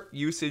 clever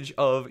usage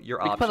of your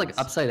We could options. put like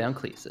upside down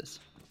cleases.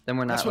 Then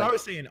we're not. That's what like, I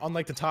was saying. On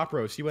like the top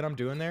row, see what I'm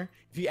doing there?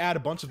 If you add a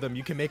bunch of them,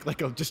 you can make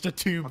like just a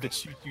tube that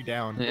shoots you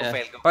down. Go, Yeah.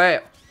 fail. Go. All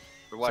right. We're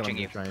That's what watching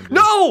I'm you. gonna try and do.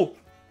 No.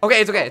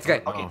 Okay, it's okay. It's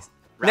okay. Okay. Oh.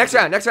 Next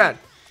round.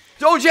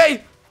 Oh,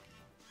 Jay.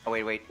 Oh,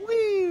 wait.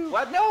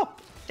 What? No.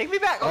 Take me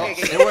back. Okay.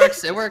 okay. It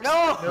works. It works.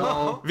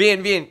 No.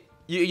 Vian.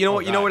 You know Oh,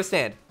 what? You know God. where to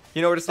stand.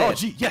 You know where to Oh, stand.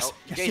 gee, yes, Oh,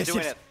 yes, Jay's yes,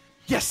 doing yes. it.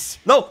 Yes.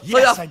 No.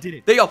 play it Yes, up. I did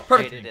it. There you go.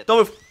 Perfect. Jay did it. Don't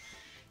move.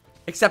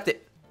 Accept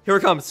it. Here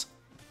it comes.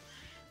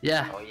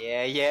 Yeah. Oh,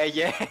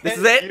 yeah. This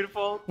is it?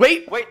 Beautiful.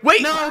 Wait.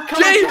 Wait. No,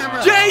 come Jay. on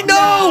camera. Jay,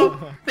 no.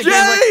 The game's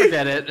like, Jay.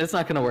 forget it. It's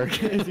not gonna work.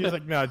 He's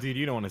like, no, dude,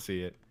 you don't want to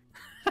see it.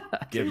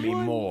 Give me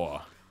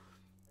more.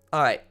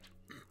 All right.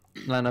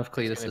 Not enough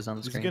Cletus is on the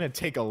It's screen. gonna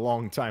take a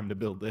long time to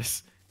build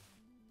this.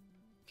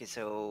 Okay,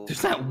 so...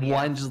 There's that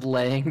one just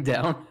laying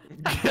down.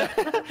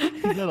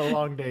 He's had a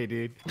long day,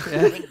 dude.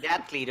 I think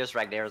that Cletus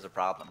right there is a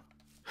problem.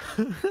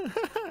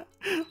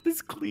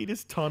 This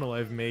Cletus tunnel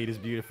I've made is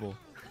beautiful.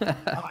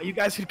 You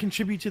guys could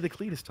contribute to the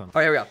Cletus tunnel.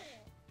 All right, here we go.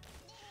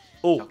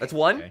 Oh, that's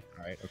 1. Okay,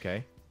 all right,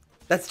 okay.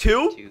 That's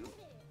 2. 2.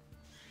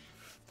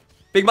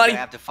 Big money. I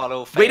have to follow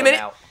Wait a Fail minute.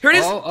 now. Here it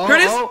is. Oh, Here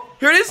it is. oh.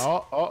 Here it is.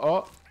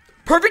 Oh.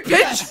 Perfect pitch.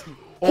 Yes.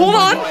 Hold my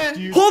on. God,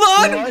 dude. Hold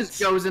on. It just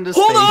goes into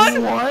Hold space.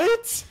 on.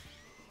 What?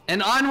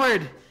 And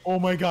onward. Oh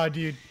my god,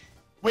 dude.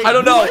 Wait, I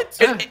don't know. what?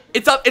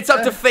 It's up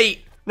to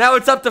fate. Now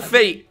it's up to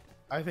fate.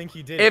 I think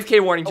he did. it. AFK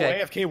warning, Oh, Jay.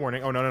 AFK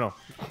warning. Oh, no.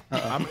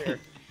 I'm here.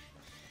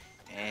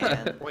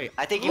 And Wait.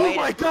 I think you Oh made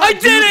my it. god, I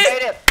dude. did Made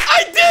it. it.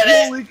 I did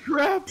it. Holy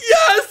crap.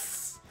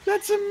 Yes.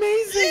 That's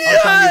amazing.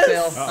 Yes! Come, you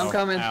fail. Uh-oh. I'm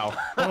coming. Ow.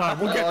 Hold on,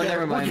 we'll get Oh, there.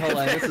 never mind. We'll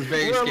Hold get on. This there. is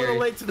very We're a scary. little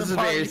late to This the is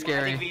very party.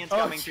 scary. I think Vian's Oh,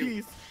 coming too.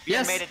 jeez. Vian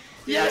Yes. made it.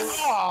 Yes!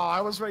 Oh,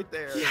 I was right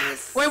there.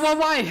 Yes. Wait,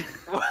 why?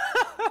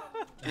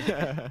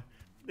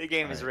 The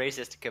game is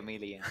racist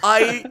chameleon.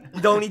 I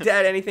don't need to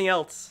add anything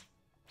else.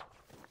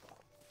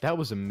 That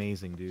was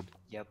amazing, dude.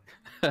 Yep.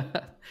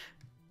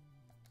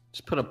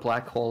 Just put a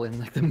black hole in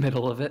like the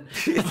middle of it.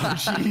 Oh,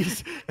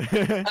 jeez.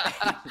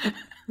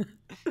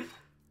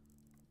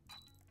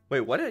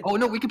 Wait, what? Oh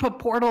no, we can put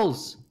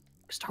portals.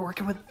 Start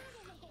working with.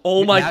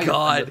 Oh Now my you can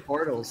god. put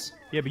portals.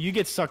 Yeah, but you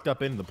get sucked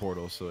up into the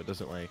portal, so it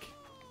doesn't like.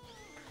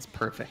 It's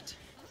perfect.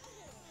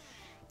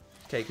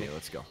 Take me. Okay,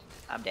 let's go.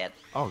 I'm dead.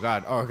 Oh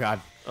god. Oh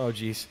god. Oh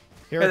jeez.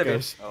 Here Hey it there,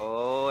 goes.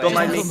 Oh, Don't and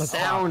mind The me. on the top.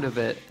 sound of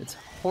it. It's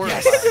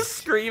horrifying. He's just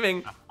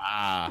screaming.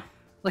 Ah.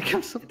 Like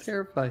I'm so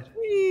terrified.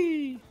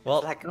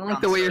 Well, like I don't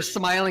like the way you're concert.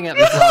 smiling at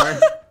me, Flower.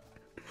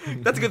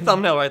 that's a good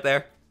thumbnail right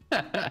there.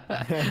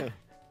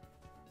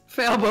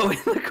 Failbow in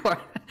the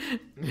corner.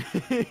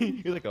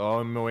 You're like, oh,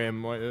 I'm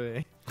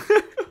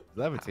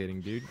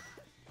levitating, dude.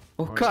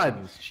 Oh Orange god.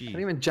 thing is cheap. I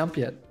didn't even jump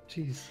yet.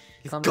 Jeez.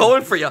 He's Calm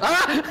going down. for you.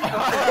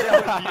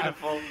 Ah!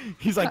 Beautiful.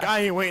 He's like,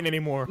 I ain't waiting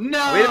anymore.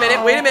 No! Wait a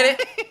minute, wait a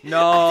minute. He ends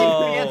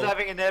No.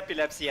 having an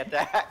epilepsy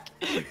attack.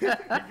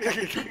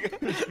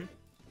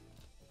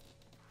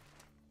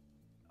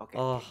 Okay.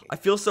 Oh, I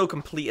feel so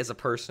complete as a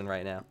person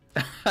right now.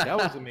 That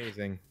was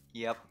amazing.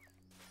 Yep.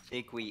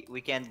 Think we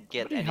can't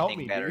get Somebody help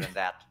anything me, better dude. than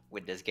that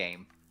with this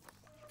game.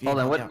 Hold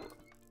on, what- Yeah.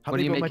 Help what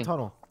me are you build making? my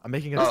tunnel. I'm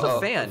making a It's a Uh-oh.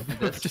 fan.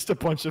 Just a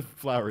bunch of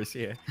flowers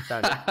here.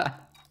 Found it.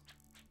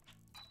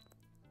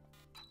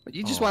 But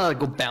you just Oh. want to like,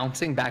 go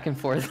bouncing back and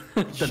forth.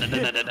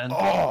 Dun-dun-dun-dun-dun.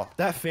 Oh,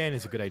 that fan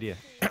is a good idea.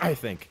 I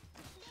think.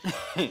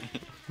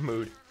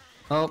 Mood.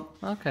 Oh,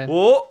 okay.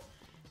 Whoa.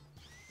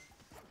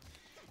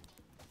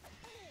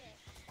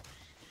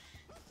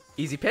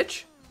 Easy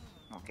pitch.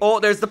 Okay. Oh,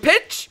 there's the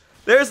pitch.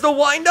 There's the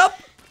wind up.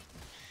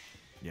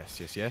 Yes,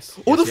 yes, yes.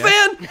 Oh, the yes,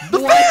 fan. The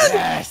fan.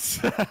 Yes.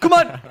 Come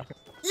on.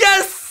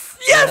 Yes.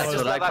 I Yes. That's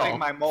just what I love having call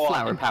my mohawk.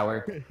 flower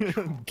power.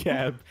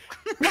 Gab.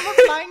 I'm a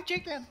flying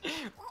chicken.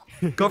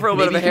 Go for a little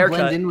bit of Maybe a you can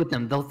blend haircut. in with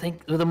them. They'll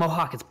think the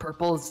mohawk. It's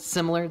purple. It's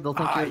similar. They'll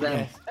think you're them.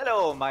 yes.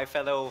 Hello, my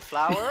fellow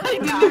flower. I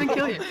didn't even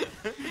kill you.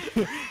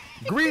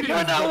 Greetings,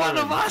 You're not one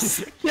of gentlemen.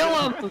 us.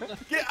 Kill him.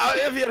 Get out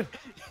of here.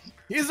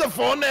 He's a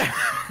phone there.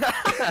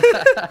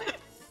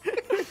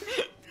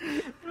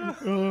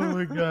 Oh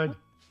my god.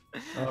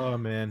 Oh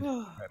man.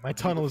 Alright, my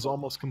tunnel is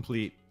almost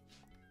complete.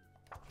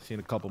 Seen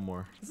a couple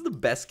more. This is the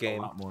best A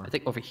game. lot more. I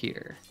think over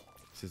here.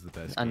 This is the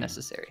best. It's game.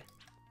 unnecessary.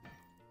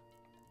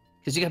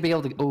 Because you gotta be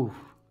able to. Oh,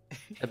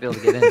 gotta be able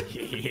to get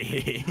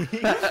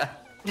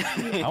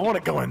in. I want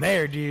to go in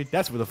there, dude.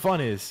 That's where the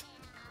fun is.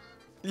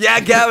 Yeah,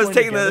 Gab was Going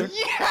taking together. the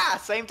Yeah,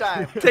 same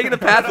time. taking the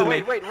path No, with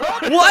me. wait,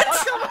 what? What?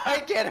 How come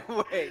I get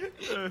away?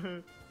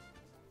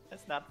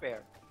 That's not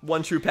fair.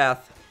 One true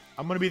path.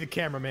 I'm gonna be the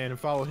cameraman and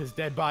follow his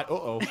dead body.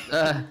 Uh-oh.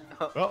 Uh,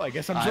 Well, I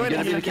guess I'm I'm joining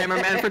gonna be you. the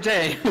cameraman for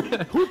Jay.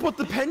 Who put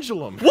the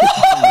pendulum?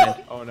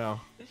 What? Oh no.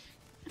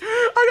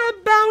 I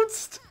got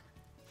bounced.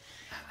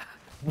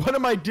 What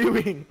am I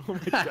doing? Oh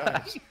my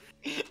gosh.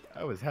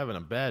 I'm having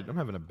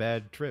a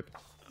bad trip.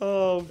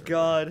 Oh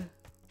god.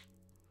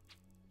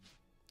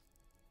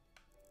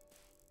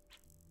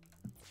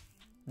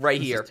 Right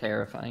This here. is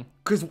terrifying.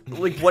 Cause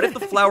like, what if the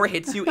flower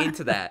hits you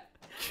into that?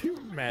 Can you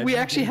imagine We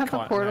actually getting have the caught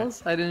in that?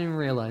 portals. I didn't even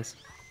realize.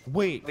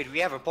 Wait. Wait, we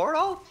have a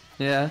portal?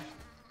 Yeah.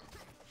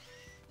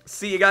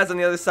 See you guys on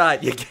the other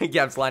side. Yeah,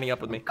 Gab's lining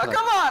up with me. Oh,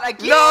 come on, I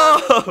can't.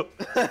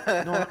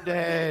 No. No, I'm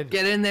dead.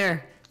 Get in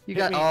there. You Hit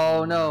got. me.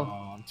 Oh no.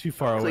 I'm too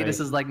far away. Cletus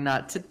is like,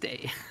 not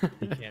today.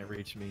 He can't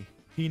reach me.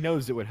 He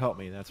knows it would help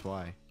me. That's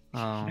why.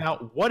 Oh.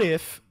 Now, what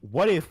if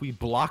we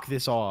block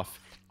this off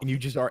and you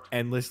just are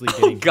endlessly Oh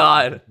getting?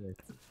 god.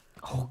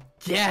 Oh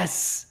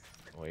yes.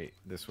 Wait,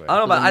 this way. I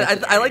don't know, but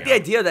Doesn't I like the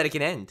idea that it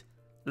can end.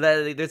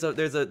 That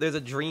there's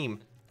a dream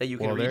that you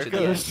can Well, reach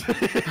there at it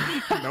the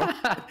end. goes.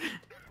 Nope.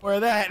 Where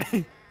that?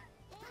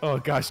 Oh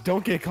gosh,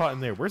 don't get caught in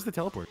there. Where's the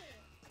teleport?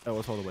 Oh,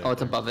 it's all the way. Oh, up it's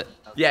there. above it.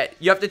 Yeah,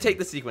 you have to take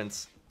the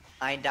sequence.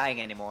 I ain't dying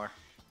anymore.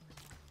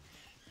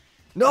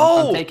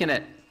 No. I'm taking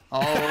it. Oh,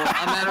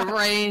 I'm out of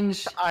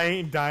range. I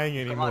ain't dying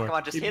anymore. Come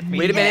on, just hit me.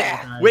 Wait a minute.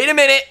 Yeah. Wait a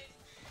minute.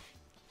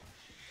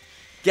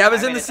 Gab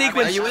is I'm in the in it, I'm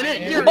sequence. Are you in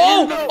it? You're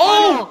Oh, in the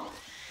oh!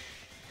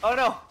 Oh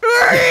no.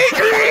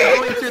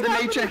 Going through the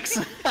matrix.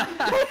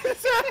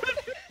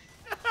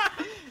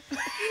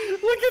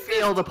 Look at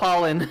Feel the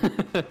pollen.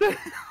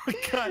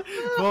 God,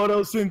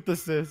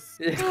 photosynthesis.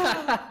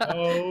 Yeah.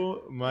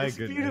 Oh my It's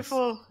goodness.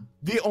 beautiful.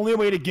 The only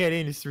way to get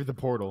in is through the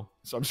portal,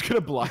 so I'm just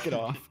gonna block it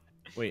off.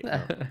 Wait,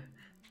 no.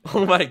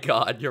 Oh my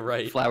god, you're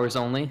right. Flowers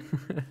only.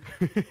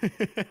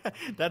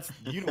 That's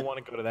you don't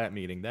want to go to that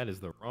meeting. That is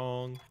the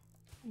wrong.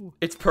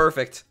 It's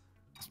perfect.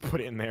 Just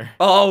put it in there.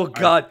 Oh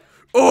god.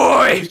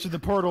 Oi! After the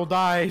portal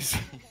dies.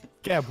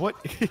 Gab, what?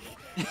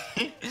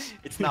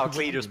 It's now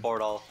Cleater's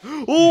portal.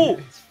 Oh!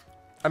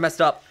 I messed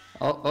up.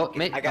 Oh,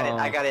 mate. I got it.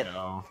 I got it.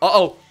 No.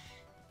 Uh-oh.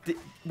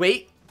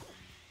 Wait.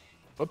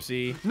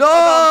 Whoopsie. No!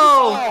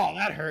 Oh,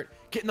 that hurt.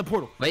 Get in the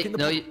portal. Get Wait, in the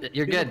no, portal.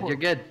 you're Get in the good. portal. You're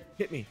good.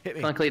 Hit me. Hit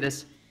me. Come on,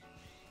 Cletus.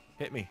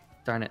 Hit me.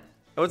 Darn it.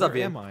 What's up, Where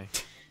Ian? am I?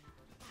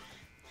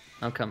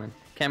 I'm coming.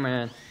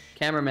 Cameraman.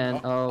 Cameraman.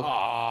 Oh.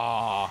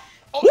 Oh.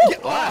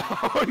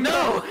 Oh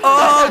no!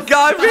 Oh,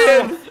 God,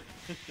 man!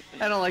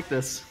 I don't like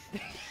this.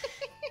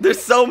 They're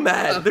so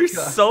mad. Oh, They're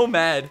God. so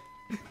mad.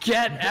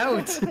 Get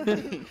out!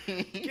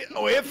 Get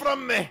away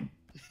from me!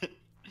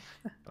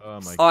 Oh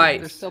my god. All right.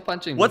 They're still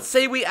punching me. Let's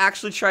say we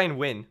actually try and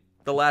win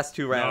the last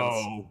 2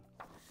 rounds. No.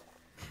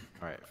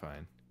 Alright,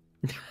 fine.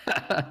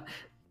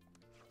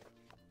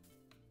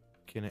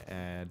 Gonna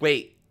add.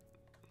 Wait.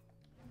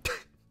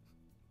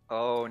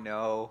 Oh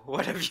no,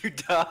 what have you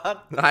done?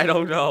 I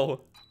don't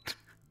know.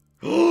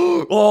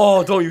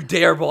 Oh, don't you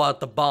dare blow out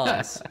the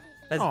bombs.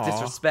 That's Aw.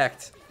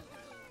 disrespect.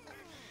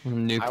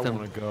 Nuke I them.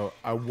 want to go.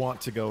 I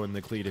want to go in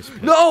the Cletus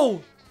pit.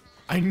 No!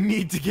 I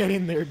need to get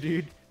in there,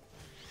 dude.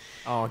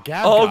 Oh,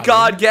 Gab. Oh, got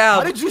God, in. Gab.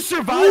 How did you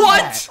survive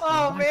What? that?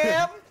 Oh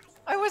man,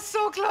 I was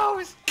so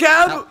close.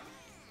 Gab!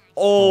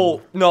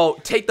 Oh, no.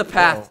 Take the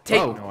path. Whoa.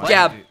 Take Oh, what?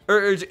 Gab.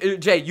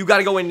 Jay, you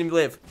gotta go in and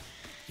live.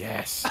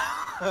 Yes.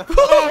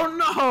 Oh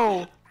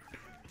no!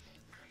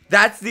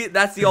 That's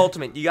the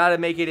ultimate. You gotta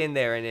make it in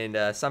there and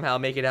then somehow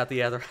make it out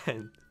the other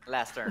end.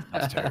 Last turn.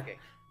 Last turn. Okay.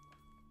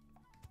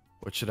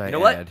 What should I You know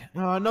what? add?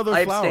 Another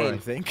I flower, abstain. I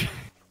think.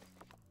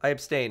 I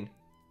abstain.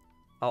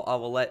 I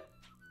will let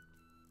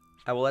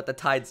the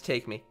tides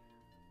take me.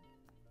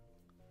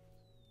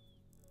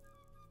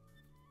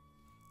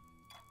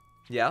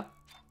 Yeah?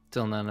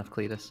 Still not enough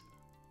Cletus.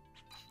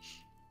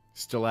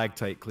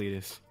 Stalactite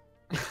Cletus.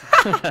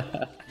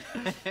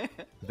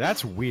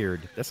 That's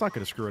weird. That's not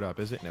gonna screw it up,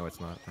 is it? No, it's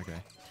not. Okay.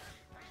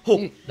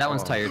 Oh, That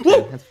one's Oh. tired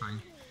Whoa. too. That's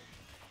fine.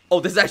 oh,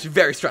 this is actually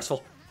very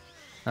stressful.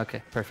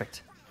 Okay,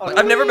 perfect.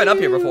 I've never been up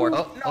here before.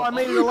 Oh, No, I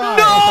made it alive.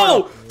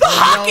 No! The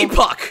hockey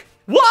puck!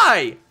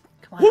 Why?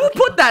 Come on, Who would hockey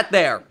put puck. that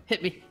there?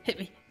 Hit me, hit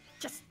me.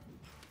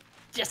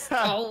 Just.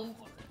 Oh.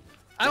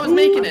 I was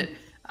making it.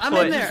 I'm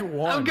But in just there.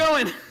 one. I'm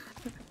going.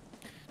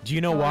 Do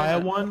you know why I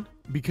won?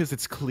 Because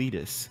it's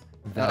Cletus.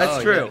 That's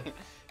Oh, true. Can't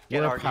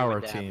What a argue power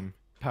with that. team.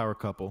 Power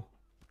couple.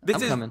 This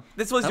I'm coming.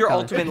 This was I'm your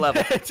coming. ultimate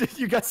level.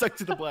 You got sucked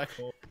to the black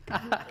hole.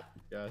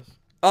 Gosh.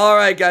 All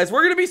right, guys,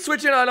 we're gonna be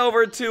switching on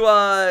over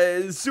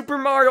to Super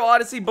Mario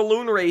Odyssey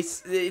Balloon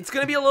Race. It's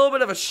gonna be a little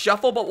bit of a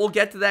shuffle, but we'll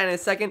get to that in a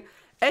second.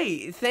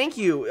 Hey, thank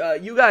you,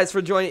 you guys,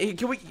 for joining. Hey,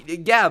 can we,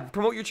 Gab,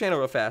 promote your channel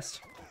real fast?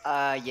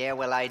 Yeah,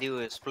 well, I do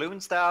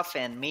Splatoon stuff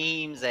and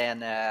memes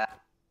and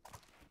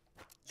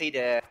see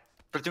the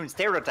Splatoon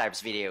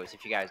stereotypes videos,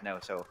 if you guys know.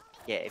 So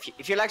yeah,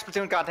 if you like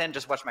Splatoon content,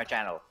 just watch my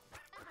channel,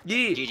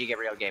 Yeah. GG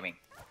Gabriel Gaming.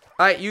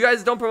 All right, you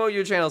guys don't promote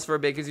your channels for a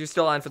bit because you're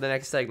still on for the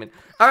next segment.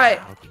 All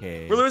right,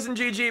 Okay. we're losing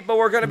GG, but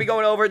we're gonna be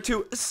going over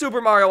to Super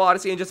Mario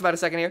Odyssey in just about a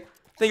second here.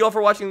 Thank you all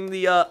for watching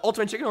the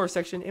Ultimate Chicken Horse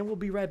section, and we'll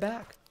be right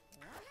back.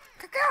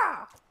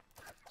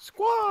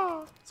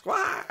 Squaw!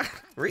 Squaw!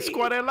 Ree.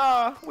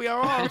 Squadella! We are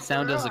all. What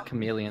sound does a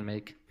chameleon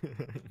make?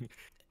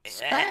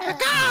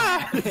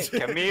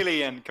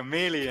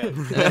 Chameleon.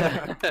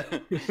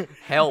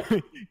 Help.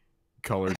 Colors.